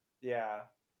 Yeah.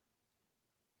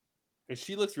 And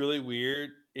she looks really weird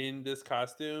in this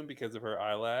costume because of her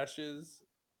eyelashes.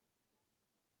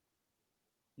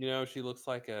 She looks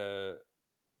like a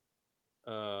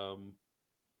um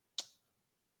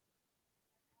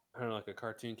I don't know, like a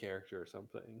cartoon character or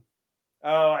something.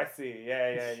 Oh, I see.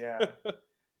 Yeah, yeah,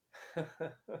 yeah.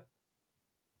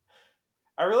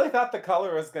 I really thought the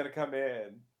color was going to come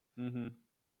in. Hmm.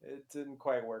 It didn't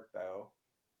quite work though.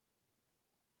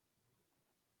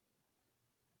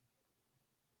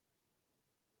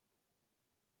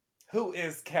 Who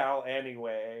is Cal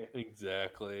anyway?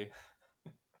 Exactly.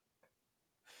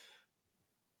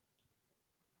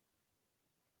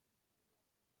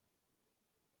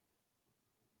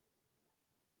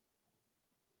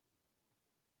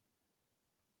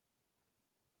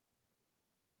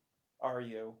 Are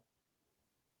you?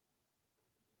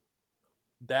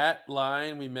 That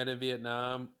line we met in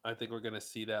Vietnam, I think we're gonna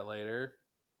see that later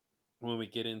when we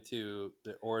get into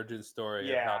the origin story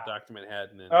of Yeah. how Dr.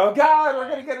 Manhattan and Oh God, we're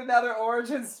gonna get another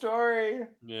origin story.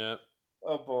 yeah,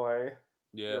 Oh boy,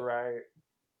 yeah. you're right.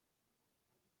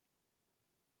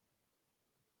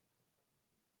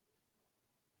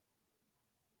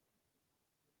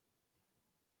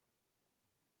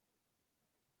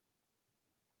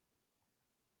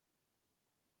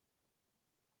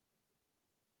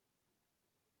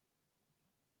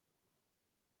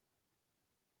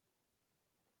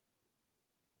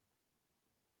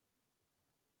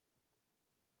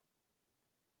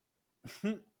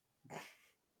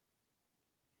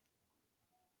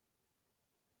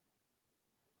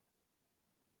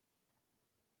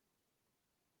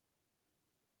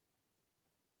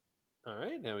 All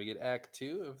right, now we get Act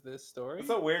Two of this It's story.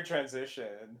 a weird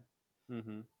transition.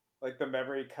 Hmm. Like the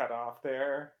memory cut off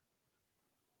there.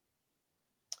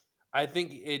 I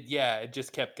think it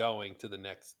just kept going to the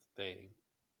next thing.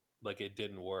 Like it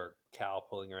didn't work. Cal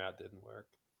pulling her out didn't work.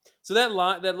 So that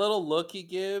line, that little look he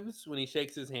gives when he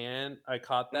shakes his hand, I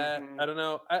caught that. Hmm. I don't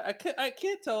know. I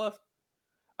can't tell if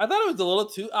I thought it was a little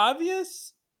too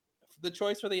obvious the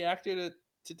choice for the actor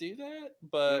to do that,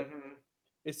 but Hmm.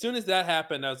 as soon as that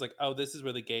happened, I was like, oh, this is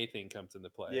where the gay thing comes into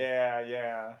play. Yeah,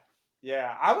 yeah.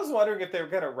 Yeah, I was wondering if they were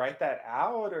gonna write that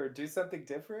out or do something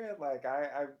different. Like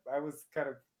I was kind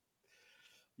of,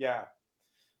 yeah,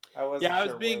 I wasn't Yeah, I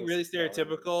was sure where being this really was going.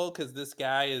 stereotypical because this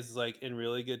guy is like in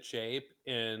really good shape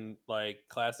and like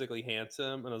classically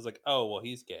handsome, and I was like, oh, well,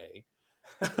 he's gay.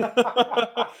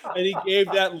 And he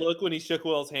gave that look when he shook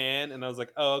Will's hand, and I was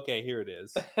like, "Oh, okay, here it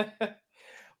is."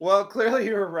 Well, clearly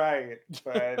you were right,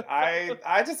 but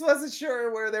I just wasn't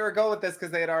sure where they were going with this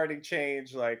because they had already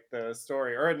changed like the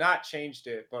story, or not changed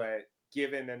it, but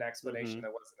given an explanation Mhm.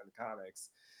 that wasn't in the comics.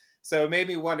 So it made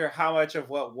me wonder how much of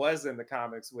what was in the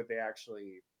comics would they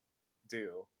actually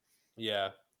do.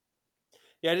 Yeah.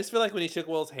 Yeah, I just feel like when he shook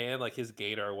Will's hand, like, his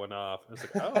gaydar went off. I was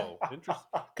like, "Oh, interesting,"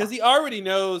 because he already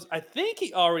knows I think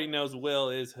he already knows Will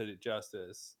is Hooded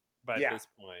Justice by Yeah, this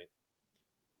point.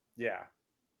 yeah,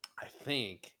 I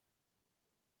think.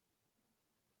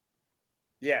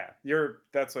 yeah. You're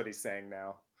that's what he's saying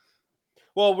now.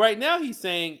 Well, right now he's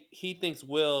saying he thinks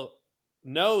Will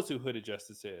knows who Hooded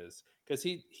Justice is because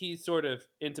he's sort of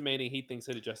intimating he thinks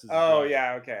Hooded Justice is Oh right.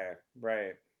 yeah, okay.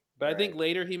 Right. But I think Right.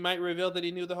 later he might reveal that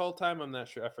he knew the whole time. I'm not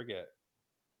sure. I forget.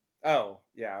 Oh,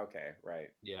 yeah, okay, right.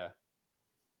 Yeah.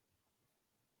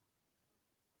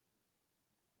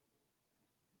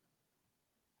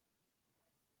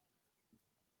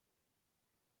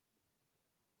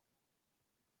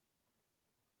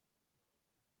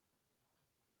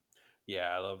 Yeah,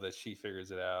 I love that she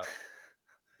figures it out.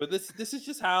 But this is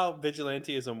just how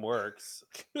vigilantism works.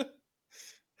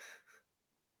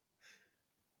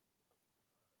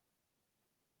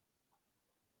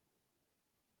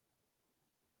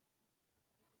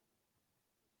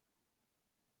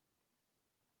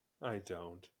 I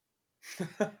don't.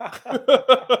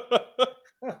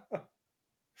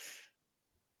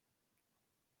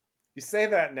 You say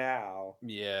that now.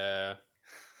 Yeah.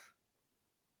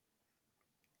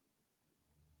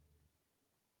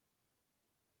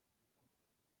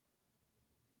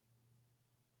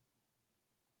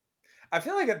 I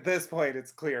feel like at this point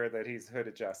it's clear that he's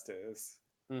Hooded Justice.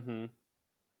 Mhm.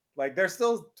 Like they're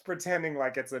still pretending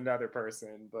like it's another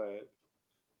person, but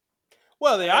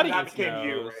Well, the and that audience became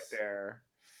you right knows. there.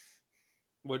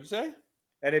 What'd you say?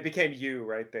 And it became you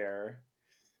right there.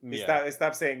 Yeah. He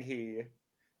stopped saying he.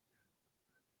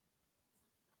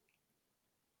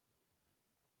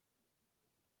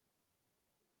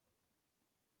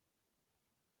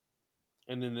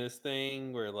 And then this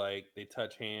thing where like they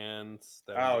touch hands,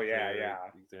 that was a Oh yeah, good yeah.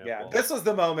 Yeah. example. This was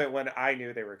the moment when I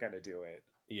knew they were gonna do it.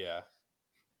 Yeah.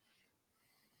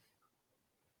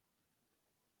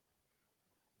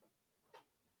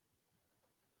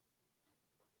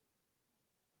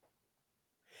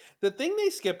 The thing they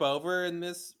skip over in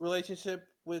this relationship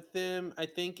with them, I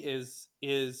think, is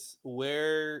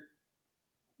where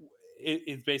it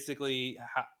is basically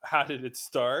how did it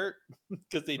start?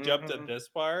 Because they jumped at Hmm. this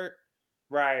part.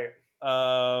 Right.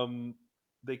 Um,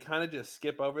 they kind of just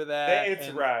skip over that, It's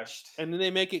rushed. and then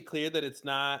they make it clear that it's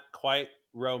not quite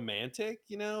romantic.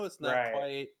 You know, it's not Right.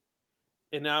 quite.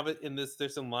 And now, but in this,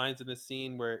 there's some lines in this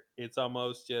scene where it's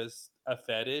almost just a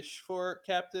fetish for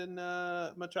Captain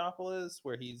Metropolis,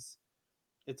 where he's.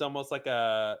 It's almost like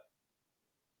a.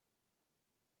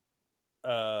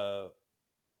 Uh,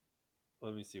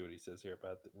 let me see what he says here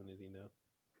about when did he know?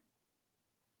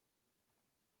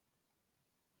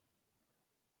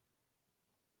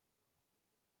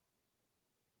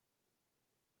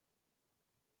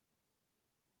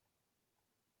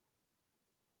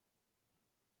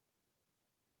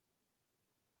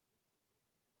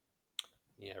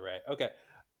 Yeah, right. Okay.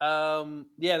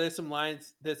 Yeah, there's some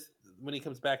lines this when he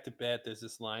comes back to bed, there's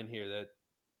this line here that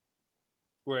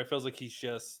where it feels like he's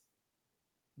just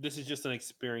this is just an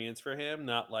experience for him,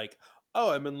 not like,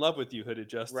 oh, I'm in love with you, Hooded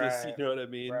Justice. You Right. know what I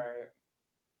mean? Right.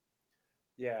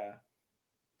 Yeah.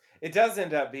 It does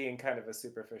end up being kind of a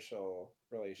superficial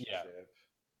Yeah. relationship.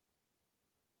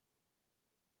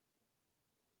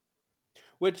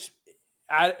 Which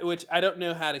which I don't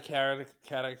know how to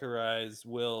categorize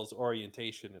Will's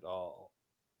orientation at all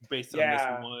based on this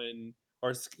Yeah. one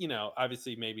or you know,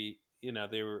 obviously maybe, you know,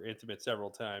 they were intimate several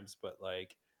times, but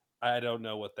like I don't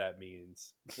know what that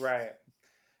means. Right.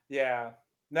 Yeah.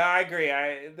 No, I agree.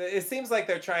 It seems like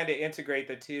they're trying to integrate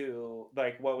the two,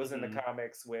 like what was in the Mhm.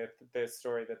 comics with this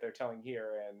story that they're telling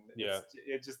here, and Yeah.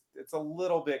 it's a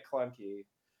little bit clunky.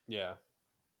 Yeah.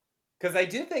 Because I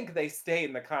do think they state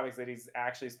in the comics that he's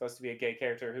actually supposed to be a gay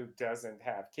character who doesn't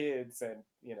have kids and,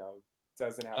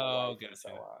 doesn't have a Oh, wife and so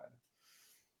gotcha. on.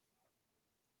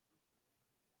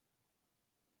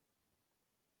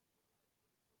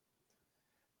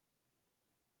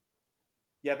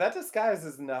 Yeah, that disguise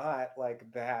is not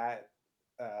like that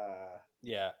uh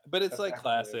Yeah, but it's like effective.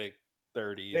 classic It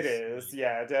 30s. is. Like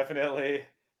Yeah, definitely.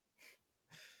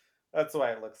 That's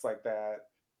why it looks like that.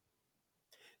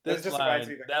 And it this just reminds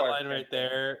line, me of the that Clark line Kent right thing.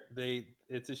 there,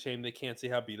 it's a shame they can't see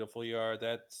how beautiful you are.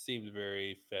 That seems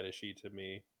very fetishy to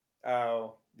me.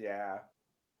 Oh, yeah.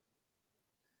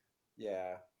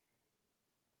 Yeah.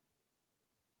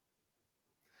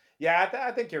 Yeah,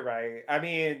 I think you're right. I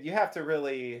mean, you have to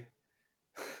really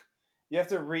you have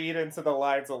to read into the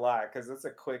lines a lot because it's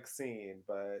a quick scene,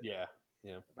 but Yeah.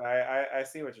 Yeah. I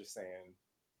see what you're saying.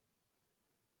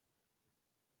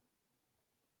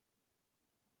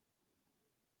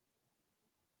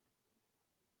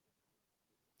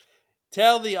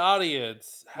 Tell the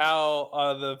audience how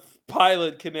the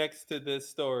pilot connects to this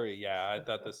story. Yeah, I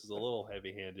thought this was a little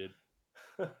heavy-handed.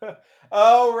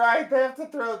 Oh, right. They have to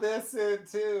throw this in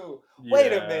too.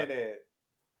 Wait a Yeah. minute.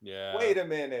 Yeah. Wait a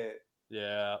minute.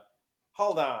 Yeah.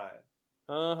 Hold on.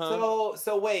 Uh-huh.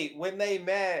 So wait, when they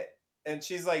met and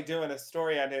she's like doing a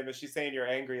story on him and she's saying you're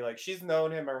angry, like she's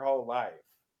known him her whole life.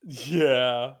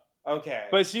 Yeah. Okay.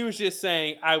 But she was just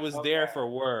saying, "I was there Okay. for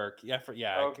work." Yeah,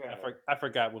 Okay. I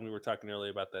forgot when we were talking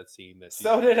earlier about that scene that she's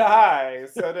So the did baby. I.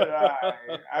 So did I.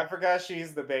 I forgot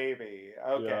she's the baby.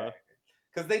 Okay. Yeah.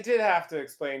 Because they did have to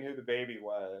explain who the baby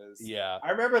was. Yeah.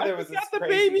 I remember I there was forgot this the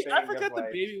crazy baby I thing of forgot the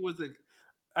like, baby was a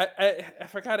I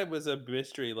forgot it was a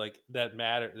mystery, like, that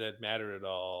mattered at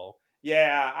all.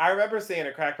 yeah, I remember seeing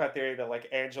a crackpot theory that like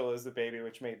Angela is the baby,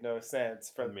 which made no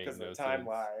sense for Made because of no the sense.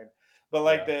 timeline. But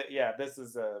like Yeah. yeah, this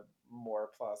is a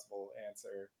more plausible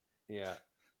answer. Yeah.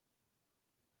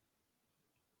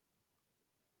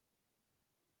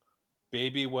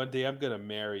 "Baby, one day I'm gonna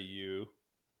marry you."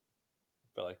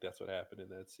 Felt like that's what happened in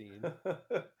that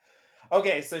scene.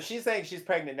 Okay, so she's saying she's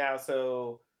pregnant now.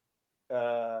 So,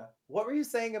 what were you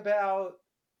saying about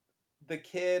the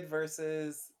kid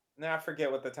versus? Now I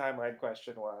forget what the timeline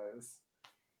question was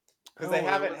because they Oh,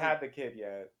 there haven't was a had the kid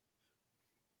yet.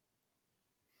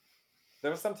 There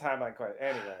was some timeline question.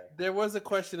 Anyway, there was a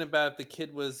question about if the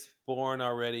kid was born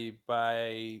already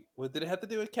by what did it have to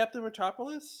do with Captain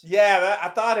Metropolis? yeah, I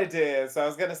thought it did. So I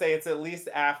was gonna say it's at least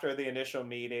after the initial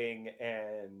meeting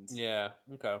and Yeah,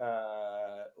 okay.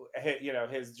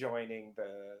 his joining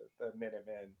the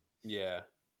Minutemen. Yeah.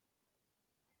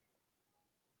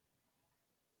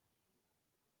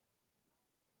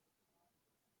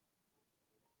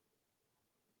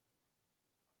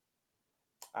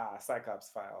 Cyclops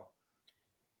file.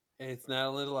 It's not a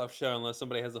little off show unless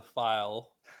somebody has a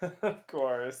file. Of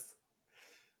course.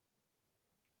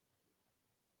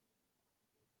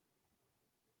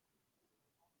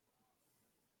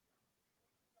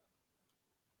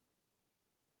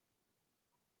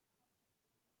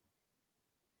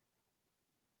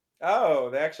 Oh,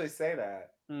 they actually say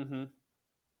that. Mhm.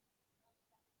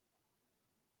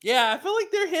 Yeah, I feel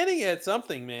like they're hinting at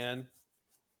something, man.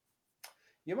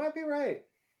 You might be right.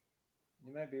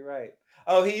 You might be right.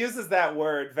 Oh, he uses that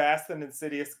word, vast and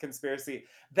insidious conspiracy.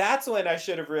 That's when I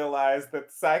should have realized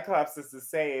that Cyclops is the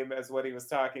same as what he was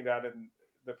talking about in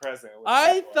the present with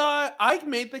I Namor. thought I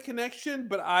made the connection,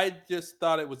 but I just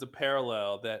thought it was a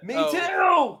parallel that Me oh,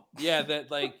 too. yeah, that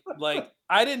like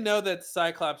I didn't know that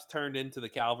Cyclops turned into the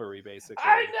cavalry I basically.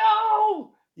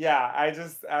 know.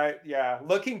 Yeah, yeah.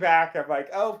 Looking back, I'm like,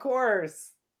 oh, of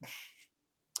course.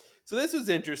 So this was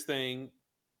interesting.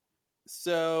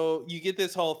 So you get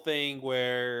this whole thing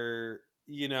where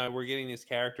we're getting this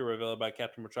character revealed by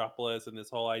Captain Metropolis and this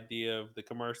whole idea of the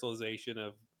commercialization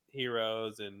of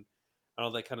heroes and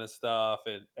all that kind of stuff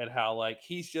and how like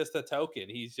he's just a token,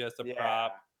 he's just a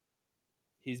prop, Yeah,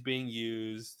 he's being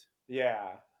used.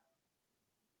 yeah,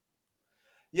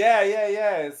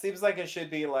 yeah. It seems like it should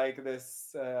be like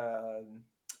this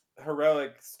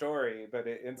heroic story, but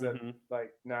it ends up Hmm.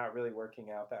 like not really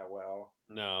working out that well.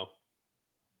 No.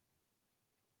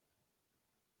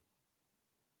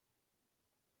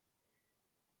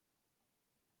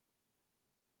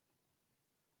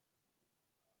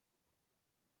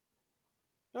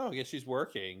 Oh, I guess she's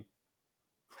working,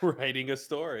 writing a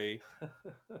story.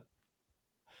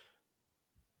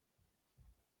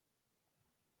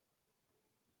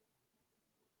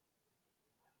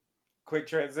 Quick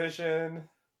transition.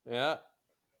 Yeah.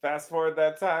 Fast forward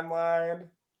that timeline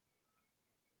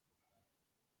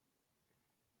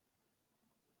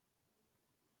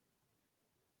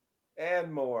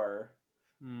and more.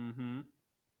 Hmm.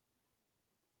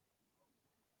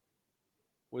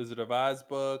 Wizard of Oz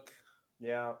book.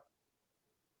 Yeah.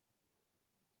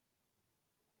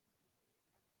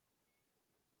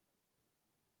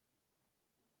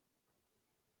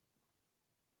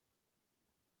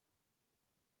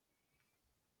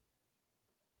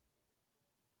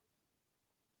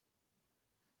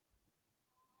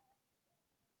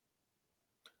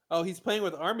 Oh, he's playing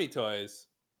with army toys.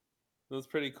 That's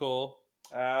pretty cool.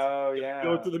 Oh Go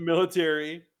yeah. to the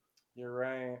military. You're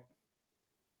right.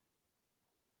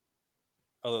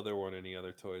 Although there weren't any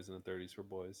other toys in the 30s for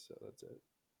boys, so that's it.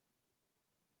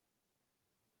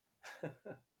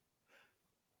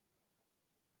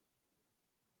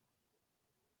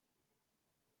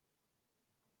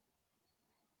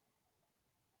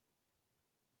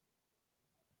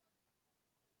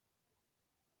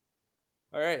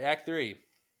 All right, Act 3.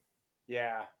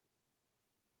 Yeah.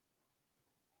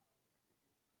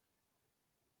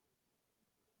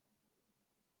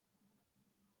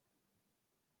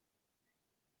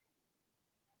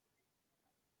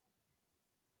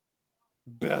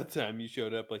 About time you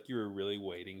showed up, like you were really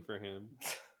waiting for him.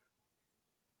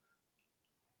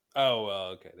 Oh, well,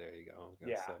 okay, there you go. I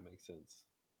guess Yeah. that makes sense.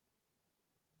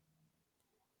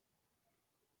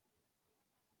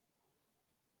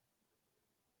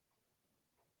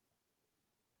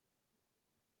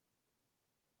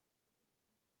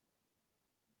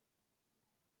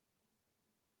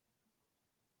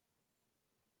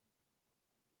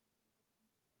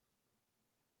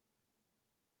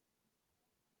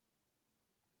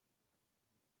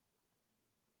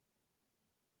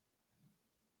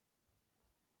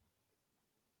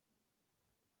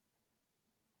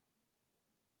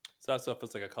 So that stuff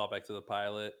was like a callback to the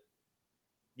pilot.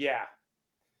 Yeah.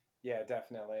 Yeah,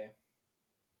 definitely.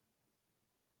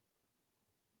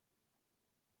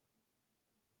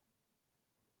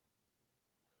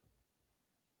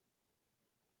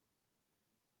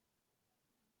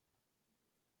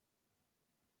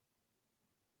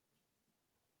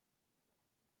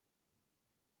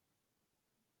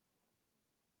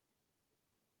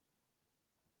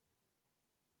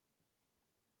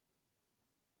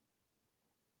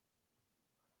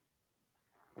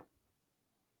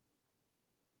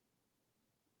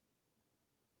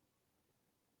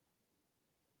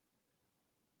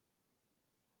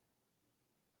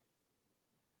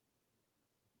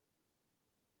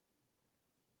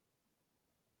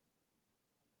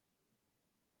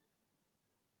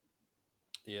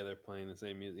 Yeah, they're playing the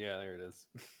same music. Yeah, there it is.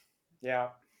 Yeah.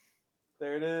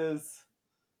 There it is.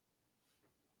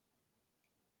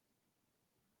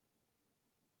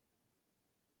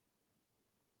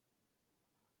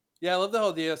 Yeah, I love the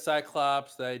whole idea of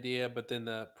Cyclops, the idea, but then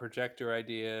the projector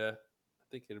idea. I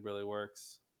think it really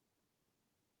works.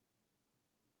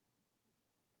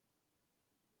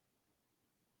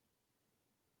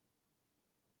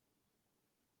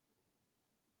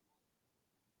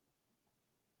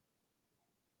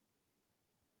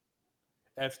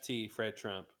 FT, Fred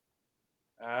Trump.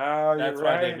 Oh, you're That's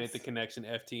why they right. made the connection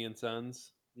FT and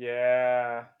Sons.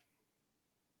 Yeah.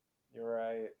 You're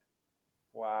right.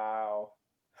 Wow.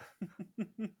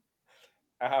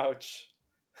 Ouch.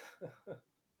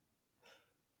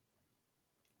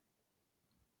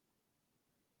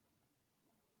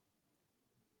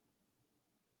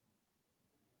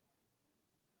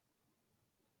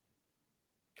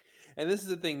 And this is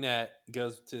the thing that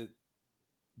goes to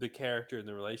the character and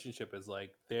the relationship is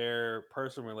like their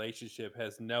personal relationship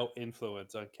has no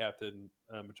influence on Captain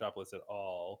Metropolis at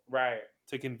all Right.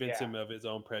 to convince Yeah. him of his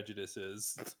own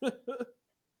prejudices.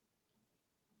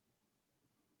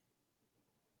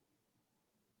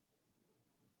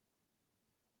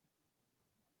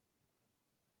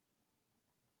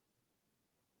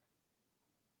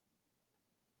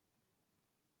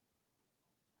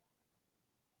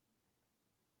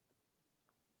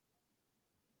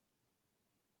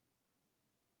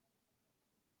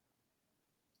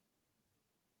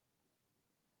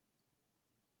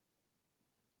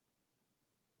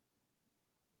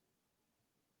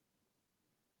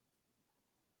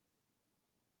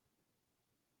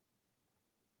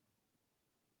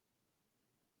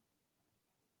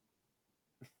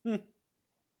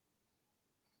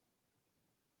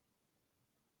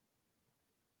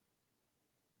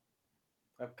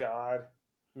 Oh God.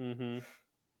 hmm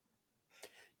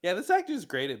Yeah, this actor is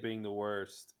great at being the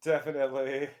worst.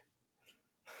 Definitely.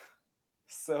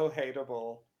 So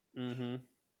hateable. hmm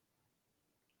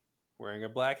Wearing a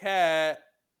black hat.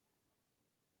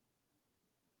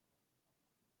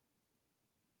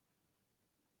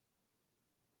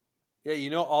 Yeah,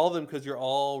 you know all of them because you're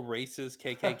all racist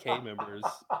KKK members.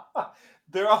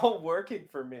 They're all working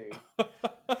for me.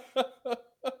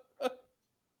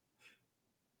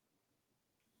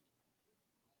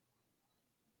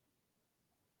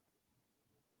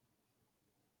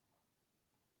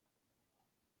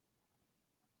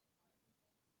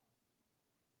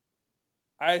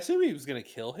 I assume he was gonna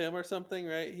kill him or something,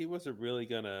 right? He wasn't really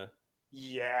gonna,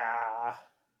 Yeah.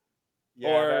 Yeah,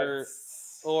 or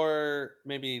that's or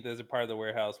maybe there's a part of the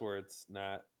warehouse where it's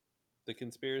not, the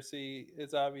conspiracy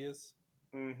is obvious.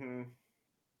 mhm.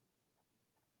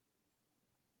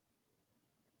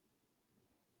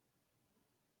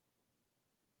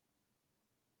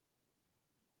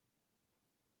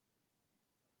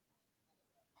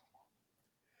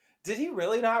 Did he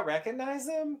really not recognize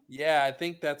him? Yeah, I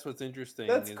think that's what's interesting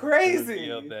That's is the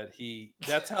reveal crazy. that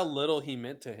that's how little he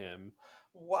meant to him.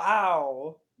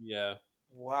 Wow. Yeah, I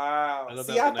Wow. thought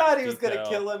that See, was a I nice thought he was gonna detail.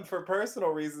 kill him for personal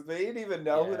reasons, but he didn't even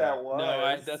know who Yeah. that No,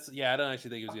 was. I don't actually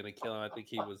think he was gonna kill him. I think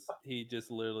he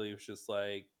just literally was just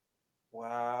like,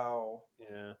 Wow.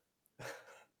 yeah.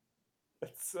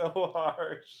 That's so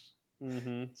harsh.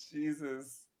 Mhm.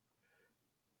 Jesus.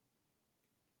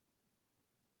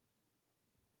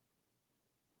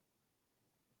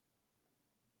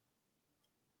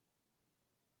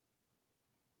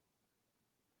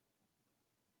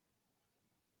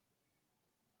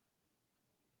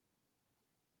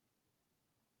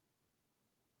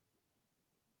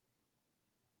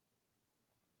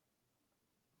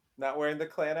 Not wearing the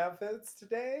clan outfits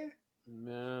today?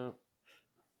 No.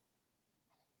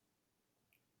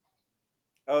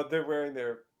 Oh, they're wearing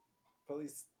their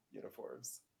police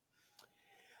uniforms.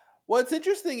 What's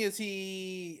interesting is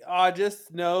he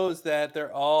just knows that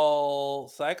they're all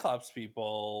Cyclops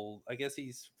people. I guess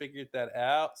he's figured that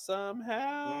out Mhm.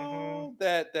 somehow.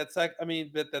 That's like, I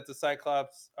mean, that the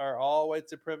Cyclops are all white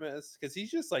supremacists because he's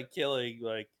just like killing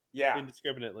like Yeah.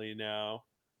 indiscriminately now.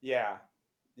 Yeah.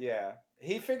 Yeah.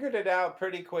 He figured it out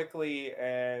pretty quickly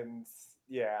and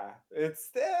yeah, it's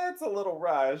a little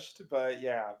rushed, but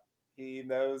yeah, he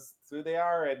knows who they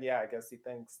are and yeah, I guess he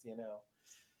thinks,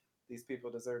 these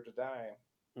people deserve to die.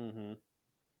 Hmm.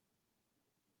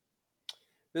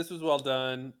 This was well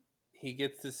done. He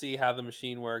gets to see how the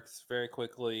machine works very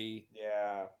quickly,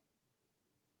 Yeah.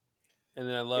 and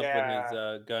then I love when his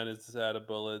Yeah. gun is out of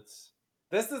bullets.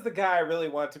 This is the guy I really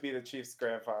want to be the Chief's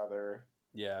grandfather,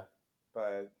 Yeah.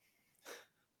 but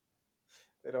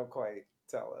they don't quite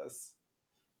tell us.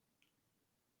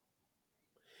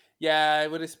 Yeah, I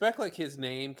would expect like his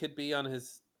name could be on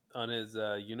his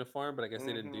uniform, but I guess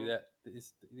they didn't do Mhm. that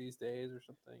these days or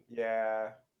something.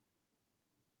 Yeah.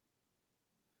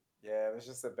 Yeah, it was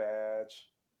just a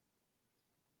badge.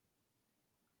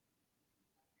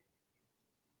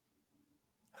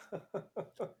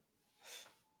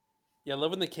 Yeah, I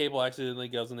love when the cable accidentally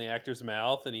goes in the actor's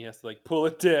mouth and he has to like pull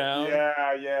it down.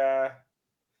 Yeah, yeah.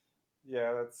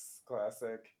 Yeah, that's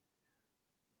classic.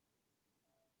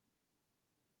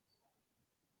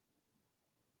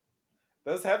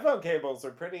 Those headphone cables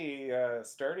are pretty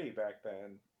sturdy back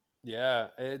then. Yeah,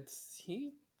 it's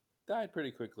he died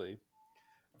pretty quickly.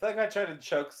 I feel like if I tried to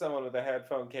choke someone with a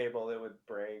headphone cable, it would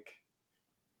break.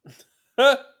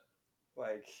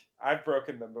 Like I've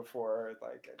broken them before.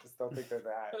 Like I just don't think they're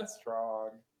that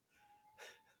strong.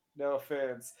 No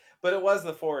offense, but it was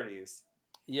the '40s.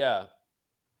 Yeah,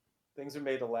 Things were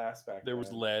made to last back there was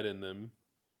then. lead in them.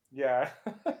 Yeah,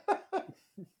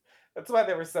 that's why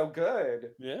they were so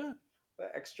good. Yeah. The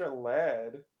extra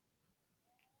lead.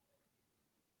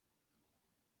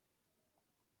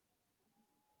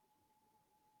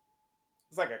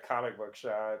 It's like a comic book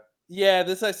shot. Yeah,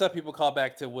 this I saw people call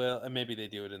back to Will, and maybe they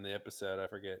do it in the episode. I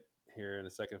forget here in a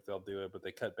second if they'll do it, but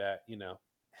they cut back,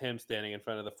 him standing in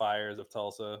front of the fires of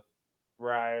Tulsa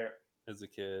Right. as a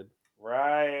kid.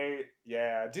 Right.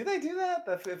 Yeah. Do they do that?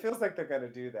 It feels like they're gonna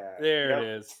do that. There it Yep.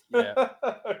 is. Yeah.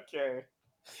 Okay.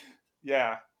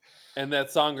 Yeah. And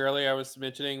that song earlier I was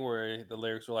mentioning where the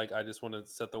lyrics were like, I just want to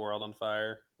set the world on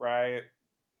fire. Right.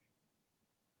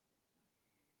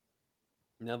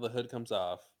 Now the hood comes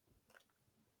off.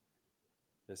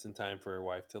 Just in time for her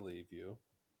wife to leave you.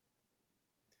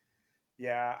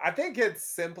 Yeah. I think it's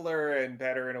simpler and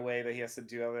better in a way that he has to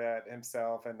do all that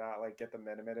himself and not like get the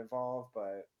Minutemen involved,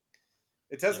 but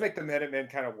it does Yeah. make the Minutemen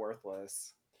kind of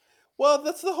worthless. Well,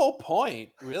 that's the whole point,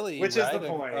 really, Which is the right? Of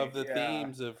point. the Yeah.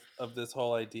 themes of this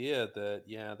whole idea that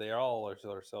yeah, they all are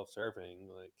sort of self-serving.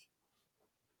 Like,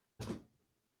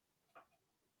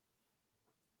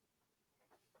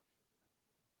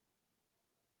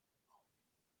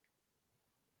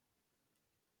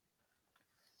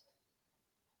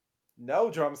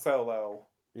 No drum solo.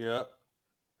 yeah.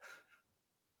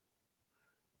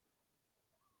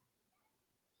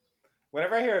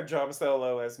 Whenever I hear a drum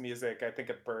solo as music, I think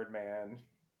of Birdman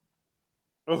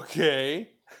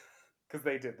Okay. because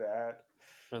they did that.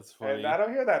 That's And I funny.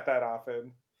 don't hear that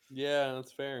often. Yeah,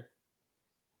 that's fair.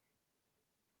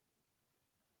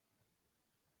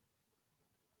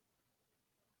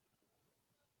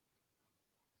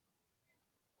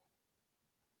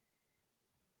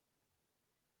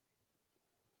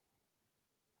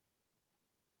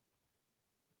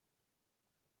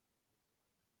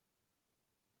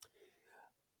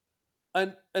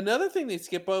 Another thing they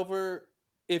skip over,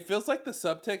 it feels like the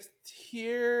subtext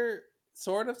here,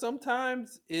 sort of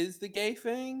sometimes, is the gay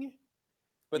thing,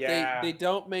 but they Yeah.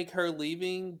 don't make her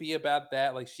leaving be about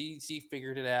that. Like she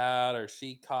figured it out, or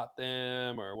she caught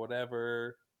them, or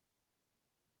whatever,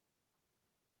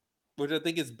 which I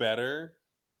think is better.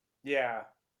 Yeah.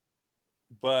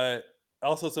 But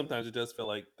also sometimes it does feel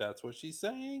like that's what she's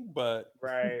saying. But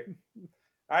Right.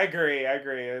 I agree. I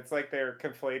agree. It's like they're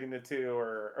conflating the two,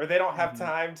 or they don't have Mhm.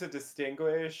 time to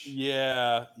distinguish.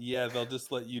 Yeah, yeah, they'll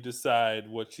just let you decide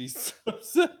what she's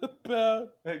upset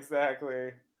about.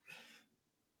 Exactly.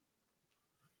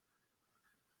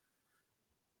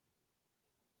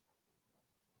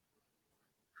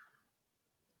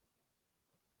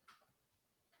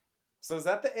 So is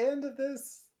that the end of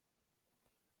this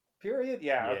period?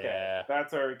 Yeah, okay. Yeah.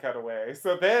 That's where we cut away.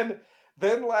 So then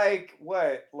like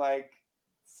what? Like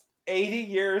 80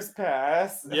 years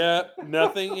pass. Yep,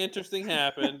 nothing interesting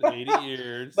happened. 80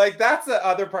 years. Like that's the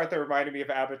other part that reminded me of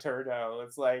Abaturno.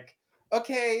 It's like,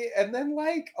 okay, and then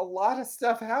like a lot of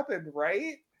stuff happened,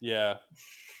 right? Yeah.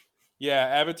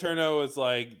 Yeah, Abaturno was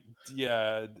like,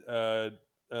 yeah,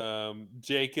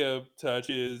 Jacob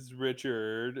touches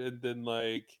Richard and then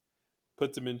like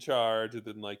puts him in charge and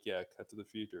then like, yeah, cut to the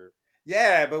future.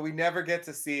 Yeah, but we never get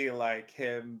to see like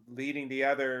him leading the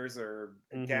others or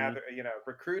Mhm. gather,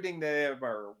 recruiting them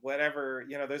or whatever.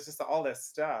 There's just all this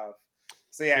stuff.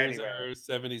 So yeah, Here's anyway. our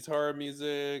 70s horror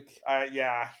music.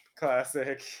 Yeah,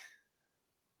 classic.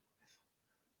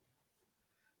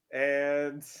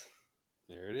 And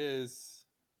There it is.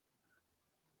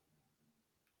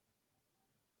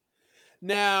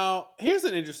 Now, here's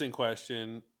an interesting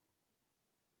question.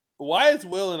 Why is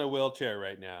Will in a wheelchair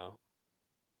right now?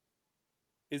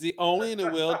 Is he only in a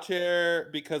wheelchair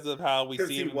because of how we because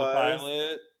see he him in the was,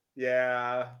 pilot?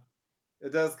 yeah,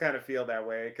 it does kind of feel that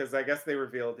way because I guess they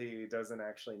revealed he doesn't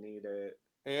actually need it.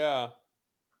 Yeah.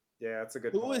 Yeah, that's a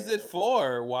good Who is point. it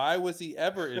for? Why was he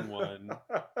ever in one?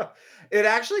 It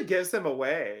actually gives him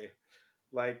away.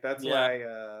 Like that's Yeah.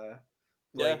 why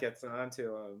Blake Yeah. gets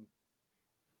onto him.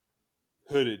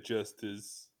 Hooded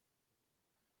Justice.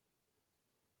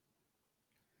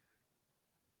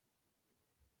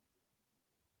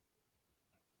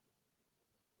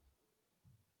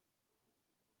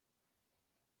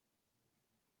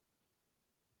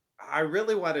 I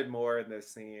really wanted more in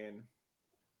this scene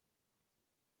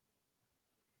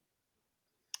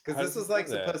because How this does he was do like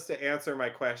that? supposed to answer my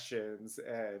questions,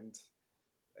 and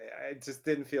it just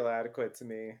didn't feel adequate to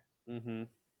me. Mhm.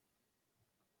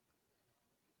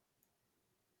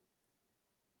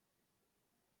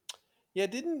 Yeah,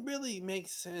 it didn't really make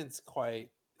sense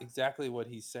quite exactly what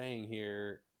he's saying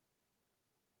here.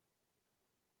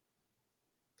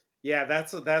 Yeah,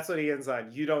 that's what he ends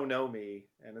on. You don't know me,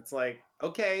 and it's like,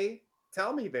 okay,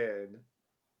 tell me then.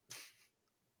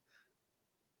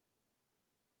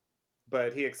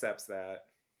 But he accepts that.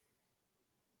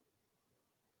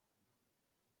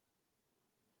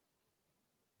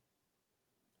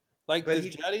 Like, But does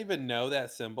Judd even know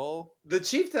that symbol? the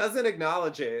chief doesn't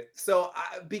acknowledge it. So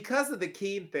because of the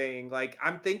Keen thing, like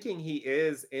I'm thinking he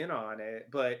is in on it,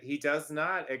 but he does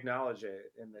not acknowledge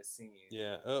it in this scene.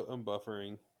 Yeah. Oh, I'm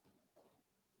buffering.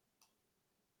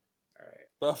 All right.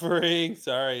 Buffering.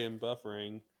 Sorry, I'm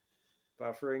buffering.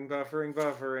 Buffering, buffering,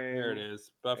 There it buffering.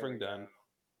 is. There we Buffering go. done.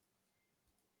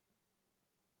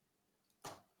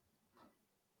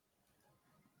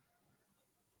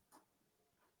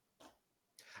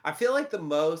 I feel like the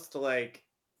most like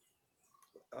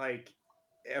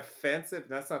offensive,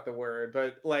 that's not the word,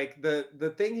 but like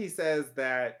the thing he says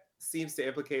that seems to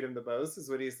implicate him the most is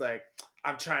when he's like,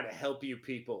 I'm trying to help you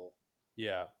people.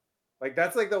 Yeah. Like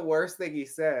that's like the worst thing he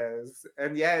says,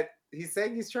 and yet he's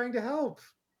saying he's trying to help.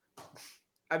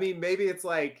 I mean, maybe it's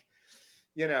like,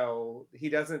 he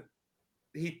doesn't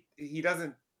he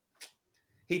doesn't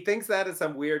he thinks that in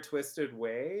some weird twisted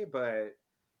way, but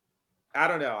I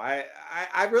don't know.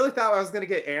 I really thought I was gonna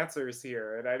get answers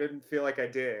here, and I didn't feel like I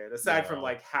did. Aside from No.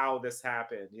 like how this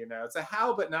happened, it's a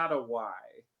how but not a why.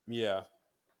 Yeah.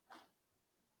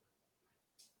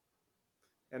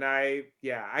 And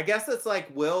yeah, I guess it's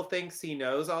like Will thinks he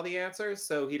knows all the answers,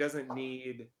 so he doesn't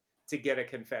need to get a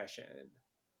confession.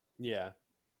 Yeah.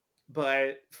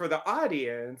 But for the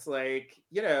audience, like,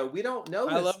 we don't know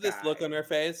I this love this look on guy. her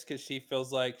face because she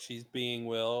feels like she's being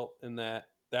Will, and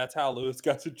that's how Louis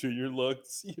Gossett Jr.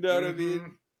 looks. You know what I Hmm.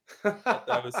 mean? Thought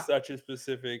that was such a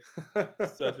specific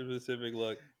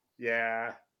look.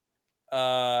 Yeah.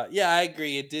 Yeah, I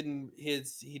agree. It didn't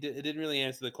really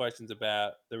answer the questions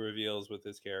about the reveals with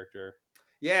his character.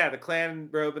 Yeah, the clan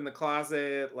robe in the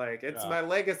closet, like, it's Yeah. my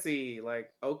legacy.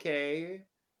 Like, okay.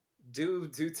 Do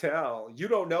tell. You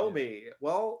don't know Yeah. me.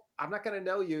 Well, I'm not gonna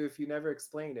know you if you never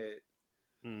explain it.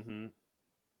 Mm-hmm.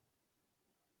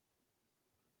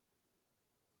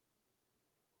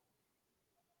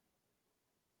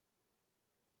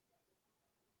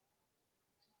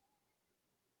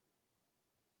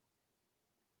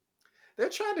 They're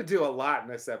trying to do a lot in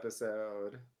this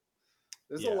episode.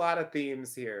 There's a Yeah. lot of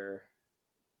themes here.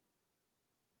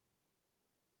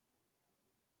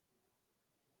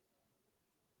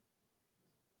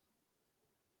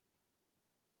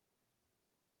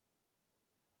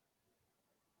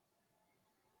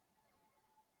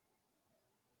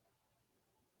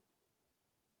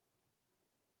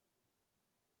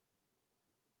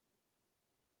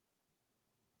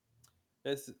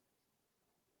 It's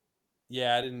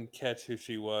Yeah, I didn't catch who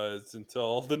she was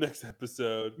until the next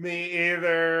episode. Me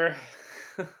either.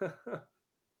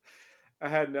 I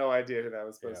had no idea who that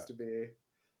was Yeah. supposed to be.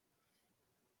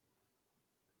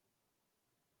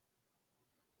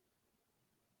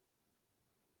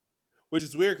 Which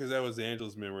is weird because that was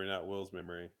Angela's memory, not Will's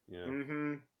memory. Yeah.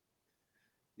 Mhm.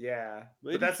 Yeah.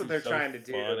 But Maybe that's what she's they're so trying to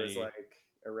do is funny. like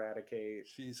eradicate.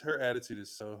 Her attitude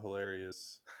is so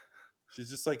hilarious. She's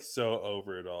just like so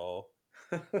over it all.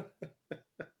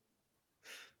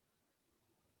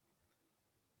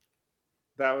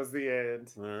 That was the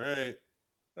end. All right.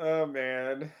 Oh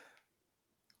man.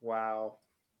 Wow.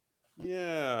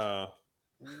 Yeah.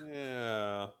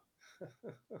 Yeah.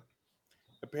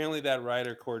 Apparently that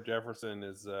writer Cord Jefferson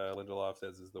is Lindelof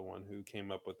says is the one who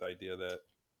came up with the idea that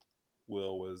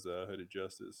Will was Hooded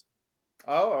Justice.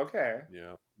 Oh, okay.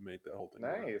 Yeah, make that whole thing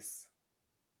work. Nice.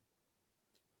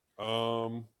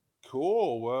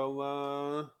 Cool.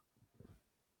 Well,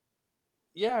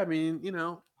 yeah, I mean,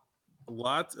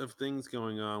 lots of things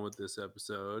going on with this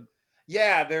episode.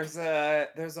 Yeah, there's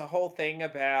a whole thing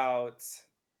about,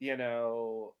 you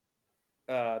know,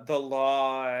 the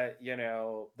law,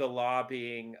 the law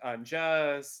being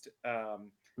unjust. There's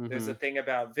Mm-hmm. a thing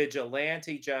about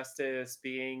vigilante justice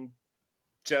being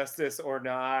justice or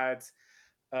not.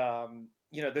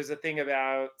 There's a thing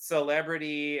about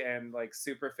celebrity and like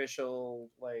superficial,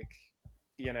 like,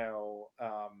 you know,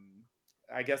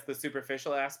 I guess the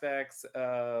superficial aspects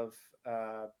of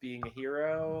being a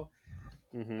hero.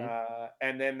 Mm-hmm.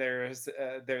 And then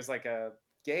there's like a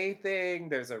gay thing,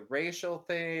 there's a racial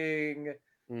thing,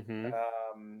 Mm-hmm.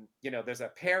 there's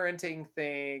a parenting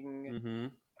thing.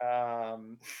 Mm-hmm.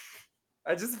 Um,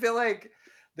 I just feel like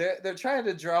they're trying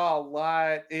to draw a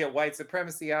lot, white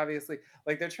supremacy, obviously.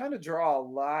 Like they're trying to draw a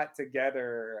lot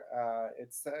together.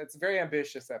 It's a very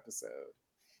ambitious episode.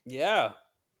 Yeah.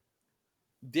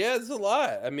 Yeah, it's a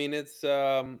lot. I mean, it's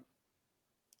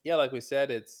yeah, like we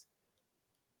said, it's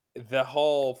the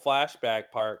whole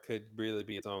flashback part could really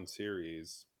be its own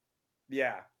series.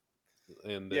 Yeah,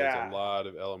 And there's a yeah, lot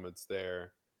of elements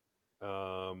there.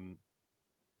 Um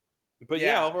but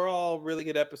yeah, yeah, overall really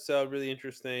good episode, really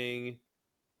interesting.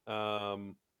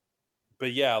 Um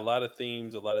but yeah, a lot of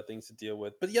themes, a lot of things to deal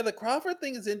with. But yeah, the Crawford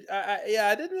thing is in. Yeah,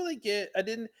 I didn't really get. I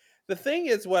didn't. The thing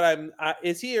is,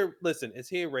 is he a listen? Is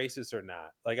he a racist or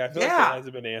not? Like, I feel like that yeah.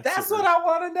 hasn't been That's what answered. I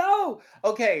want to know.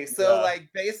 Okay, so Yeah. like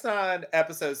based on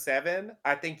episode 7,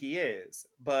 I think he is,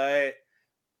 but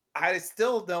I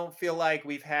still don't feel like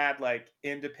we've had like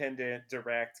independent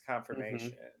direct Hmm.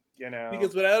 confirmation, you know?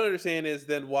 Because what I don't understand is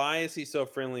then why is he so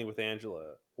friendly with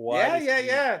Angela? Why Yeah, does yeah, he?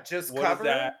 yeah. Just What does that?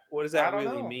 cover? What does I that don't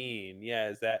really know. mean? Yeah,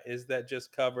 is that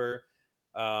just cover?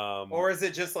 Um. Or is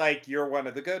it just like you're one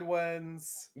of the good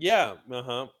ones? Yeah. Uh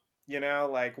huh.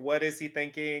 Like what is he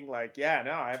thinking? Like, yeah,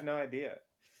 no, I have no idea.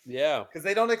 Yeah. Because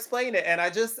they don't explain it. And I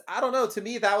don't know. To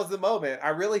me, that was the moment. I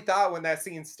really thought when that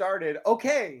scene started,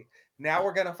 okay, now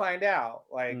we're gonna find out.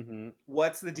 Like, Hmm.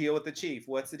 what's the deal with the chief?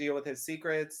 What's the deal with his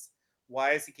secrets?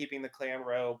 Why is he keeping the clan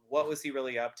robe? What was he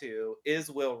really up to?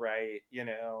 Is Will right?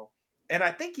 And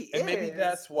I think he And maybe is.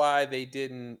 that's why they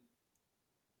didn't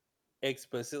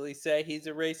explicitly say he's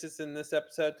a racist in this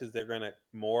episode because they're gonna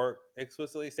more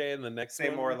explicitly say it in the next Say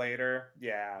more one. later.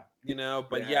 Yeah.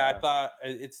 But yeah, I Yeah. thought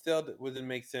it still wouldn't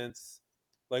make sense.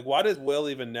 Like, why does Will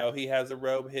even know he has a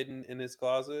robe hidden in his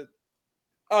closet?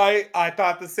 I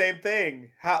thought the same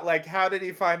thing. How did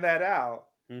he find that out?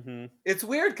 Mm-hmm. It's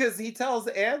weird because he tells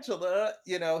Angela,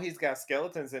 he's got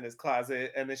skeletons in his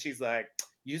closet, and then she's like,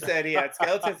 "You said he had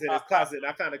skeletons in his closet, and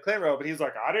I found a clean robe." But he's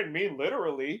like, "I didn't mean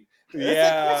literally." And it's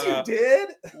like, "Yes, you Yeah. did."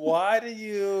 Why do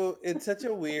you? It's such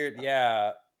a weird.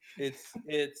 Yeah. It's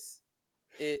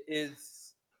it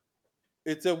is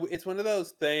it's one of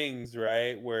those things,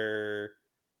 right? Where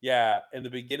yeah, in the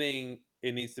beginning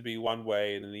it needs to be one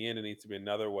way, and in the end it needs to be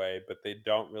another way, but they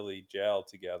don't really gel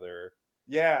together.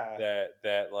 Yeah,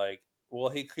 That like Well,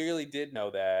 he clearly did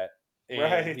know that, and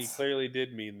Right. he clearly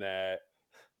did mean that.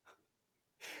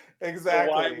 So why would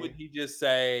Exactly. he just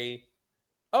say,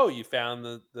 "Oh, you found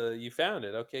the you found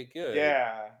it. Okay, good."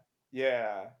 Yeah.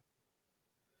 Yeah.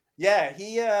 Yeah,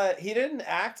 he didn't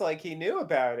act like he knew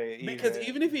about it Because even.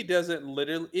 even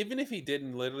if he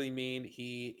didn't literally mean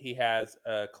he has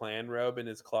a clan robe in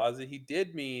his closet, he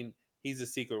did mean he's a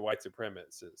secret white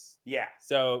supremacist. Yeah,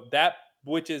 So that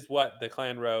which is what the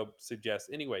clan robe suggests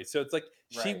anyway. So it's like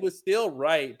she right. was still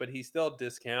right, but he still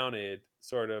discounted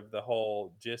sort of the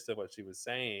whole gist of what she was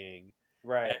saying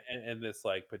Right. and this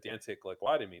like pedantic like,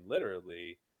 "Why do you mean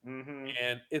literally?" Mhm.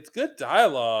 And it's good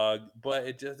dialogue, but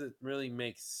it doesn't really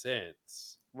make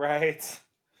sense. Right.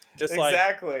 Just like,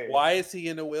 Exactly. why is he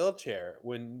in a wheelchair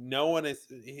when no one's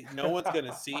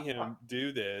gonna see him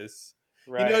do this?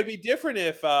 You know, it'd Right. be different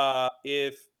if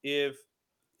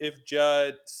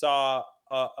Judd saw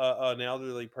an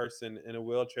elderly person in a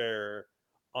wheelchair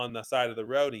on the side of the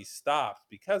road, he stopped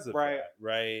because of Right. that,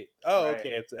 right? Oh,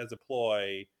 okay, Right. it's as a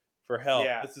ploy for help.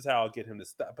 Yeah. This is how I'll get him to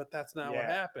stop. But that's not what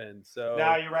Yeah. happened. No,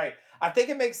 So, you're right. I think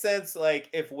it makes sense, like,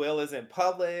 if Will is in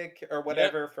public or yep,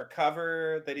 whatever for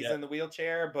cover that he's yep. in the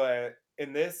wheelchair, but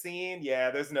in this scene, yeah,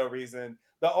 there's no reason.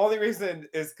 The only reason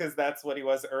is because that's what he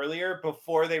was earlier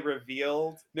before they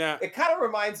revealed. Now, It kind of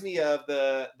reminds me of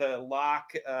the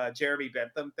Locke Jeremy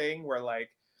Bentham thing where like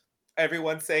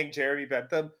everyone's saying Jeremy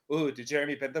Bentham. Ooh, did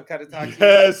Jeremy Bentham kind of talk to you?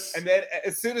 yes. And then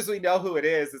as soon as we know who it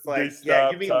is, it's They like, yeah, you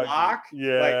stopped mean talking. Locke? Like,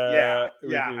 yeah, Yeah,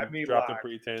 we yeah, I can mean drop the Locke.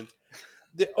 pretense.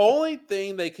 The only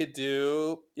thing they could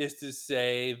do is to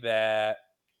say that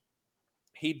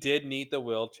he did need the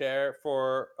wheelchair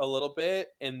for a little bit,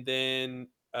 and then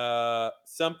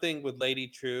something with Lady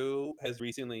True has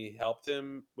recently helped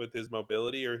him with his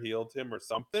mobility or healed him or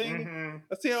something. Hmm.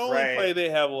 That's the only Right. play they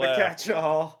have The left.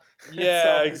 catch-all. It's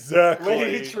Yeah, always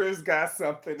Lady exactly. True's got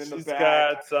something in the She's back.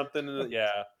 got something in the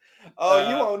yeah. Oh,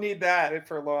 you Uh, won't need that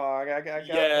for long. I got a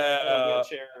yeah.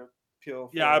 wheelchair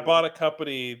pill Yeah, for I you. bought a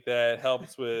company that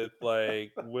helps with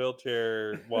like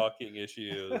wheelchair walking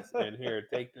issues. And here,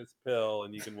 take this pill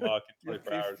and you can walk in You'll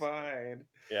 24 be hours. fine.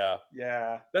 Yeah.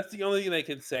 Yeah. That's the only thing they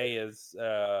can say is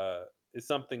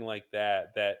something like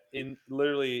that that in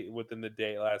literally within the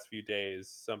last few days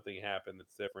something happened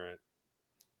that's different.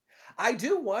 I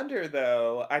do wonder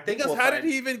though. I think Because we'll find how did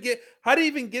he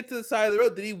even get to the side of the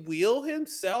road? Did he wheel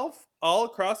himself all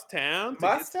across town to get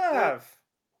must to the have.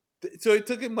 so it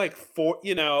took him like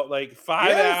like 5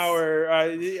 Yes. hour I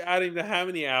don't even know how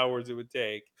many hours it would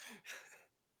take.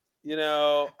 I And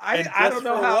I don't just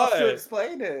know for how else to what?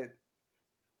 explain it.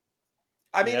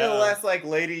 I mean, Yeah. unless like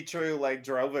Lady True like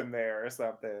drove him there or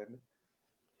something.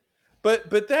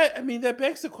 But that I mean that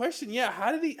begs the question, yeah,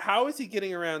 how is he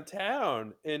getting around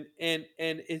town? And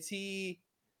is he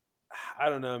I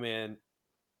don't know, man.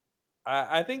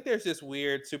 I think there's this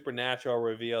weird supernatural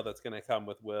reveal that's gonna come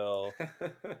with Will.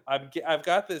 I've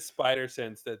got this spider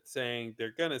sense that's saying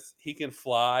he can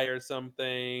fly or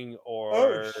something Oh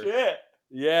or shit.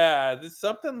 yeah, there's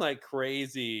something like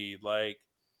crazy like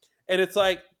and it's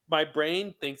like my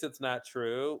brain thinks it's not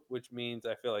true, which means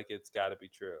I feel like it's got to be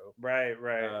true. Right,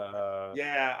 right. Uh,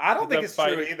 Yeah, I don't because think I'm it's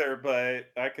true fighting. either,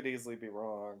 but I could easily be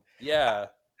wrong. Yeah,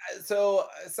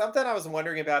 Something I was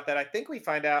wondering about that I think we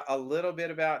find out a little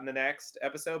bit about in the next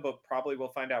episode, but probably we'll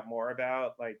find out more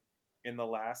about like in the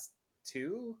last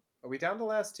two. Are we down to the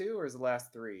last two or is the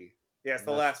last three? Yes, the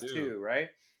that's last too. two, right?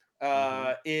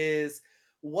 Hmm. Is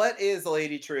what is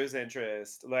Lady True's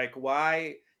interest? Like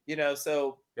why,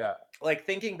 so Yeah, like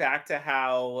thinking back to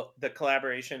how the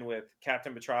collaboration with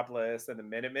Captain Metropolis and the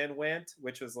Minutemen went,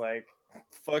 which was like,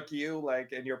 fuck you,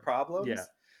 like, and your yeah, problems.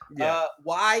 yeah.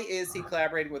 Why is he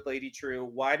collaborating with Lady True?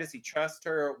 Why does he trust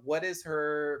her? What is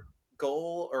her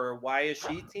goal, or why is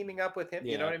she teaming up with him?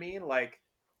 You know Yeah. what I mean? Like,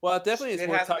 Well, it definitely is it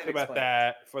worth hasn't been talking about explained.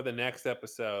 that for the next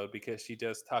episode because she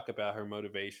does talk about her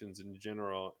motivations in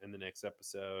general in the next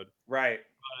episode. Right.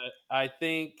 But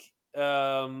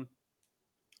um,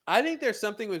 I think there's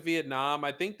something with Vietnam.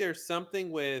 I think there's something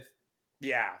with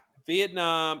Yeah.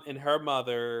 Vietnam and her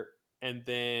mother, and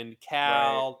then Right.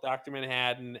 Cal, Doctor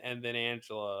Manhattan, and then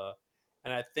Angela,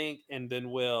 and I think, and then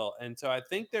Will, and so I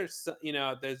think there's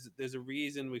a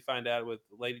reason we find out with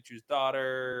Lady True's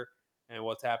daughter and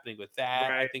what's happening with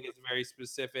that. I Right. think it's very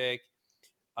specific.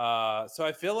 So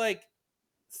I feel like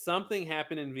something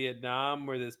happened in Vietnam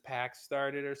where this pact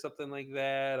started or something like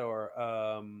that, or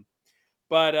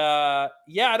but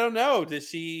yeah, I don't know. Does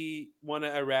she want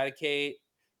to eradicate?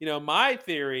 My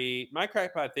theory, my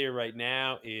crackpot theory right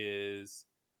now is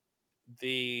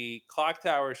the clock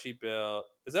tower she built.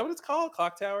 Is that what it's called?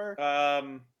 Clock tower?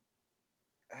 Um.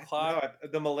 No, Clock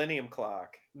the Millennium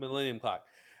Clock. Millennium Clock.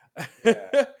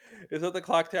 Yeah. Is that the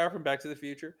clock tower from Back to the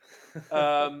Future?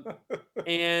 Um,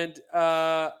 and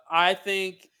I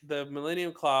think the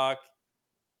Millennium Clock,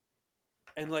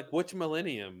 and like which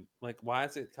millennium? Like, why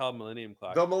is it called Millennium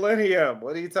Clock? The Millennium.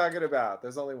 What are you talking about?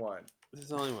 There's only one. This is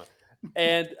the only one.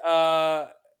 And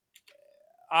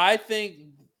I think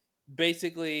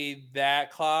basically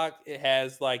that clock, it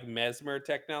has like mesmer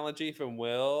technology from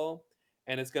Will,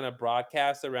 and it's gonna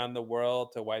broadcast around the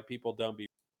world to white people don't be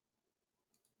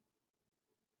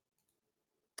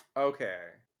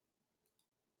Okay.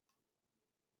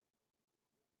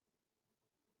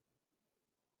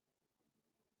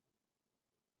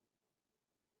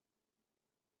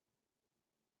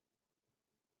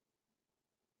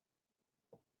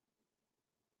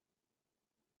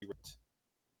 raped.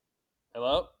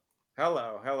 Hello?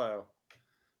 Hello, hello.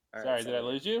 All right, Sorry, did I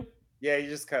sorry. lose you? Yeah, you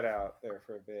just cut out there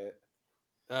for a bit.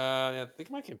 I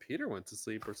think my computer went to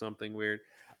sleep or something weird.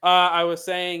 I was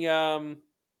saying,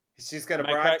 She's gonna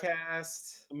my crack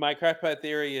broadcast. my crackpot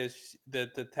theory is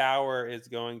that the tower is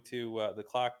going to the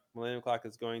clock Millennium Clock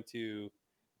is going to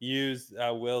use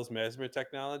Will's mesmer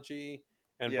technology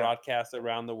and Yeah. broadcast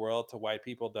around the world to white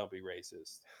people don't be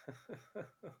racist,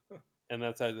 and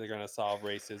that's how they're going to solve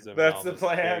racism and That's all the this big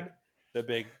plan.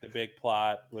 the big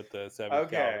plot with the Seventh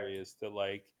Okay. Cavalry is to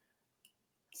like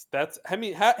that's I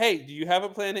mean hey, do you have a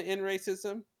plan to end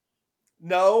racism?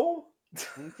 No.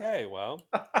 Okay, well,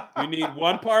 you need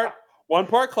one part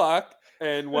clock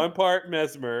and one part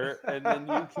mesmer, and then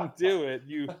you can do it.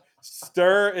 You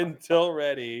stir until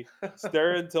ready,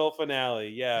 stir until finale.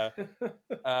 Yeah.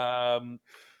 Um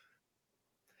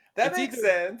That it's makes either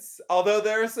sense. Although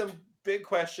there are some big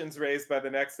questions raised by the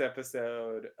next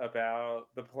episode about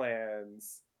the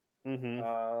plans. mhm.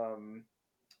 Um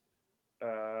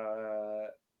uh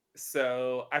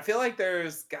so I feel like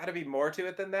there's got to be more to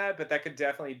it than that, but that could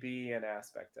definitely be an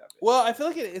aspect of it. Well, I feel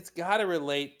like it's got to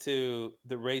relate to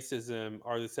the racism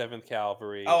or the Seventh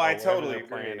Cavalry Oh, I or whatever totally their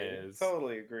plan agree. is.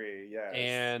 Totally agree.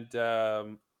 Yes.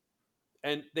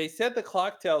 And they said the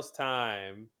clock tells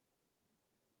time,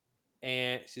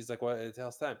 and she's like, "What? It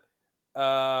tells time."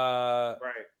 Uh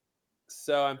Right.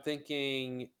 So I'm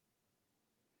thinking.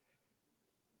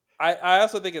 I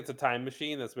also think it's a time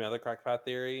machine. That's my other crackpot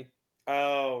theory.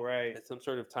 Oh, right. It's some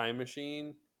sort of time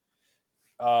machine,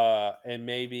 and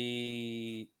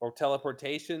maybe or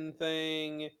teleportation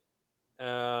thing.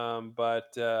 But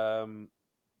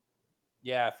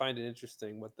yeah, I find it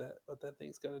interesting what that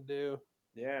thing's gonna do.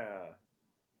 Yeah.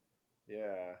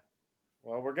 Yeah.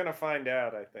 Well, we're gonna find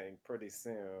out, I think, pretty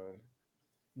soon.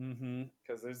 Mm-hmm.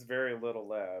 Because there's very little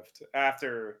left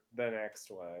after the next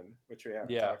one, which we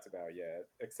haven't Yeah, talked about yet,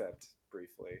 except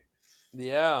briefly.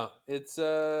 yeah. It's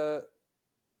I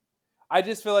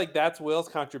just feel like that's Will's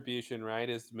contribution, right?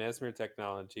 Is mesmer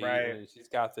technology, and Right. then she's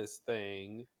got this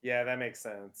thing. Yeah, that makes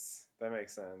sense. That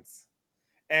makes sense.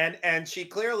 And she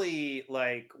clearly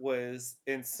like was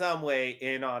in some way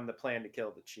in on the plan to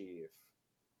kill the chief.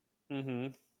 Mm-hmm.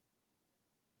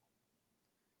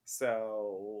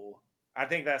 So I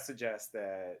think that suggests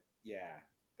that yeah,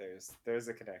 there's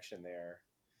a connection there.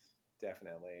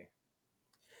 Definitely.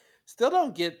 Still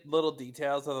don't get little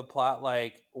details of the plot,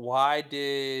 like why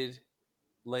did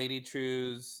Lady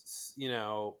True's,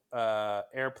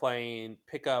 airplane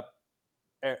pick up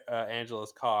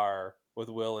Angela's car with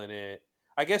Will in it?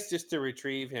 I guess just to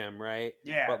retrieve him, right?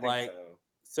 Yeah, I But think like, so.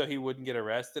 so he wouldn't get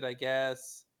arrested, I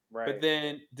guess. But Right.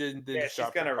 then didn't Yeah, just she's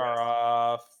drop the gonna car arrest him.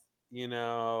 off, you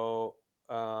know.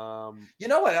 Um, You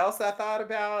know what else I thought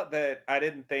about that I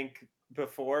didn't think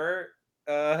before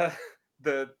uh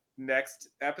the next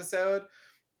episode?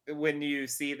 When you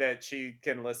see that she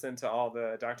can listen to all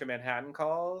the Dr. Manhattan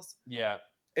calls, yeah.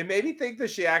 it made me think that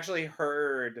she actually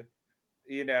heard,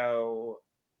 you know,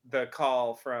 the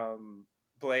call from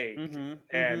Blake, Mm-hmm.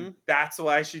 and Mm-hmm. that's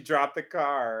why she dropped the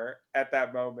car at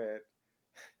that moment.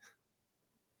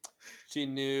 She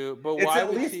knew, but It's why at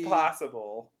would least she?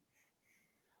 possible.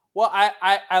 Well,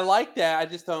 I like that. I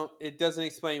just don't. It doesn't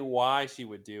explain why she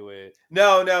would do it.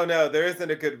 No, no, no, there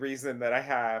isn't a good reason that I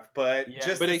have, but Yeah,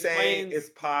 just but to it say explains it's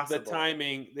the possible.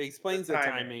 timing. It The explains the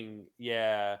timing. timing.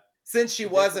 Yeah, Since she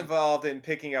it was definitely. involved in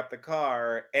picking up the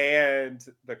car and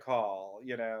the call,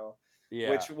 Yeah,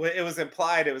 which it was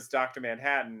implied it was Dr.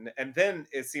 Manhattan, and then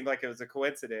it seemed like it was a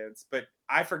coincidence. But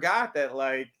I forgot that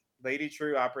like Lady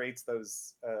True operates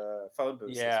those phone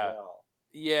booths as yeah, well.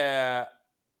 yeah.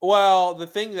 Well, the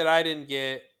thing that I didn't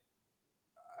get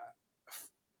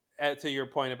to your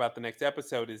point about the next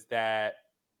episode is that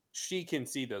she can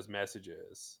see those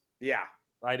messages. Yeah,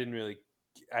 I didn't really,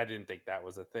 I didn't think that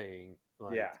was a thing.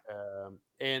 Like, yeah.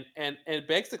 and it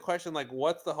begs the question, like,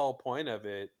 what's the whole point of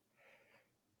it?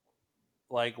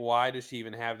 Like, why does she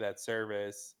even have that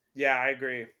service? Yeah, I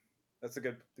agree. That's a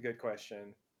good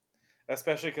question.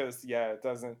 Especially because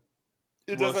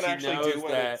it Well, doesn't she actually do knows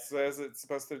what it that. says it's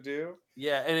supposed to do.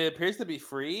 Yeah, and it appears to be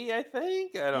free, I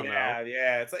think. I don't know. Yeah,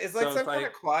 yeah. It's like So it's some kind like,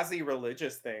 of quasi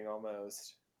religious thing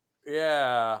almost.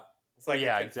 yeah. It's like a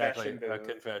Yeah, exactly. confession A booth.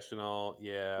 confessional.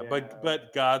 Yeah. But Yeah.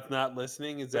 God's not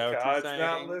listening. Is that But what you're God's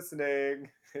not saying?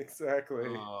 listening. Exactly.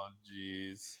 Oh,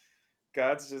 jeez.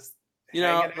 God's just You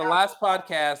know, hanging the out. last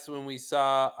podcast when we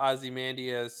saw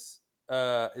Ozymandias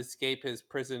escape his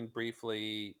prison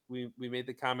briefly, we made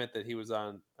the comment that he was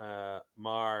on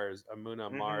Mars, a moon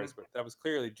on Hmm. Mars, but that was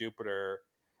clearly Jupiter.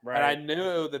 And I Right.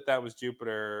 knew that that was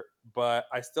Jupiter, but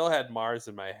I still had Mars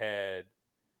in my head.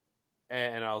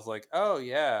 And I was like, "Oh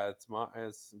yeah, it's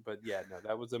Mars." But yeah, no,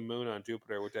 that was a moon on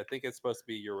Jupiter, which I think is supposed to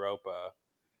be Europa.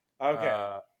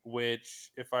 Okay.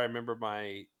 Which, if I remember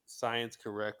my science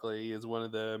correctly, is one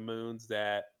of the moons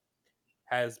that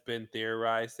has been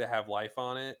theorized to have life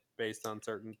on it based on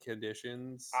certain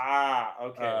conditions. Ah,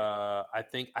 okay. I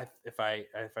think if I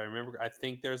remember, I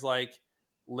think there's like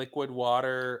liquid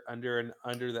water under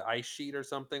the ice sheet or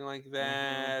something like Hmm.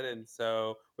 that, and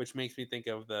so which makes me think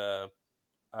of the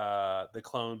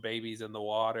clone babies in the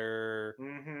water.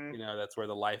 Hmm. You know, that's where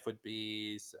the life would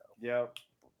be. So Yep.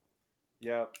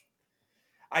 Yep.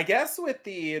 I guess with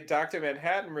the Dr.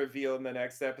 Manhattan reveal in the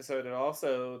next episode, it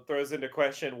also throws into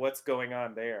question what's going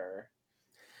on there.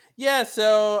 yeah,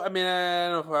 so I mean, I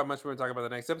don't know how much we're gonna talk about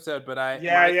the next episode, but I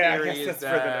Yeah, my yeah, I theory guess is that's for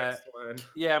the that next one.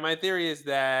 yeah, my theory is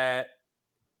that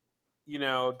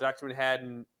Dr.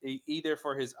 Manhattan, either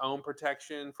for his own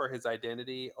protection, for his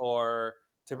identity, or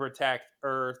to protect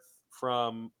Earth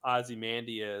from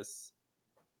Ozymandias,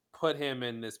 put him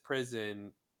in this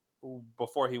prison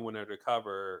before he went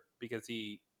undercover because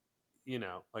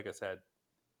like I said,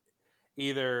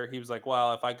 either he was like,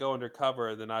 well, if I go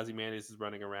undercover, then Ozymandias is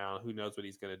running around. Who knows what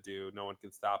he's going to do? No one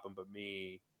can stop him but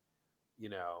me,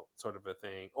 sort of a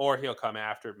thing. Or he'll come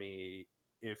after me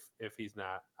if he's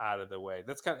not out of the way.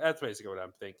 That's basically what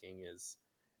I'm thinking is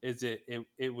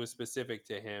it was specific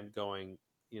to him going,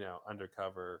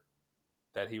 undercover,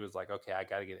 that he was like, okay, I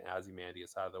got to get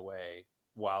Ozymandias out of the way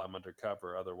while I'm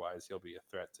undercover. Otherwise, he'll be a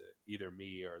threat to either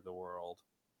me or the world.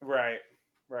 Right.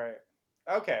 Right.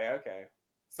 Okay, okay.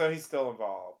 So he's still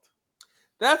involved.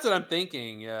 That's what I'm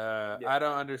thinking. Yeah. I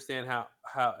don't understand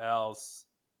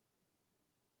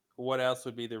what else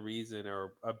would be the reason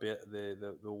or a bit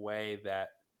the way that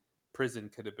prison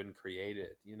could have been created.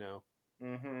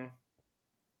 Mhm.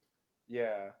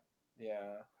 Yeah.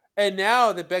 Yeah. And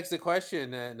now that begs the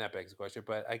question, not begs the question,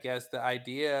 but I guess the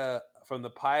idea from the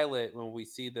pilot when we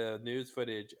see the news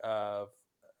footage of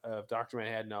Dr.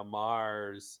 Manhattan on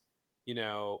Mars, you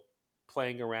know,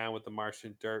 playing around with the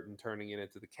Martian dirt and turning it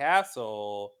into the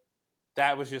castle,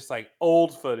 that was just like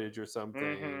old footage or something,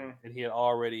 Mhm. and he had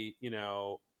already, it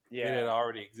had Yeah.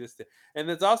 already existed. And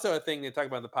there's also a thing they talk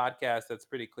about in the podcast that's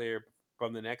pretty clear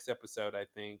from the next episode, I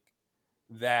think,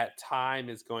 that time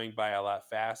is going by a lot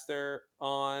faster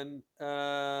on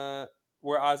where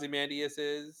Ozymandias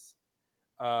is.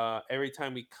 Every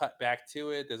time we cut back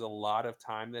to it, there's a lot of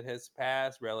time that has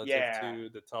passed relative Yeah. to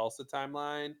the Tulsa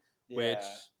timeline, which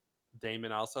Yeah.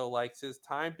 Damon also likes his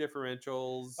time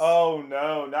differentials. Oh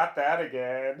no, not that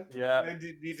again. Yeah,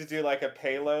 They need to do like a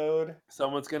payload.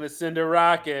 someone's gonna send a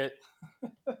rocket,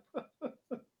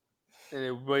 and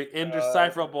it will be Uh,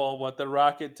 indecipherable what the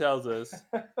rocket tells us,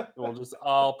 and we'll just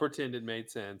all pretend it made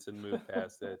sense and move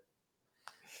past it.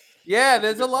 Yeah, that's a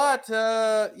there's a good point.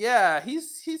 lot. Yeah,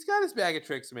 he's got his bag of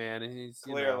tricks, man, and he's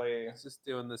Clearly. he's just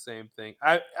doing the same thing.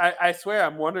 I swear,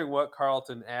 I'm wondering what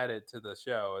Carlton added to the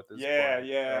show at this Yeah, point.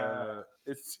 yeah.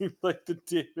 It seemed like the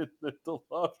David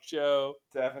Lindelof show.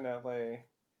 Definitely.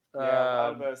 Yeah, a lot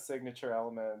of Um, those signature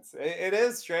elements. It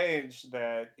is strange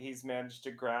that he's managed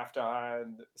to graft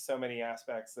on so many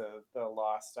aspects of the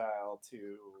Lost style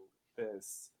to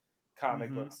this comic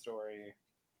book mhm. story.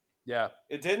 Yeah,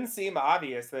 It didn't seem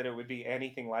obvious that it would be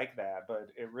anything like that, but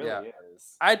it yeah. really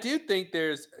is. I do think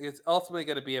it's ultimately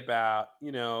going to be about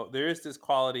there is this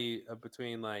quality of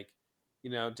between like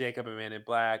Jacob and Man in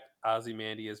Black,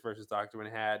 Ozymandias versus Doctor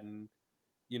Manhattan,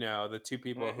 the two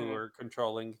people who Hmm. are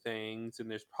controlling things,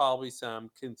 and there's probably some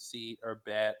conceit or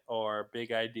bet or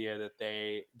big idea that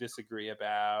they disagree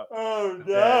about. Oh That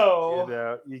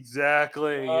no.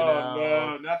 exactly, Oh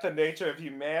no, not the nature of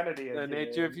humanity the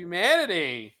nature of again.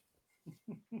 humanity.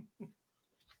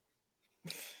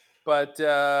 But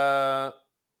all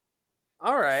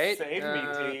right, Save me,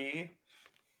 D.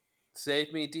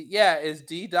 save me, D. Yeah, is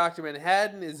D Doctor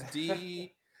Manhattan? Is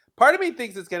D Part of me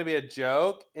thinks it's gonna be a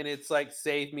joke, and it's like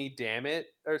 "Save me, damn it"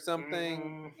 or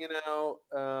something.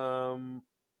 Mhm.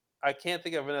 I can't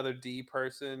think of another D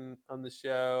person on the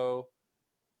show.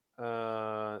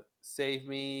 Save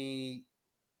me,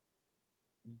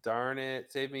 darn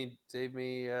it, save me.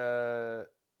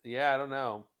 Yeah, I don't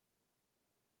know.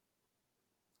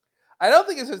 I don't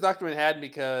think it says Doctor Manhattan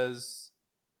because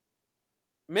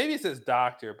maybe it says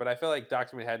Doctor, but I feel like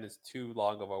Doctor Manhattan is too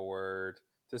long of a word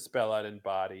to spell out in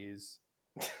bodies.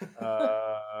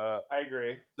 Uh, I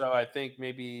agree. so I think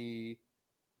maybe,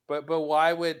 but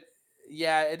why would?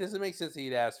 Yeah, it doesn't make sense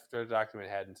he'd ask for Doctor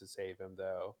Manhattan to save him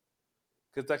though,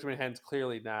 because Doctor Manhattan's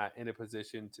clearly not in a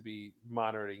position to be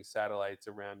monitoring satellites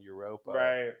around Europa.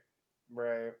 Right.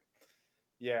 Right.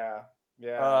 Yeah.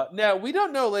 Yeah. Now we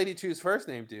don't know Lady Two's first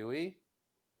name, do we?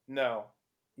 No.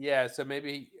 Yeah, so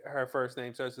maybe her first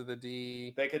name starts with a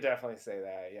D. They could definitely say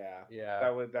that. Yeah. Yeah,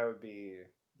 That would be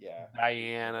yeah. Reasonable.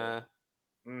 Diana.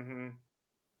 Mhm.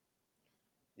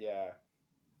 Yeah.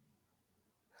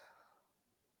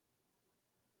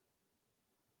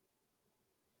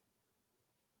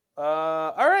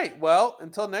 All right. Well,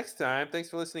 until next time, thanks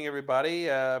for listening, everybody.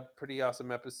 Pretty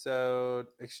awesome episode,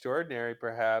 extraordinary,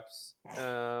 perhaps.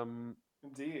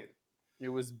 Indeed. It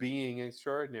was being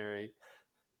extraordinary.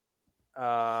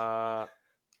 Uh,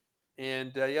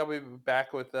 and yeah, we'll be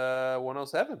back with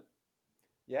 107.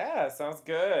 Yeah, sounds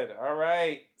good. All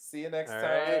right. See you All next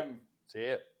right. time. See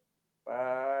ya.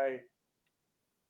 Bye.